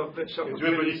brother, God bless our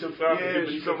Dieu bénisse ce frère, Dieu yes,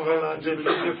 bénisse ce from frère, Dieu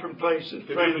bénisse different places.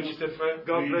 Que Dieu bénisse tes frères.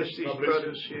 God Oui, bless these God bless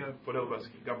brothers you. here.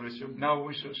 God bless you. Now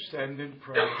we shall stand in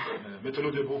prayer. Mettons-nous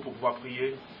debout pour pouvoir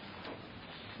prier.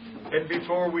 And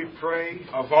before we pray,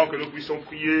 Avant que nous puissions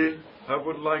prier, I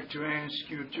would like to ask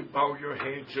you to bow your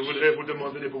heads, je voudrais vous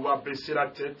demander de pouvoir baisser la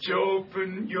tête, to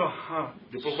open your heart.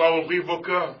 de pouvoir ouvrir vos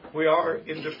cœurs. We are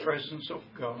in the presence of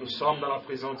God. Nous sommes dans la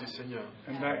présence du Seigneur.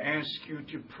 And I ask you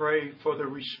to pray for the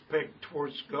respect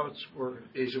towards God's Word.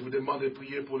 Et je vous demande de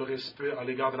prier pour le respect à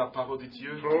l'égard de la parole de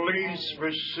Dieu. Please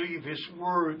receive His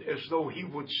Word as though He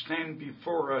would stand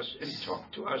before us and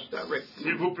talk to us directly.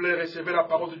 S'il vous plaît, recevez la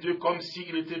parole de Dieu comme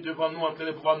s'il était devant nous en train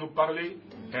de pouvoir nous parler.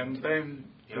 And then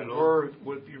the alors? Word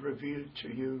will be revealed to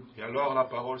you. Et alors la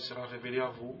parole sera révélée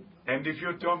à vous. And if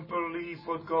you don't believe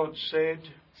what God said,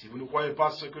 Si vous ne croyez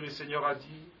pas ce que le Seigneur a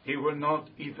dit, He will not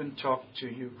even talk to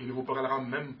you. il ne vous parlera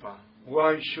même pas.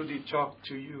 Why should He talk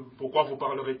to you Pourquoi vous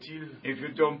parlerait-il if you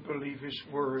don't believe His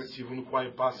Word? si vous ne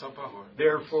croyez pas sa parole?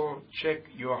 Therefore, check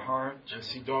your heart,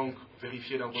 Ainsi donc,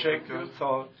 vérifiez dans votre check cœur, your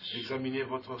thoughts. examinez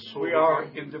votre soul. We are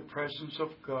in the presence of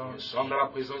God. Nous sommes dans la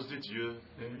présence de Dieu.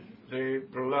 The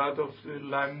blood of the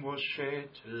Lamb was shed,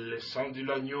 Le sang de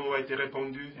l'agneau a été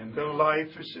répandu. and the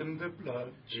life is in the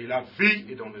blood. Et la vie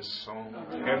est dans le sang.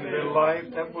 And the life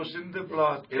that was in the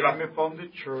blood Et la- came upon the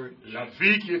church. La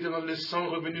vie qui était dans le sang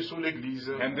est revenue sur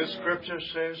l'Église. And the scripture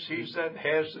says, He that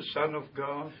has the Son of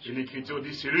God Et l'Écriture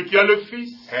dit, celui qui a le Fils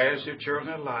has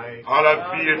eternal life. a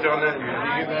la vie He éternelle.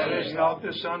 that is not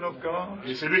the Son of God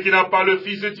Et celui qui n'a pas le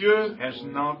Fils de Dieu has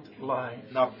not life.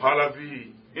 n'a pas la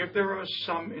vie. If there are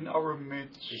some in our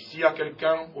midst Et s'il y a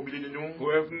quelqu'un au milieu de nous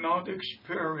who have not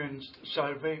experienced qui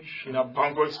salvation, n'a pas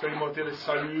encore expérimenté le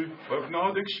salut, who have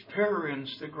not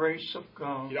experienced the grace of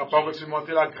God, qui n'a pas encore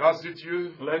expérimenté la grâce de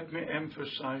Dieu, let me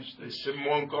emphasize this.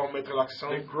 laissez-moi encore mettre l'accent.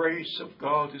 The grace of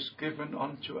God is given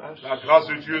unto us La grâce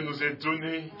de Dieu nous est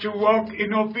donnée to walk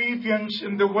in obedience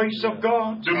in the ways of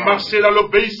God. de marcher dans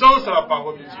l'obéissance à la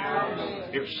parole de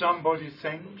Dieu. If somebody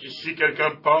thinks Et si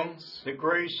quelqu'un pense the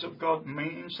grace of God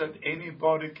means that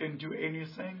anybody can do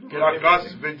anything, que la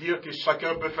grâce veut dire que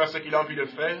chacun peut faire ce qu'il a envie de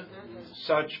faire,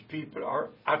 Such people are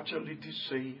utterly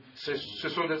deceived. Ce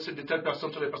sont de telles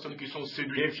personnes, sont des personnes qui sont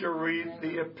séduites. If you read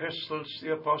the epistles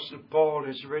the Apostle Paul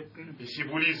has written, Et si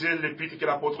vous lisez l'épître que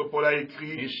l'apôtre Paul a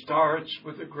écrit, he starts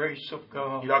with the grace of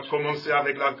God. il a commencé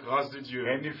avec la grâce de Dieu.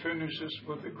 And he finishes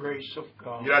with the grace of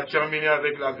God. Il a terminé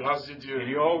avec la grâce de Dieu. And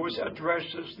he always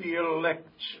addresses the elect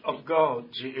of God.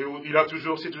 Et il a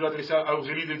toujours, s'est toujours adressé aux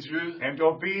élus de Dieu. And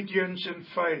obedience and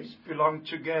faith belong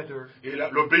together. Et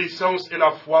l'obéissance et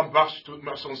la foi marchent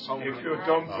ensemble. If you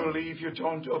don't believe, you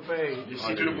don't obey. Et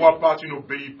si tu ne crois pas, tu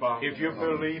n'obéis pas. If you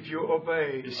believe, you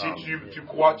obey. Et si tu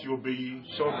crois, tu obéis.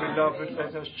 So, beloved,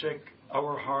 let us check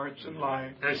our hearts and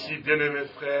lives. Ainsi, bien-aimés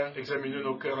frères, examinez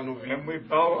nos cœurs et nos vies. And we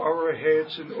bow our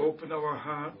heads and open our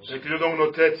hearts. Inclinons donc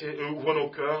nos têtes et ouvrons nos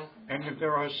cœurs. And if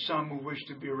there are some who wish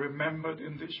to be remembered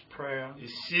in this prayer, Et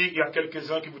s'il y a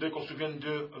quelques-uns qui voudraient qu'on se souvienne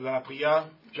de la prière,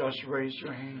 just raise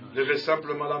your hand. levez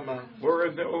simplement la main. We're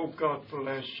in the, oh, God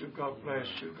bless you, God bless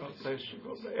you, God bless you,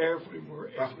 God bless you.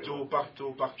 Everywhere, Partout,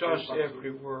 partout, partout. just Partout,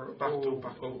 everywhere. partout,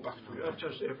 partout, partout.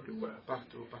 Just everywhere.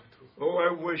 Partout, partout. Oh,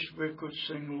 I wish we could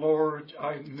sing, Lord,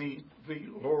 I need thee,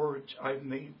 Lord, I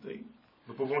need thee.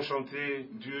 Nous pouvons chanter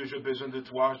Dieu, j'ai besoin de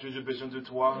toi, Dieu, j'ai besoin de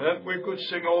toi. That we could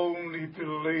sing, only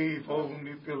believe,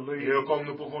 only believe. Et comme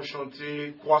nous pouvons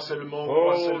chanter, crois seulement,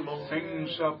 crois All seulement.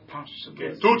 things are possible.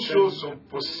 Que toutes choses sont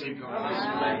possibles.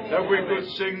 That we could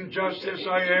sing, just as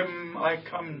I am, I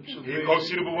come to Et thee. comme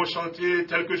si nous pouvons chanter,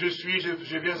 tel que je suis,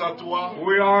 je viens à toi.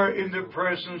 We are in the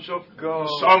presence of God.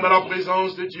 Nous sommes dans la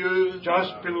présence de Dieu.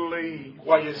 Just believe.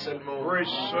 Croyez seulement.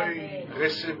 Receive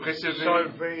Recevez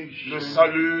salvation, le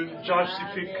salut,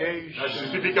 justification, la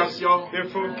justification, the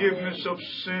forgiveness of le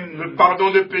sin,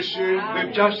 pardon de péché,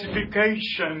 the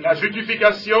justification, la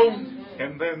justification.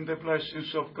 and then the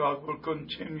blessings of God will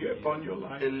continue upon your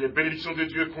life. Et les bénédictions de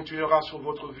Dieu continuera sur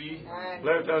votre vie.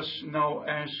 Let us now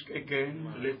ask again,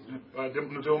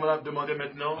 Nous devons demander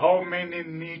maintenant how many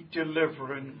need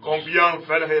deliverance combien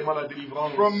veulent réellement la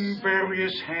délivrance. from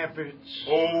various habits?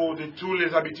 Oh, de tous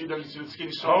les habitudes de ce qu'ils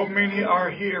How sont. many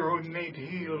are here who need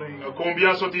healing?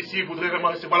 Combien sont ici voudraient vraiment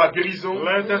recevoir la guérison.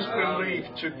 Let us believe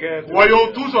together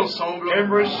Voyons tous ensemble and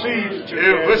receive et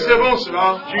together. recevons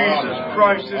cela. Jesus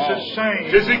Christ is the same.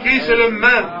 Jésus-Christ est le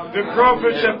même. The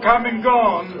prophets have come and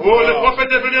gone, Oh, le prophète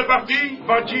est venu et parti.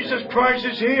 but Jesus Christ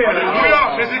is here.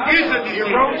 Alléluia. Jésus-Christ est He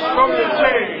ici. rose from the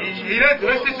dead. Il est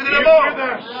ressuscité de la He's mort. with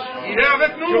us Il est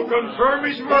avec to nous. confirm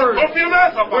His word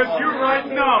Confirmez sa with you parole. right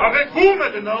now, Avec vous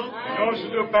maintenant. and also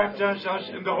to baptize us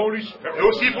in the Holy Et Spirit.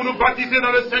 aussi pour nous baptiser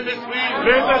dans le Saint-Esprit.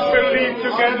 Let us believe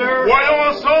together, Voyons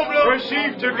ensemble.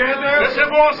 receive together,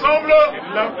 Recevons ensemble.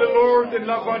 and love the Lord and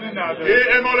love one another.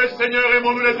 Et aimons le Seigneur,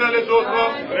 aimons-nous les uns les autres.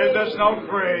 Let us now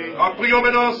pray Prions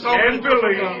maintenant ensemble. and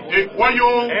believe Et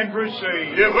croyons. and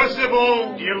receive. Et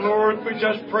recevons. Dear Lord, we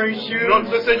just praise you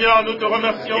Notre Seigneur, nous te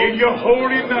remercions. in your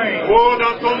holy name. Oh,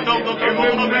 dans ton nom, dans ton In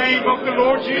the nom. name of the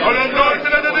Lord Jesus Dans le nom Christ,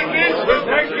 excellent de Christ. we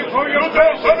thank you for your Nous te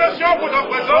presence, remercions pour ta for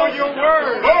présence. your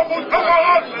word, Oh, pour ta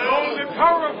parole. for the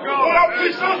power of Pour la God,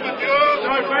 puissance de Dieu.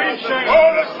 salvation, Oh,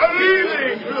 le salut.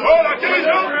 healing, Oh, la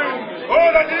guérison. Oh,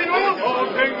 la délivrance. all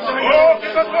things Oh, are que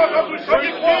ce soit dans tout ce qui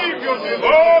Receive your croit. deliverance.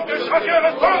 Oh, que chacun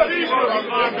reçoive la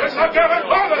délivrance. Que chacun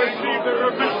reçoive la Receive the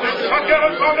délivrance. remission. Que chacun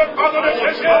reçoive le pardon des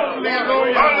péchés.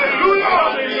 Alléluia. Alléluia.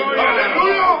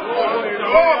 Alléluia.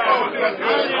 Oh,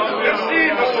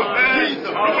 merci, notre Père.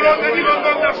 Nous voulons te dire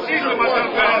encore merci ce matin,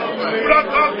 Père. Pour la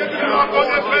grâce que tu nous as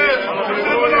accordée, Père. Nous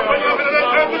devons la prière avec le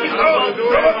Père Tout-Puissant.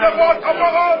 Je recevons ta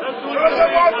parole. Je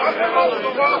recevons ta démence,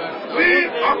 Père. Oui,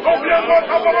 accomplis-moi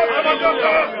ta parole ce matin,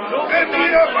 Père.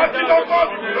 Bénis et bâtis d'enfants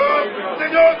du feu.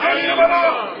 Seigneur, délivre là.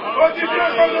 Fortifie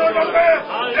encore notre Père.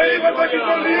 Délivre ceux qui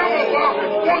sont liés au roi.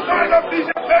 Content et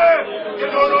affligé, Père. Que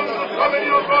ton nom soit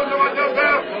béni encore ce matin,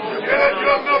 Père. Que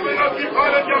Dieu merveilleux qui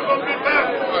parle et qui accomplit, Père.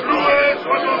 Loué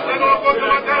soit ton Seigneur encore ce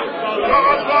matin. Gloire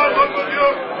à toi, notre Dieu.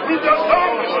 Nous te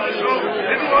sommes reconnaissants.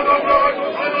 Et nous rendons gloire à ton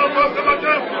Seigneur encore ce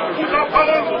matin. Pour ta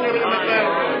parole, mon Dieu, mon Père.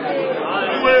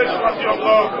 Loué soit-tu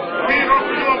encore. Oui,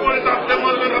 remplis-nous encore les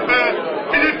enseignements de notre Père.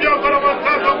 Vivifie encore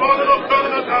davantage encore de nos cœurs de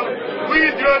notre âme. Oui,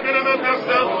 Dieu, bien-aimé Père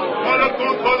Saint, prends le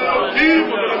contrôle de nos vies,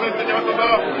 mon bien-aimé Seigneur,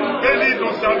 Seigneur. Bénis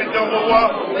ton serviteur, mon roi.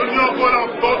 Donne-lui encore la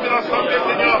force et la santé,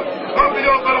 Seigneur. Remplis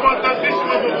encore davantage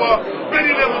richement, mon roi.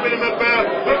 Bénis-les, mon bien-aimé Père.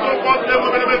 Récompense-les, mon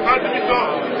bien-aimé Père Tout-Puissant.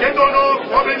 Que ton nom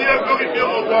soit béni et glorifié,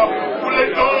 mon roi. Pour les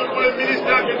dons, pour le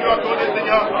ministère que tu as accordé,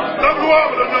 Seigneur. La gloire,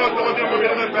 l'honneur te revient, mon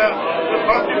bien-aimé Père. Je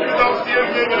partie plus ancien,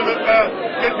 bien-aimé Père,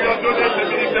 que tu as donné ce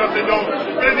ministère, ces dons.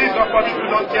 Bénis sa famille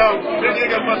tout entière. Bénis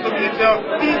également ce ministère.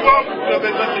 Pouvoir pour le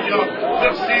besoin, Seigneur.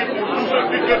 Merci pour tout ce que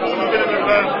tu fais pour nous, bien-aimé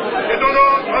Père. Que ton nom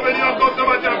soit béni encore ce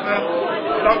matin, Père.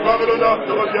 La gloire et l'honneur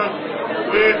te revient.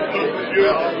 Oui, notre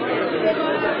Dieu,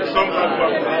 nous sommes à toi.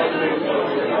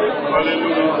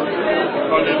 Alléluia.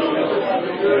 Alléluia.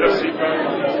 Merci, Père.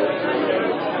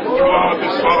 Gloire te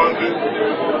soit rendue.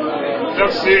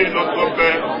 Merci, notre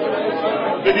Père.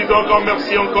 Te disons encore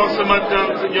merci encore ce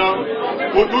matin, Seigneur,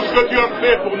 pour tout ce que tu as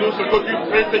fait pour nous, ce que tu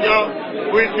fais, Seigneur.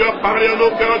 Oui, tu as parlé à nos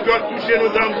cœurs, tu as touché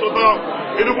nos âmes, Sauveur.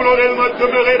 Et nous voulons réellement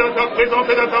demeurer dans ta présence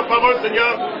et dans ta parole,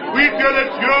 Seigneur. Oui, tu es le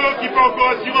Dieu qui peut encore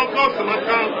assurer encore ce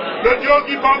matin. Le Dieu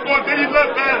qui peut encore délivrer,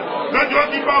 Père. Le Dieu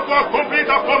qui peut encore accomplir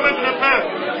ta promesse, le Père.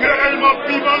 Tu es réellement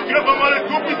vivant, tu es vraiment le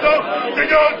Tout-Puissant.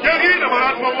 Seigneur, guéris les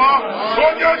malades pour moi.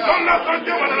 Oh Dieu, donne la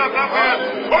santé, madame la Père.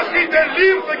 Aussi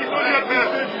délivre ceux qui sont liés, Père.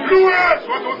 Loué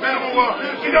soit ton Père, mon roi.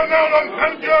 Tu demeures l'homme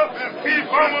saint Dieu,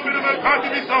 vivant, mon bénémoine, Père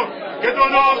Tout-Puissant. Que ton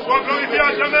nom soit glorifié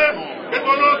à jamais. Que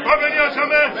ton nom soit béni à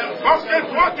jamais. Parce que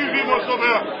toi, tu vis, mon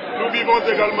Sauveur. Nous vivons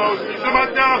également aussi. Ce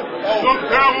matin, nos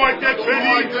cœurs ont été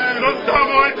bénis. Nos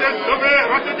âmes ont été sauvées.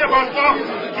 Rachetés par toi.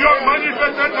 Tu as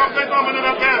manifesté ta présence,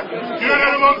 mon Père. Tu es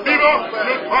réellement vivant.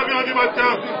 Le 3 du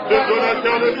matin. Le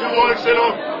donateur de tout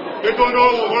excellent. Que ton nom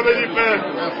soit béni, Père.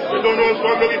 Que ton nom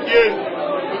soit glorifié.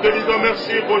 Nous te disons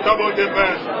merci pour ta bonté,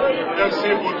 Père. Merci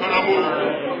pour ton amour.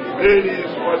 Béni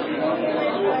sois-tu.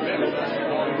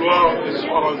 Gloire te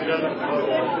soit rendue.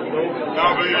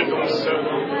 Merveilleux ton Seigneur.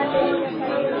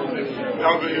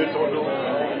 Merveilleux ton nom.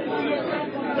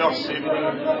 Merci,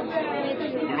 Père.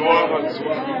 Gloire à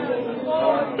toi.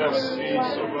 Merci,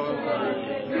 Sauveur.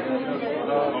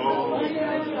 Oh,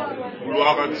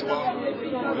 gloire à toi.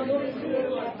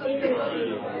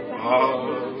 À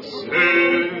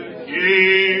ceux qui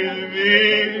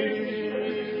vivent